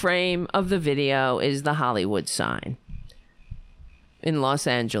third frame of the video is the Hollywood sign in Los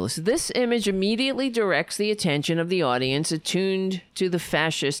Angeles. This image immediately directs the attention of the audience attuned to the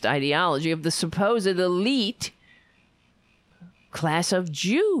fascist ideology of the supposed elite class of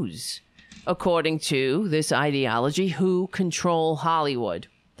Jews, according to this ideology, who control Hollywood.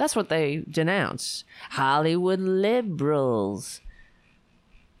 That's what they denounce. Hollywood liberals.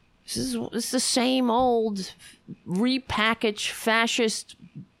 This is the same old repackaged fascist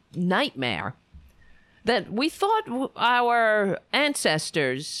nightmare that we thought our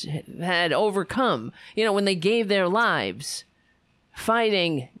ancestors had overcome, when they gave their lives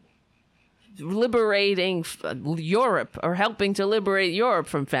fighting, liberating Europe, or helping to liberate Europe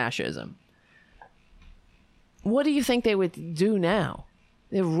from fascism. What do you think they would do now?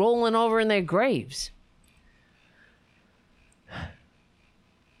 They're rolling over in their graves.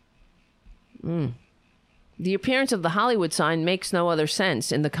 The appearance of the Hollywood sign makes no other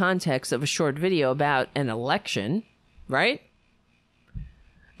sense in the context of a short video about an election, right?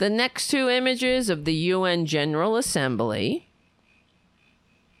 The next two images of the UN General Assembly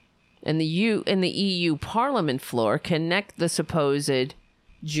and the EU Parliament floor connect the supposed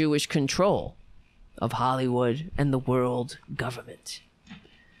Jewish control of Hollywood and the world government.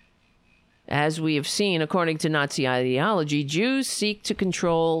 As we have seen, according to Nazi ideology, Jews seek to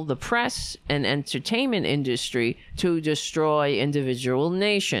control the press and entertainment industry to destroy individual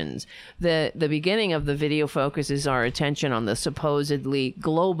nations. The beginning of the video focuses our attention on the supposedly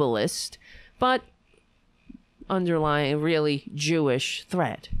globalist, but underlying really Jewish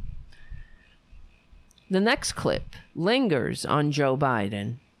threat. The next clip lingers on Joe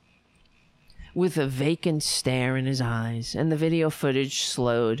Biden with a vacant stare in his eyes, and the video footage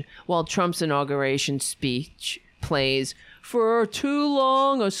slowed while Trump's inauguration speech plays. For too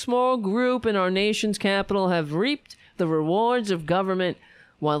long, a small group in our nation's capital have reaped the rewards of government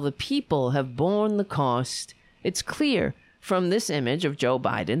while the people have borne the cost. It's clear from this image of Joe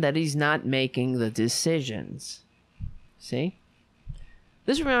Biden that he's not making the decisions. See?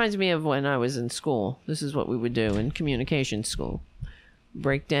 This reminds me of when I was in school. This is what we would do in communication school.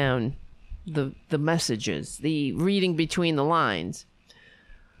 Break down the messages, the reading between the lines.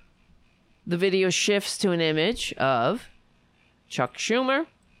 The video shifts to an image of Chuck Schumer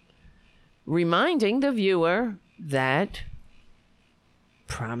reminding the viewer that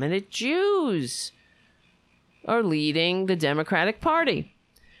prominent Jews are leading the Democratic Party.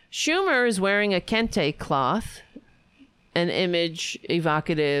 Schumer is wearing a kente cloth an image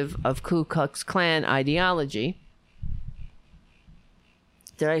evocative of Ku Klux Klan ideology.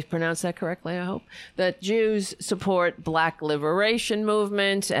 Did I pronounce that correctly, I hope? That Jews support black liberation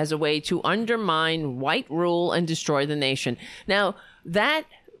movements as a way to undermine white rule and destroy the nation. Now, that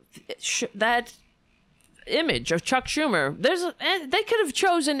image of Chuck Schumer, they could have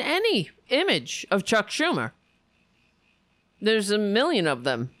chosen any image of Chuck Schumer. There's a million of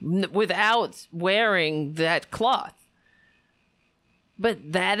them without wearing that cloth.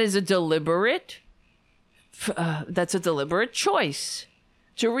 But that is a deliberate, that's a deliberate choice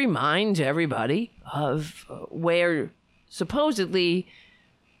to remind everybody of where supposedly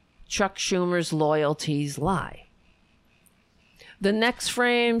Chuck Schumer's loyalties lie. The next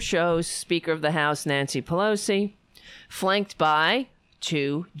frame shows Speaker of the House Nancy Pelosi, flanked by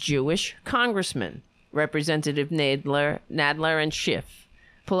two Jewish congressmen, Representative Nadler and Schiff.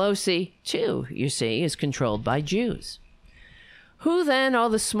 Pelosi, too, you see, is controlled by Jews. Who then are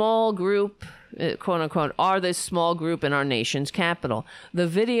the small group, quote unquote, are this small group in our nation's capital? The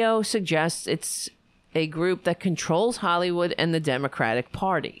video suggests it's a group that controls Hollywood and the Democratic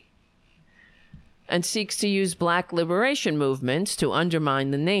Party and seeks to use black liberation movements to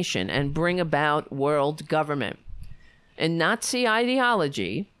undermine the nation and bring about world government. And Nazi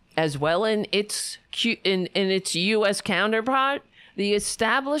ideology, as well in its U.S. counterpart, the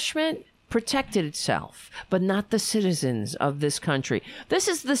establishment protected itself, but not the citizens of this country. This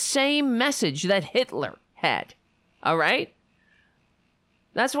is the same message that Hitler had, all right?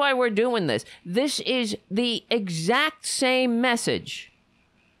 That's why we're doing this. This is the exact same message.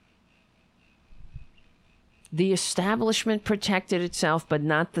 The establishment protected itself, but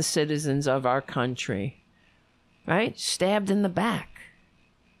not the citizens of our country, right? Stabbed in the back.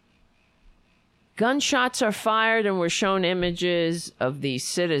 Gunshots are fired, and we're shown images of these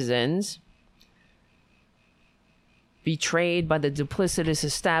citizens betrayed by the duplicitous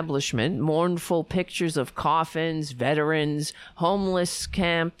establishment, mournful pictures of coffins, veterans, homeless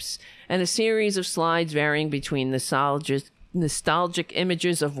camps, and a series of slides varying between nostalgic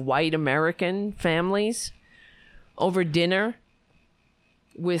images of white American families over dinner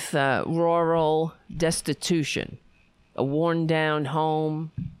with rural destitution, a worn-down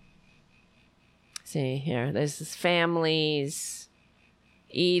home. See here, there's this families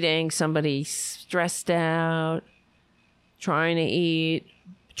eating, somebody stressed out, trying to eat.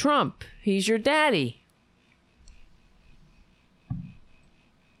 Trump, he's your daddy.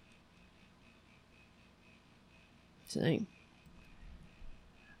 See?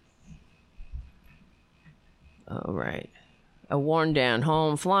 All right. A worn-down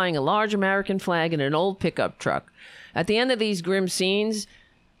home, flying a large American flag in an old pickup truck. At the end of these grim scenes,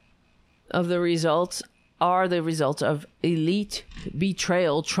 the results of elite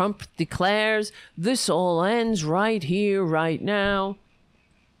betrayal. Trump declares, "This all ends right here, right now."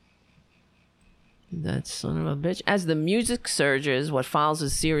 That son of a bitch. As the music surges, what follows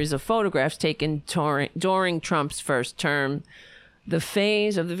is a series of photographs taken during Trump's first term. The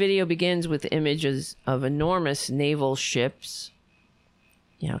phase of the video begins with images of enormous naval ships.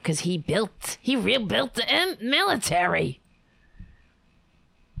 You know, because he rebuilt the military.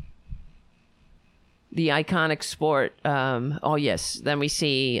 The iconic sport. Oh, yes. Then we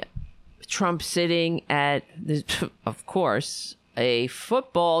see Trump sitting at, of course, a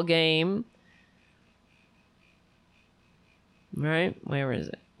football game. Right? Where is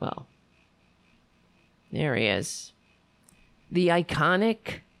it? Well, there he is. The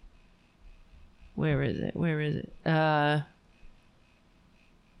iconic. Where is it?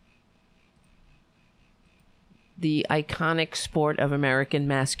 The iconic sport of American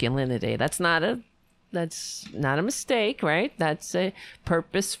masculinity. That's not a mistake, right? That's a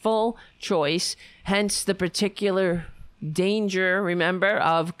purposeful choice. Hence the particular danger, remember,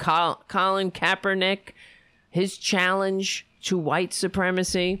 of Colin Kaepernick, his challenge to white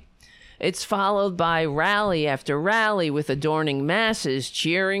supremacy. It's followed by rally after rally with adorning masses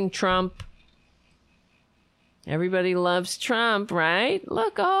cheering Trump. Everybody loves Trump, right?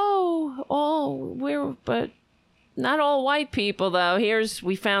 Look, but not all white people, though.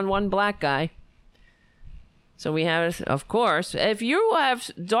 We found one black guy. So we have, of course, if you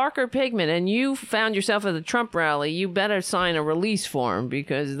have darker pigment and you found yourself at the Trump rally, you better sign a release form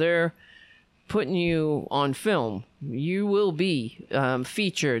because they're putting you on film. You will be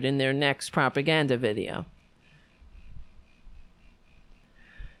featured in their next propaganda video.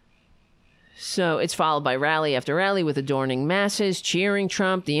 So it's followed by rally after rally with adorning masses cheering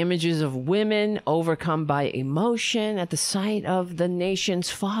Trump, the images of women overcome by emotion at the sight of the nation's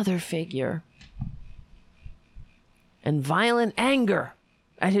father figure, and violent anger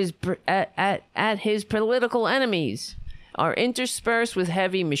at his political enemies. are interspersed with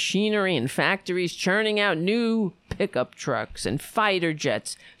heavy machinery and factories churning out new pickup trucks and fighter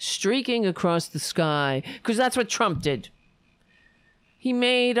jets streaking across the sky, because that's what Trump did. He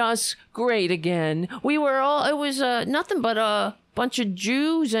made us great again. We were all, it was nothing but a bunch of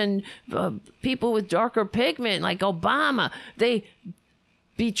Jews and people with darker pigment like Obama. They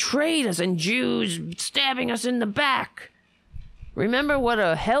betrayed us, and Jews stabbing us in the back. Remember what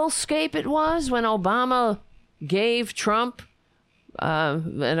a hellscape it was when Obama gave Trump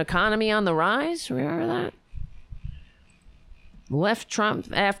an economy on the rise? Remember that? Left Trump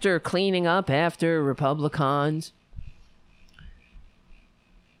after cleaning up after Republicans.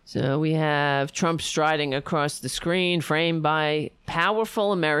 So we have Trump striding across the screen, framed by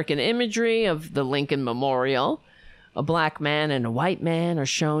powerful American imagery of the Lincoln Memorial. A black man and a white man are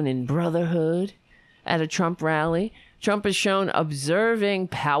shown in brotherhood at a Trump rally. Trump is shown observing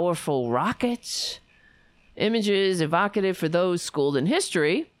powerful rockets. Images evocative for those schooled in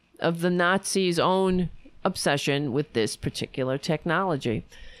history of the Nazis' own obsession with this particular technology.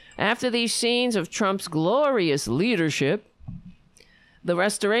 After these scenes of Trump's glorious leadership, the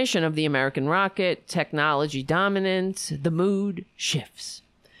restoration of the American rocket, technology dominance, the mood shifts.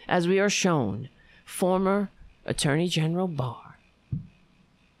 As we are shown, former Attorney General Barr.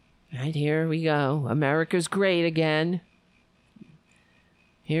 Right, here we go. America's great again.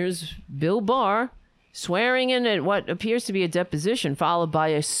 Here's Bill Barr swearing in at what appears to be a deposition, followed by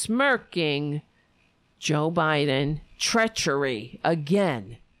a smirking Joe Biden. Treachery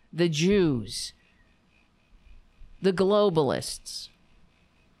again. The Jews, the globalists,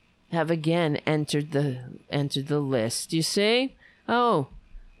 have again entered the list. You see? Oh,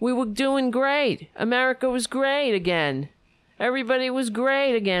 we were doing great. America was great again. Everybody was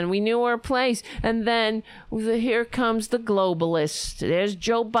great again. We knew our place. And then here comes the globalist. There's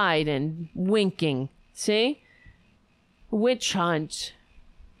Joe Biden winking. See? Witch hunt.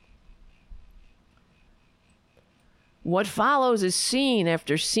 What follows is scene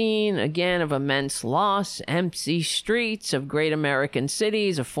after scene, again, of immense loss, empty streets of great American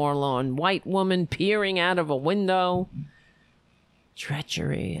cities, a forlorn white woman peering out of a window.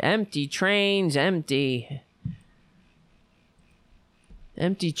 Treachery. Empty trains, empty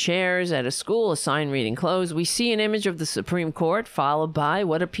chairs at a school, a sign reading closed. We see an image of the Supreme Court, followed by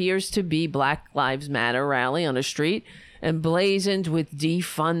what appears to be Black Lives Matter rally on a street, emblazoned with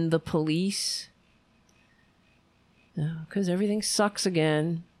defund the police. Because everything sucks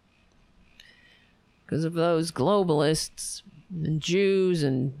again. Because of those globalists and Jews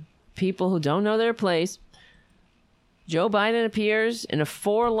and people who don't know their place. Joe Biden appears in a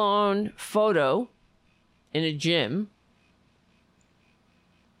forlorn photo in a gym.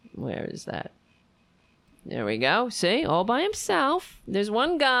 Where is that? There we go. See? All by himself. There's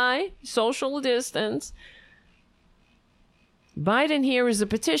one guy. Social distance. Biden here is a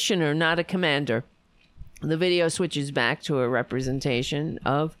petitioner, not a commander. The video switches back to a representation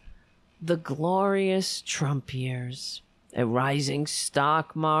of the glorious Trump years. A rising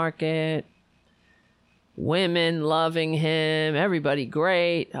stock market. Women loving him. Everybody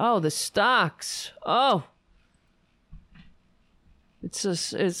great. Oh, the stocks. Oh.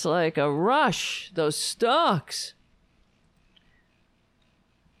 It's like a rush. Those stocks.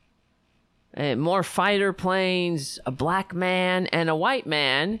 And more fighter planes. A black man and a white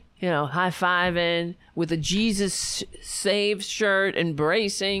man. You know, high-fiving with a Jesus Saves shirt,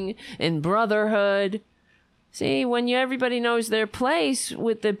 embracing in brotherhood. See, when everybody knows their place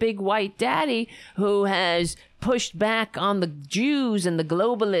with the big white daddy who has pushed back on the Jews and the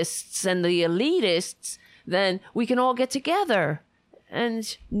globalists and the elitists, then we can all get together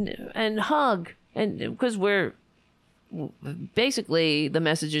and hug. And because we're basically, the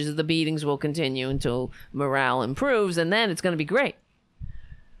messages of the beatings will continue until morale improves, and then it's going to be great.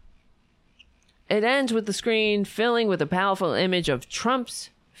 It ends with the screen filling with a powerful image of Trump's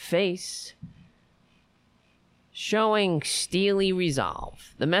face, showing steely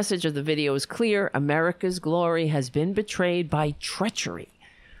resolve. The message of the video is clear. America's glory has been betrayed by treachery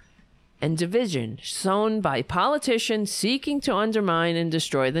and division sown by politicians seeking to undermine and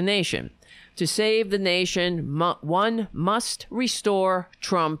destroy the nation. To save the nation, one must restore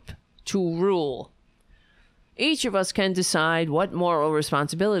Trump to rule. Each of us can decide what moral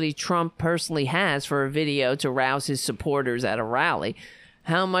responsibility Trump personally has for a video to rouse his supporters at a rally.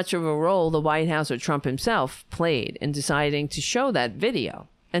 How much of a role the White House or Trump himself played in deciding to show that video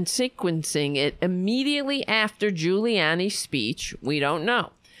and sequencing it immediately after Giuliani's speech, we don't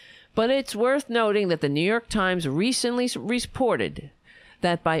know. But it's worth noting that the New York Times recently reported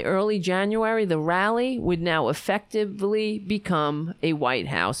that by early January, the rally would now effectively become a White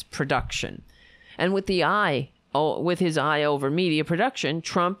House production. And with the eye with his eye over media production,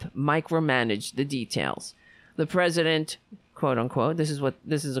 Trump micromanaged the details. The president, quote unquote, this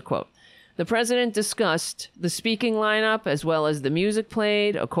is a quote. The president discussed the speaking lineup as well as the music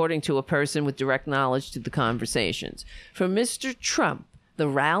played, according to a person with direct knowledge to the conversations. For Mr. Trump, the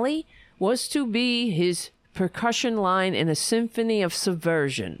rally was to be his percussion line in a symphony of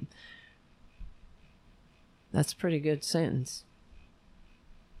subversion. That's a pretty good sentence.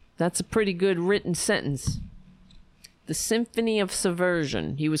 That's a pretty good written sentence. The Symphony of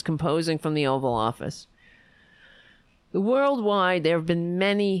Subversion he was composing from the Oval Office. Worldwide, there have been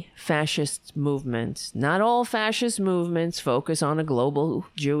many fascist movements. Not all fascist movements focus on a global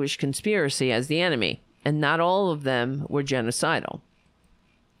Jewish conspiracy as the enemy, and not all of them were genocidal.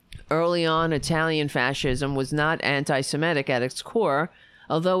 Early on, Italian fascism was not anti-Semitic at its core,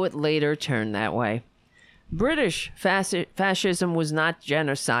 although it later turned that way. British fascism was not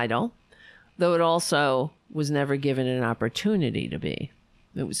genocidal, though it also was never given an opportunity to be.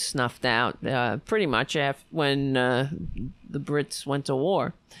 It was snuffed out pretty much when the Brits went to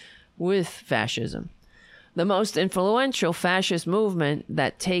war with fascism. The most influential fascist movement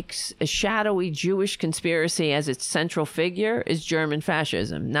that takes a shadowy Jewish conspiracy as its central figure is German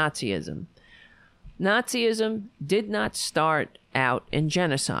fascism, Nazism. Nazism did not start out in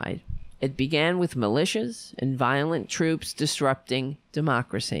genocide. It began with militias and violent troops disrupting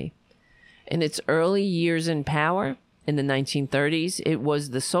democracy. In its early years in power, in the 1930s, it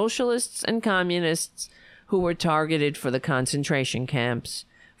was the socialists and communists who were targeted for the concentration camps,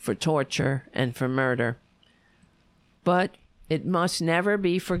 for torture, and for murder. But it must never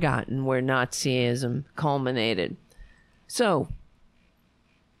be forgotten where Nazism culminated. So,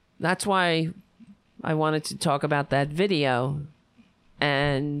 that's why I wanted to talk about that video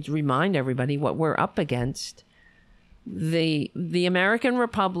and remind everybody what we're up against. The American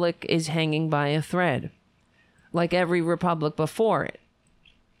Republic is hanging by a thread, like every republic before it.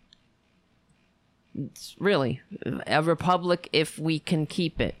 It's really a republic if we can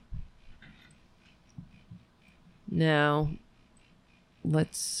keep it. Now,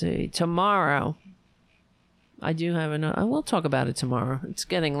 let's see. Tomorrow, I do have I will talk about it tomorrow. It's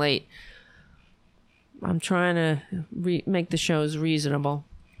getting late. I'm trying to make the shows reasonable.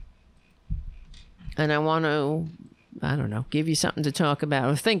 And I want to, I don't know, give you something to talk about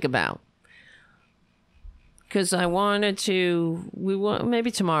or think about. Because I wanted to, maybe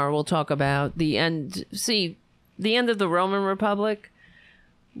tomorrow we'll talk about the end. See, the end of the Roman Republic.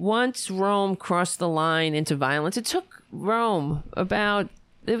 Once Rome crossed the line into violence, it took Rome about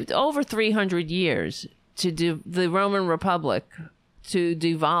over 300 years to do the Roman Republic to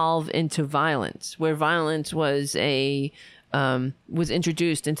devolve into violence, where violence was introduced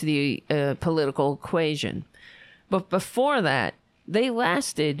into the political equation. But before that, they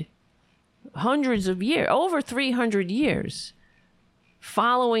lasted hundreds of years, over 300 years,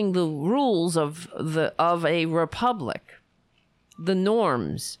 following the rules of a republic, the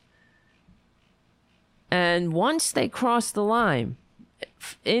norms. And once they crossed the line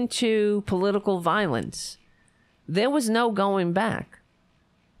into political violence, there was no going back.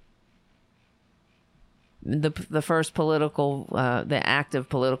 The first the act of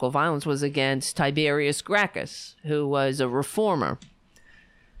political violence was against Tiberius Gracchus, who was a reformer,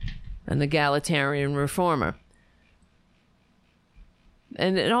 an egalitarian reformer.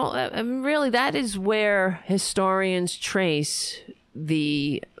 And really, that is where historians trace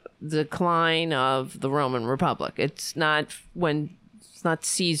the decline of the Roman Republic. It's not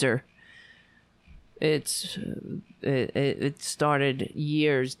Caesar. It started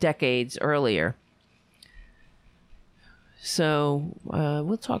decades earlier. So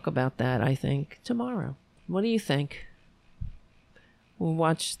we'll talk about that, I think, tomorrow. What do you think? We'll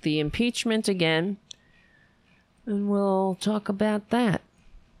watch the impeachment again, and we'll talk about that.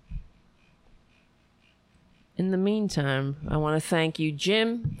 In the meantime, I want to thank you,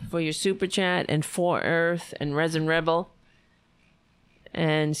 Jim, for your super chat, and For Earth, and Resin Rebel,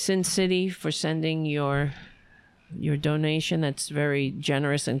 and Sin City for sending your donation. That's very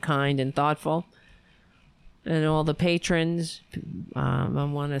generous and kind and thoughtful. And all the patrons, I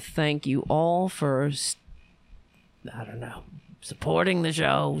want to thank you all for, supporting the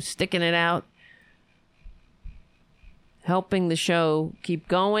show, sticking it out, helping the show keep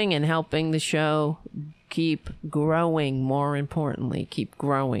going, and helping the show keep growing, more importantly, keep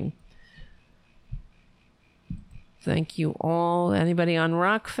growing. Thank you all. Anybody on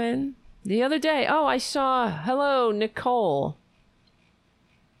Rockfin? The other day, I saw, hello, Nicole.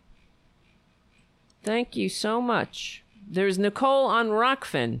 Thank you so much. There's Nicole on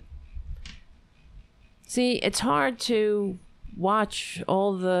Rockfin. See, it's hard to watch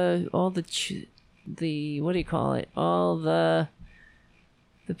all the what do you call it? All the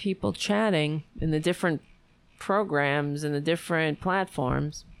people chatting in the different programs and the different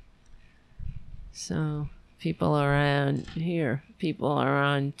platforms. So people are on here. People are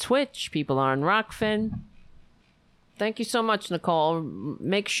on Twitch. People are on Rockfin. Thank you so much, Nicole.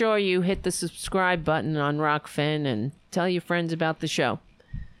 Make sure you hit the subscribe button on Rockfin and tell your friends about the show.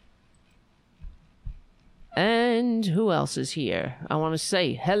 And who else is here? I want to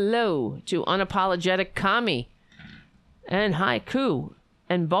say hello to Unapologetic Kami and Haiku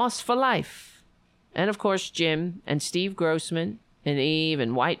and Boss for Life. And of course, Jim and Steve Grossman and Eve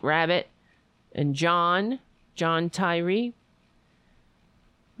and White Rabbit and John Tyree.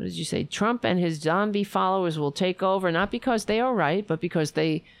 What did you say? Trump and his zombie followers will take over, not because they are right, but because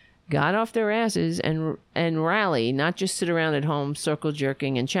they got off their asses and rally, not just sit around at home circle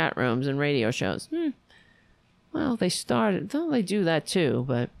jerking in chat rooms and radio shows. Well, they started. Well, they do that too,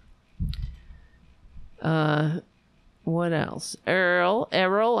 but what else?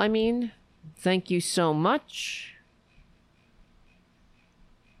 Errol, I mean, thank you so much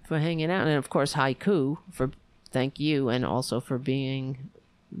for hanging out, and of course, Haiku for thank you, and also for being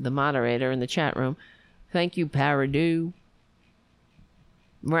the moderator in the chat room. Thank you, Paradu.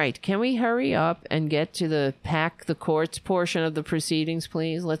 Right, can we hurry up and get to the pack the courts portion of the proceedings,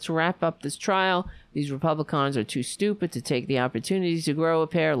 please? Let's wrap up this trial. These Republicans are too stupid to take the opportunity to grow a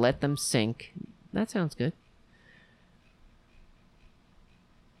pair. Let them sink. That sounds good.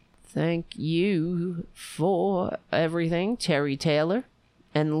 Thank you for everything, Terry Taylor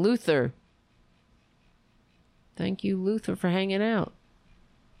and Luther. Thank you, Luther, for hanging out.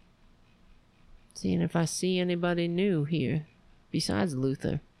 Seeing if I see anybody new here besides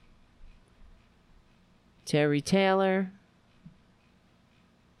Luther. Terry Taylor.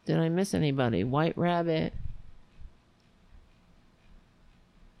 Did I miss anybody? White Rabbit.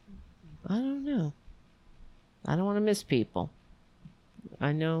 I don't know. I don't want to miss people.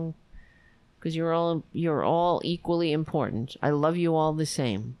 I know, because you're all equally important. I love you all the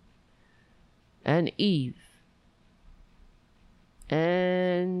same. And Eve.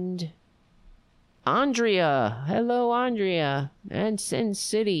 And Andrea. Hello, Andrea. And Sin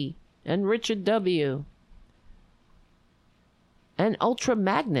City. And Richard W. And Ultra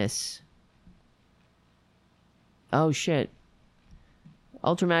Magnus. Oh, shit.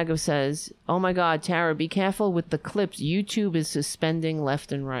 Ultra Magnus says, oh my God, Tara, be careful with the clips. YouTube is suspending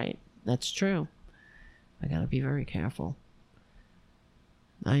left and right. That's true. I gotta be very careful.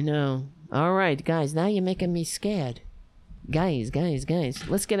 I know. All right, guys, now you're making me scared. Guys.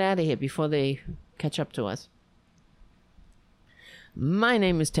 Let's get out of here before they catch up to us. My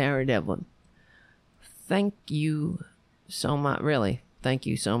name is Tara Devlin. Thank you so much. Really, thank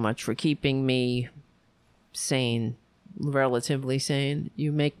you so much for keeping me sane. Relatively sane.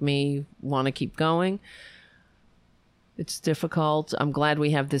 You make me want to keep going. It's difficult. I'm glad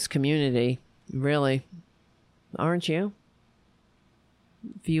we have this community. Really. Aren't you?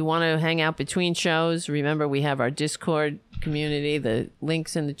 If you want to hang out between shows, remember we have our Discord community. The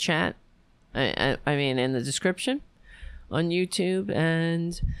link's in the chat. I mean, in the description on YouTube.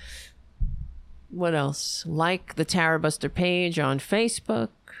 And what else? Like the Tara Buster page on Facebook.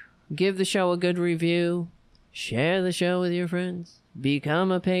 Give the show a good review. Share the show with your friends.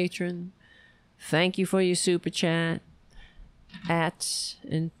 Become a patron. Thank you for your super chat.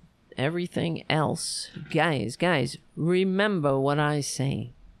 And everything else. Guys, remember what I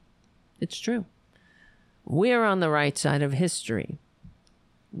say. It's true. We're on the right side of history.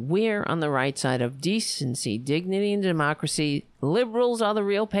 We're on the right side of decency, dignity, and democracy. Liberals are the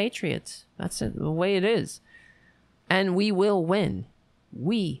real patriots. That's it, the way it is. And we will win.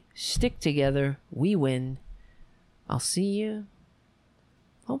 We stick together. We win. I'll see you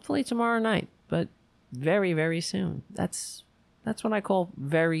hopefully tomorrow night, but very, very soon. That's what I call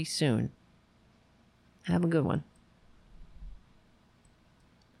very soon. Have a good one.